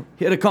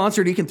 Yeah. At a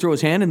concert, he can throw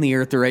his hand in the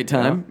air at the right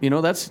time.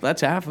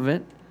 That's half of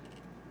it.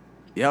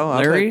 Yeah,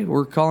 Larry,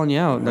 we're calling you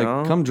out. Yeah.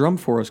 Like, come drum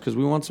for us because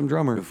we want some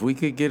drummer. if we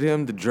could get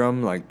him to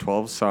drum like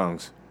 12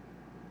 songs.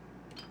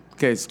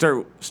 Okay,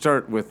 start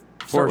with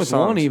four Start with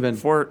songs. one even.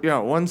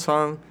 One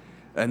song,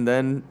 and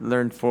then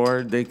learn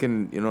 4. They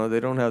can, they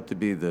don't have to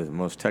be the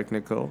most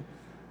technical.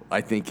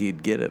 I think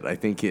he'd get it.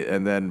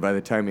 And then by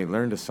the time he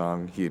learned a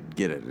song, he'd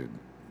get it.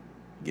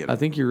 I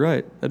think you're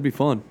right. That'd be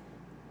fun.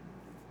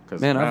 'Cause,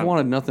 Man, I've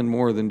wanted nothing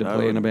more than to that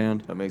play in a would-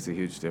 band. That makes a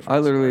huge difference. I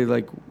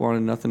literally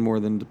wanted nothing more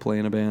than to play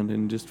in a band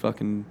and just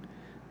fucking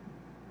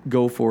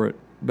go for it.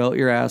 Belt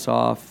your ass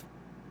off.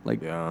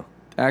 Like Yeah.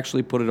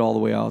 actually put it all the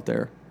way out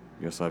there.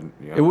 Yes,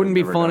 It wouldn't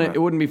be fun.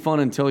 It wouldn't be fun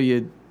until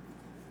you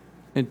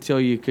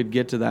could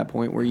get to that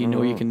point where you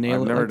know you can nail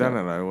I've it. never like done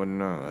that. it. I wouldn't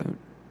know.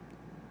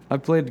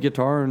 I've played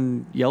guitar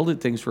and yelled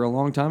at things for a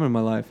long time in my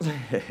life,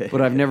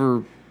 but I've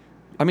never.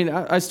 I mean,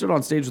 I stood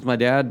on stage with my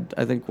dad,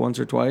 I think once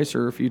or twice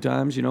or a few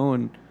times,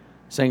 and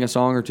sang a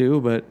song or two.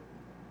 But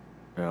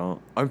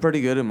I'm pretty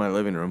good in my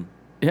living room.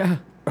 yeah,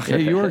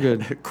 you are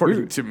good,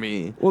 according to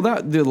me. Well,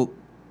 the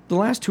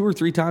last 2 or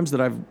 3 times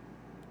that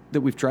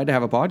we've tried to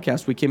have a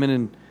podcast, we came in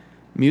and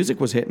music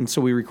was hitting,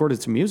 so we recorded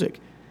some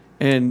music,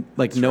 and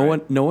like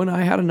Noah and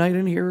I had a night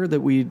in here that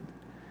we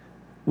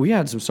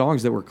had some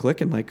songs that were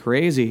clicking like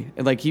crazy,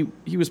 and like he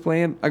was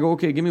playing. I go,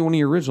 okay, give me one of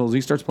your originals. He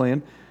starts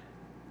playing.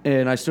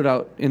 And I stood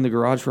out in the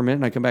garage for a minute,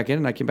 and I came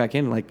back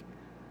in, like,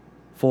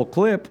 full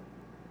clip,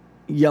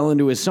 yelling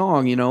to his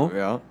song,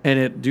 Yeah.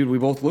 And dude, we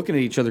both looking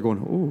at each other going,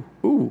 ooh,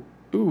 ooh,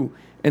 ooh.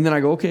 And then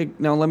I go, okay,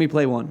 now let me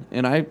play one.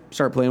 And I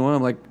start playing one.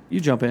 I'm like, you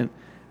jump in.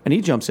 And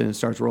he jumps in and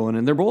starts rolling.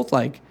 And they're both,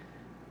 like,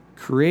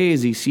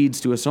 crazy seeds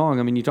to a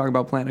song. I mean, you talk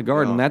about planting a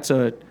garden.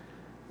 Yeah.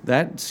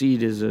 That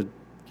seed is a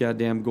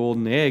goddamn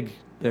golden egg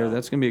there. Yeah.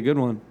 That's going to be a good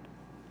one.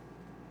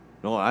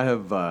 No, I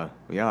have,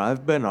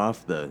 I've been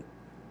off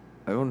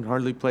I haven't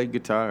hardly played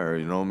guitar,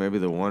 maybe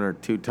the 1 or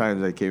 2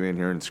 times I came in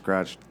here and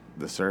scratched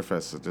the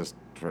surface just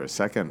for a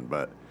second,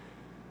 but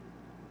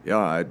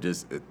yeah,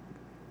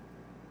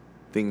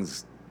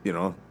 things,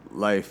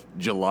 life,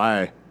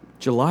 July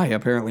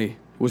apparently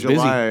was busy.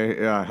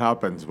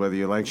 Happens whether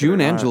you like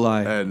June it or and not.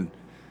 July. And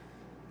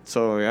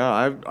so,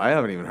 I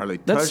haven't even hardly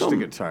touched the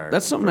guitar.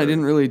 That's something I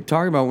didn't really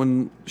talk about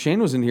when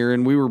Shane was in here,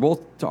 and we were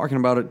both talking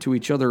about it to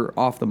each other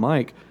off the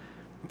mic.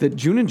 That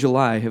June and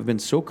July have been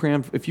so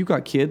crammed. If you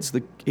got kids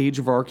the age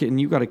of our kid, and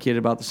you got a kid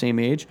about the same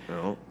age,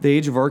 the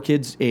age of our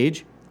kids'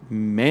 age,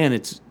 man,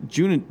 it's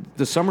June.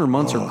 The summer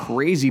months are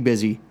crazy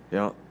busy.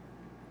 Yeah.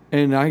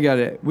 And we got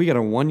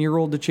a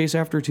 1-year-old to chase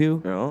after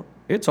too. Yeah.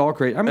 It's all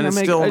crazy. I mean, And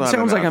it sounds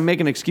like enough. I'm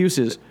making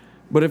excuses,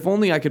 but if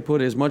only I could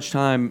put as much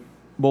time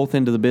both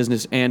into the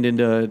business and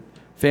into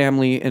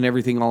family and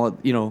everything.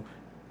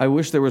 I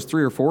wish there was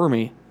 3 or 4 of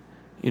me.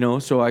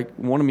 So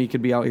one of me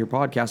could be out here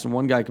podcasting,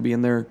 one guy could be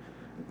in there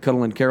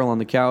cuddling Carol on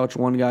the couch,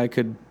 one guy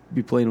could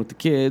be playing with the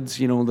kids,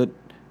 that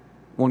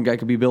one guy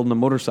could be building a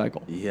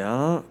motorcycle.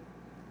 Yeah.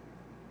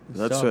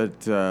 That's what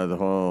the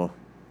whole,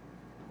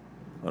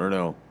 I don't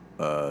know,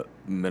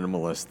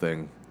 minimalist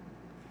thing.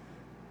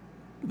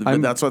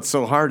 But that's what's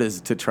so hard is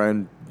to try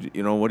and,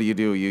 what do?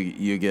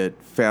 You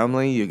get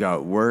family, you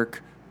got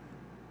work,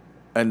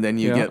 and then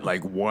you get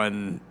like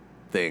one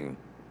thing.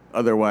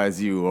 Otherwise,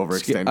 you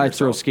overextend I yourself.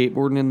 throw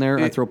skateboarding in there.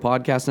 I throw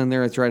podcasting in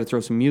there. I try to throw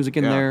some music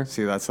in there.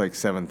 See, that's like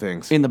 7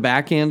 things. In the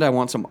back end, I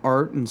want some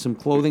art and some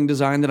clothing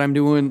design that I'm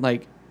doing.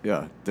 Like,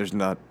 Yeah, there's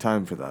not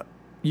time for that.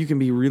 you can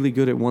be really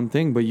good at one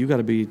thing, but you got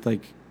to be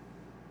like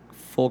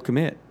full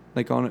commit.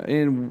 Like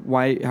and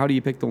why? How do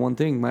you pick the one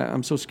thing?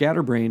 I'm so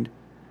scatterbrained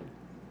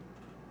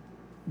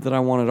that I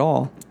want it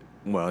all,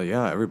 Well,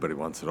 yeah, everybody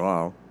wants it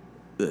all.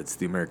 It's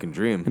the American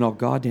dream. and I'll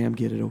goddamn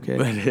get it. Okay.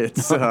 But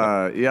it's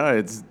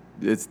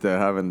it's the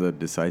having the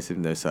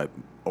decisiveness.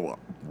 What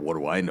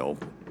do I know?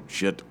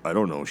 Shit, I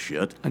don't know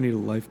shit. I need a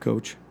life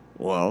coach.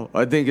 Well,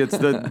 I think it's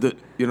the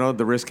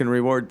the risk and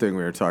reward thing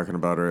we were talking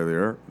about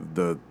earlier.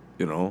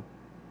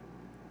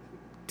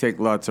 Take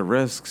lots of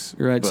risks.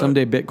 You're right. but-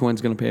 Someday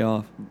Bitcoin's going to pay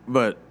off.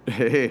 But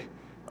hey,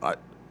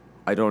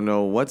 I don't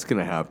know what's going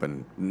to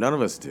happen. None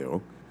of us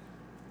do.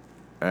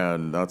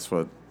 And that's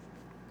what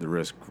the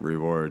risk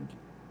reward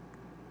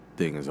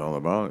thing is all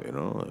about,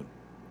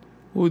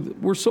 Well,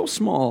 we're so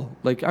small.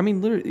 Like, I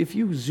mean, literally, if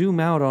you zoom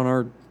out on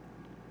our,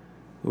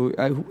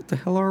 what the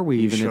hell are we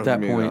You even at showed that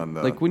me point? on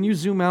the- Like, when you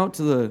zoom out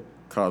to the,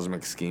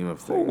 Cosmic scheme of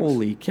things.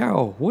 holy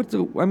cow, what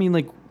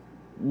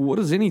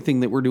does anything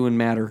that we're doing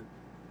matter?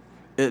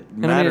 It I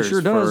mean, it matters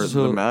sure does, for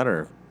so- the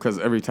matter. Because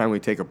every time we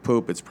take a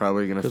poop, it's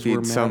probably going to 'Cause we're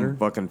feed some matter?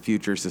 fucking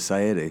future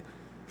society.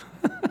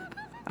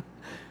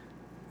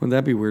 Wouldn't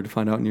that be weird to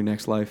find out in your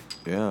next life?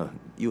 Yeah,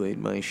 you ate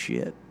my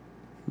shit.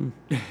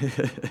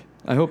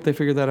 I hope they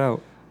figure that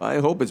out. I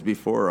hope it's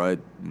before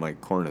my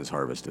corn is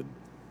harvested.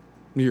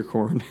 Your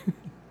corn.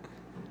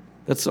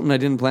 That's something I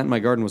didn't plant in my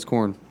garden was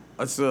corn.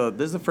 This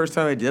is the first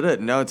time I did it,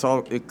 and now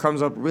it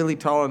comes up really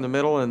tall in the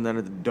middle, and then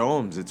it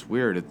domes. It's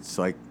weird. It's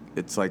like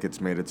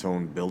it's made its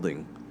own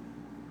building.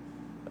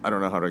 I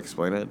don't know how to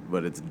explain it,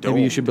 but it's domed.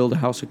 Maybe you should build a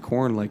house of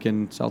corn like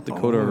in South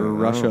Dakota Oh, or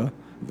yeah. Russia.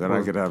 Then Or-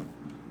 I could have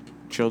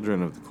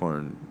children of the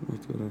corn.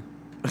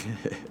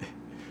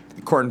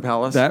 The corn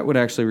palace. That would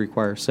actually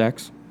require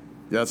sex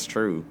That's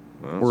true.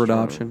 That's or true.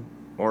 adoption.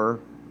 Or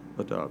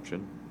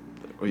adoption.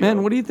 Oh, Man,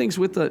 yeah. what do you think's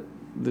with the?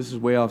 This is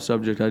way off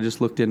subject. I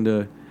just looked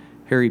into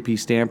Harry P.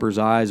 Stamper's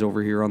eyes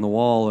over here on the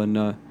wall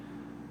and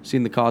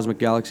seen the cosmic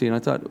galaxy, and I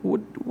thought,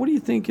 what do you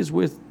think is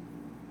with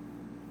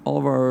all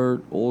of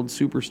our old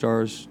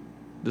superstars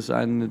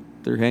deciding that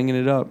they're hanging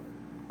it up?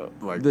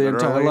 Like the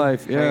entire literally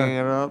life, yeah. hanging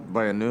it up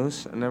by a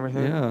noose and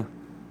everything. Yeah,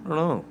 I don't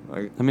know.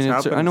 I mean,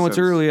 I know it's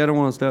early. I don't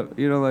want to step.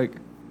 Like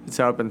It's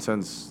happened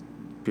since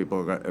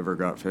people ever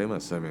got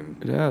famous. I mean,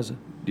 it has. Do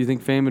you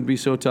think fame would be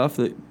so tough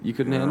that you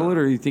couldn't handle it,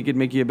 or you think it'd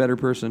make you a better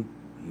person?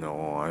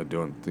 no, I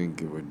don't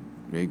think it would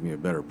make me a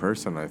better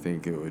person. I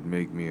think it would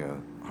make me a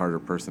harder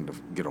person to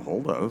get a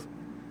hold of.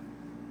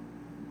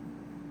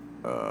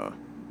 I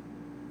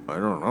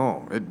don't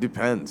know. It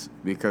depends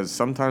because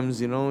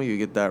sometimes you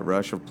get that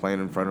rush of playing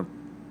in front of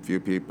a few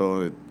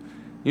people.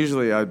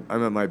 Usually I'm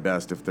at my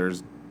best if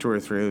there's 2 or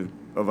 3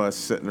 of us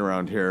sitting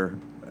around here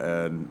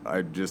and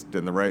I'm just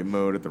in the right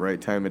mood at the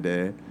right time of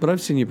day. But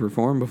I've seen you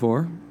perform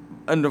before.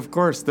 And of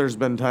course, there's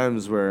been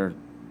times where,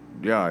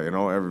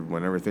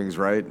 when everything's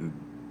right and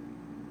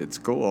it's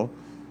cool.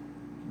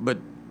 But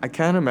I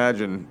can't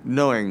imagine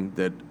knowing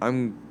that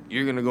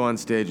you're gonna go on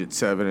stage at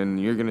 7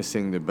 and you're gonna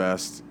sing the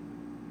best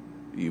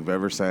you've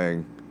ever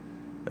sang,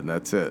 and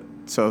that's it.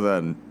 So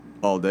then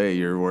all day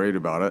you're worried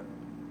about it,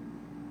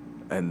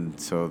 and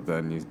so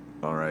then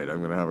all right,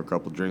 I'm gonna have a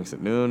couple drinks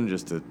at noon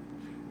just to.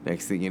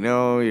 Next thing you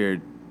know, you're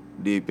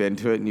deep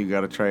into it, and you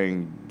got to try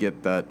and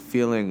get that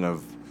feeling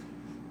of,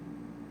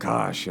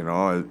 gosh,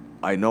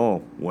 I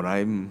know when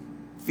I'm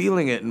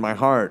feeling it in my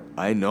heart,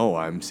 I know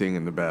I'm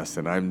singing the best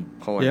and I'm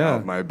pulling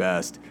out my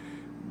best,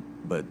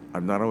 but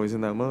I'm not always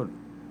in that mode.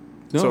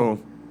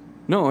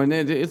 No, and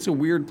it's a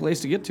weird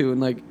place to get to,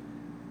 and like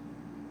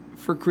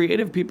for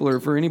creative people or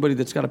for anybody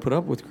that's got to put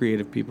up with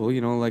creative people,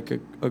 like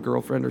a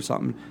girlfriend or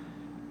something,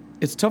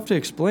 it's tough to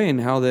explain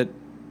how that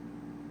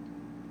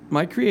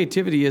my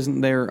creativity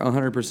isn't there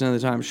 100% of the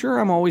time. Sure,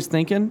 I'm always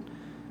thinking.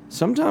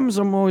 Sometimes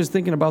I'm always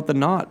thinking about the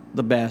not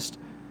the best.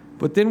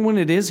 But then when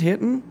it is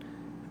hitting,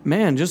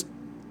 man,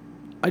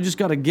 I just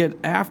got to get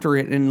after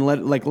it and let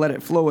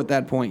it flow at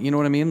that point. You know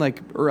what I mean?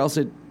 Like, or else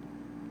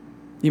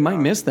you might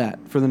miss that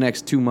for the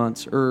next 2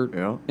 months.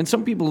 And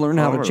some people learn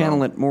how to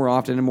channel it more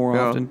often and more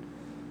often.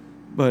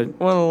 But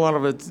a lot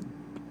of it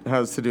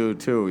has to do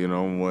too,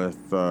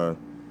 with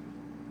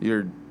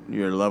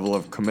your level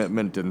of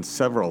commitment and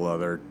several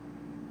other.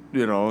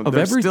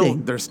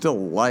 There's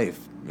still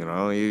life.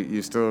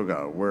 You still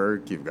got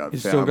work. You've got. You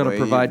family, still got to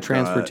provide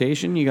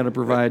transportation. You got to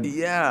provide.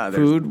 There's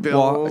food.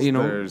 Bills,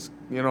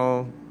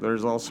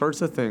 there's all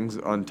sorts of things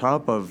on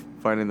top of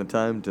finding the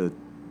time to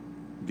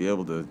be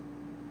able to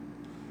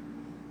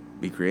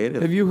be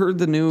creative. Have you heard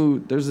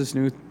there's this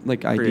new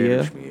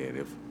idea.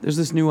 Creative. There's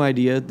this new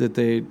idea that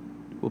they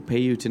will pay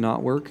you to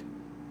not work.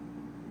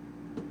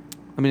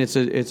 I mean, it's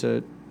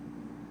something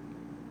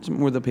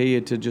where they pay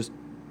you to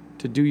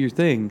do your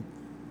thing.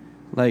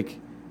 Like,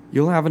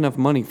 you'll have enough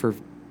money for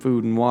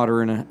food and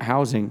water and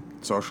housing.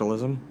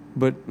 Socialism?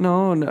 But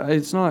no,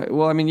 it's not.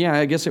 Well, I mean, yeah,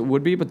 I guess it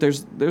would be, but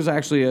there's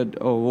actually a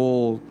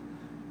whole.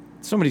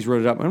 Somebody's wrote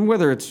it up, and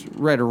whether it's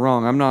right or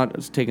wrong, I'm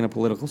not taking a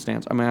political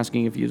stance. I'm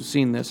asking if you've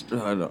seen this.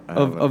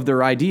 Of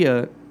their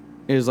idea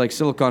is like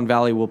Silicon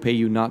Valley will pay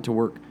you not to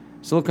work.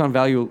 Silicon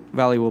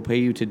Valley will pay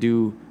you to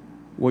do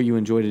what you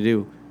enjoy to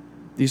do.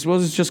 Do you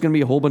suppose it's just going to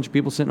be a whole bunch of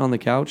people sitting on the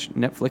couch,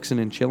 Netflixing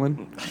and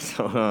chilling?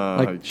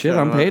 Shit,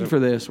 I'm paid for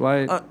this.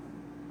 Why?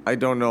 I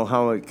don't know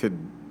how it could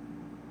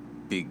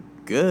be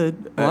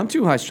good. Well, I'm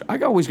too high. I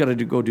always got to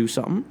go do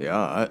something.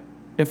 Yeah.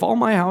 If all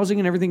my housing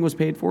and everything was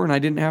paid for and I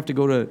didn't have to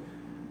go to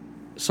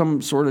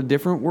some sort of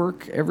different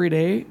work every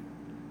day,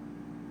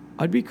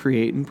 I'd be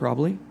creating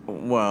probably.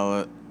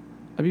 Well,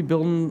 I'd be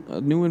building a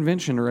new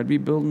invention, or I'd be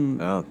building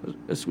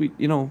a sweet,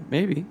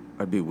 maybe.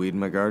 I'd be weeding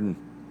my garden.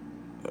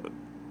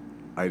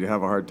 I'd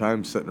have a hard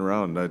time sitting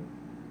around.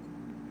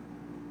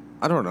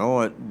 I don't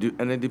know.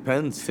 And it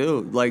depends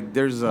too. Like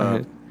there's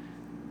I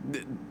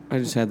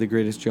just had the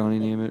greatest Johnny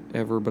name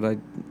ever, but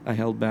I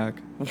held back.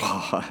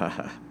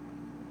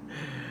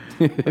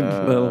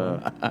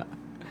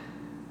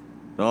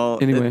 No.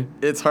 Anyway,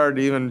 it's hard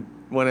even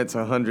when it's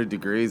 100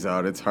 degrees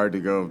out. It's hard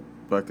to go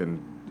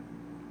fucking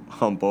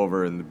hump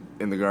over in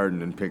the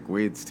garden and pick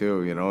weeds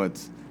too.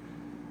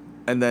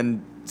 And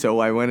then so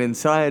I went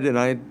inside and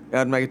I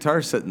had my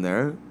guitar sitting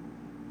there.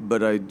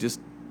 But I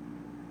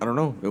don't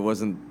know. It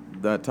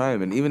wasn't that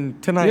time. And even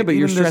tonight... Yeah, but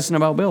you're stressing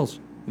about bills.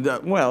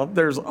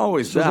 There's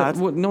always that.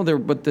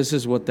 But this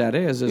is what that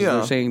is.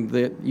 They're saying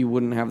that you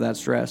wouldn't have that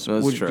stress.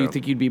 That's true. Do you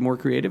think you'd be more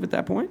creative at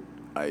that point?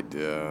 I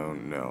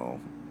don't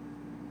know.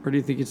 Or do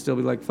you think you'd still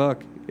be like,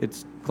 fuck,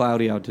 it's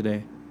cloudy out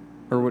today?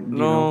 Or what?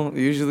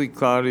 Usually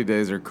cloudy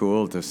days are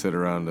cool to sit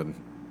around and...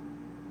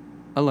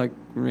 I like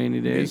rainy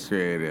days. Be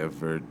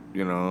creative. Or,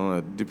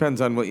 it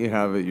depends on what you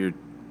have at your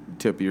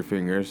tip of your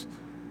fingers.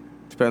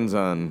 Depends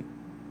on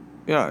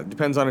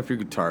if your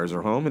guitars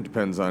are home. It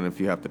depends on if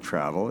you have to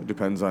travel. It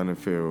depends on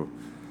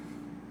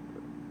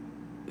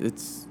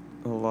it's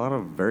a lot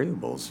of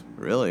variables,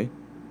 really.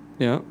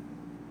 Yeah.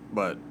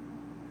 But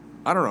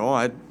I don't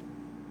know.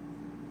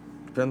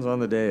 Depends on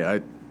the day.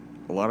 A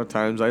lot of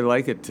times I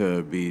like it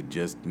to be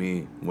just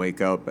me. Wake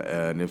up,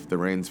 and if the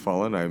rain's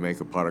falling, I make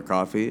a pot of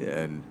coffee,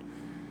 and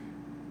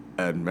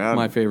man,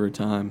 my favorite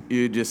time.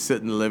 You just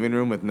sit in the living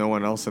room with no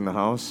one else in the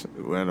house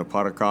and a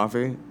pot of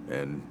coffee,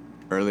 and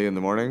early in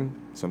the morning,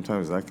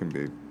 sometimes that can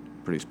be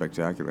pretty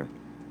spectacular.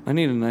 I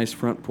need a nice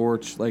front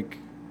porch, like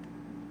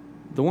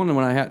the one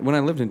when I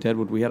lived in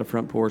Deadwood. We had a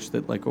front porch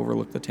that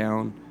overlooked the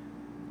town,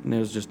 and it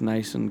was just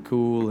nice and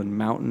cool and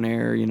mountain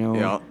air.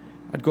 Yeah.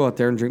 I'd go out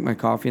there and drink my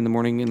coffee in the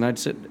morning, and I'd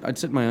sit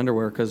in my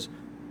underwear because.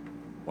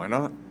 Why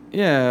not?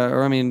 Yeah,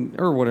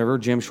 or whatever,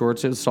 gym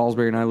shorts. It was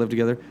Salisbury and I lived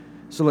together,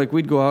 so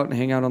we'd go out and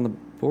hang out on the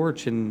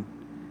porch, and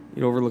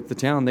you'd overlook the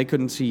town. They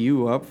couldn't see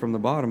you up from the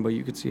bottom, but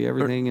you could see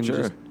everything and Sure.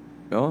 just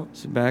Yeah.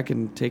 sit back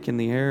and take in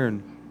the air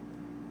and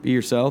be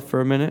yourself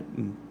for a minute.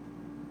 And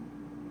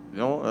You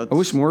know, that's, I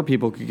wish more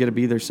people could get to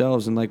be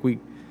themselves, and like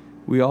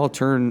we all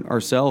turn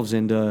ourselves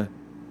into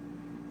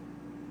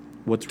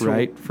what's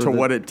right for to the,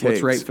 what it what's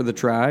takes. right for the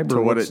tribe, to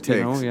or what what's, it takes.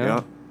 you know,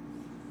 yeah.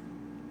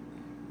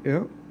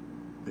 yeah.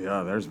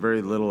 Yeah, there's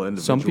very little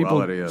Some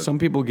individuality.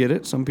 people get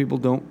it. Some people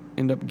don't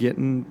end up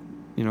getting.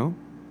 You know,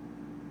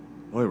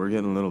 Boy, we're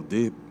getting a little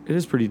deep. it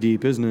is pretty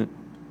deep, isn't it?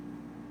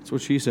 That's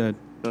what she said.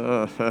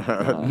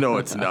 No,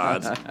 it's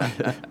not.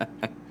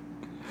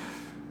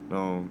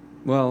 No.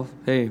 Well,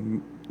 hey,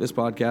 this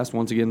podcast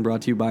once again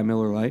brought to you by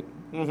Miller Lite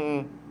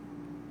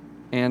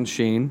and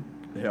Shane.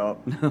 Yep.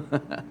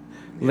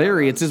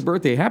 Larry, it's his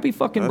birthday. Happy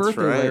fucking That's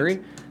birthday, right. Larry.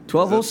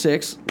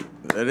 12:06.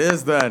 It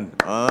is then.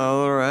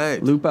 All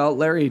right. Loop out,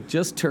 Larry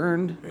just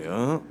turned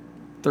Yeah.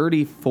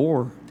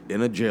 34.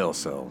 In a jail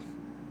cell.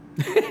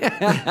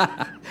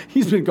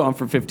 He's been gone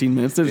for 15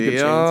 minutes. There's a good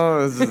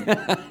chance. This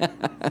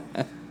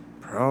is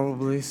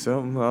probably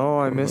something. Oh,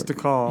 I missed a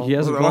call. He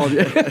hasn't called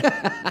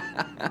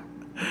yet.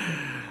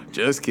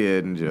 Just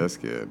kidding.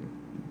 Just kidding.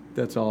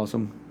 That's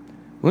awesome.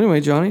 Well,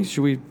 anyway, Johnny,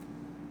 should we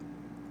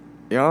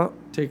Yeah.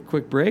 take a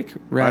quick break?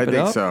 Wrap I it think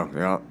up? so.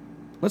 Yeah.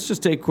 Let's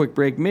just take a quick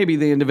break. Maybe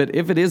the end of it.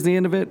 If it is the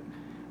end of it,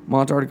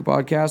 Montartica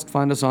Podcast.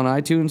 Find us on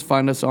iTunes.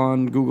 Find us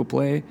on Google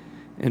Play.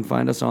 And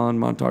find us on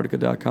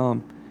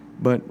montartica.com.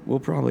 But we'll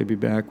probably be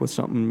back with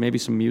something. Maybe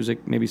some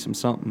music. Maybe some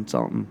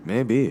something.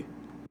 Maybe.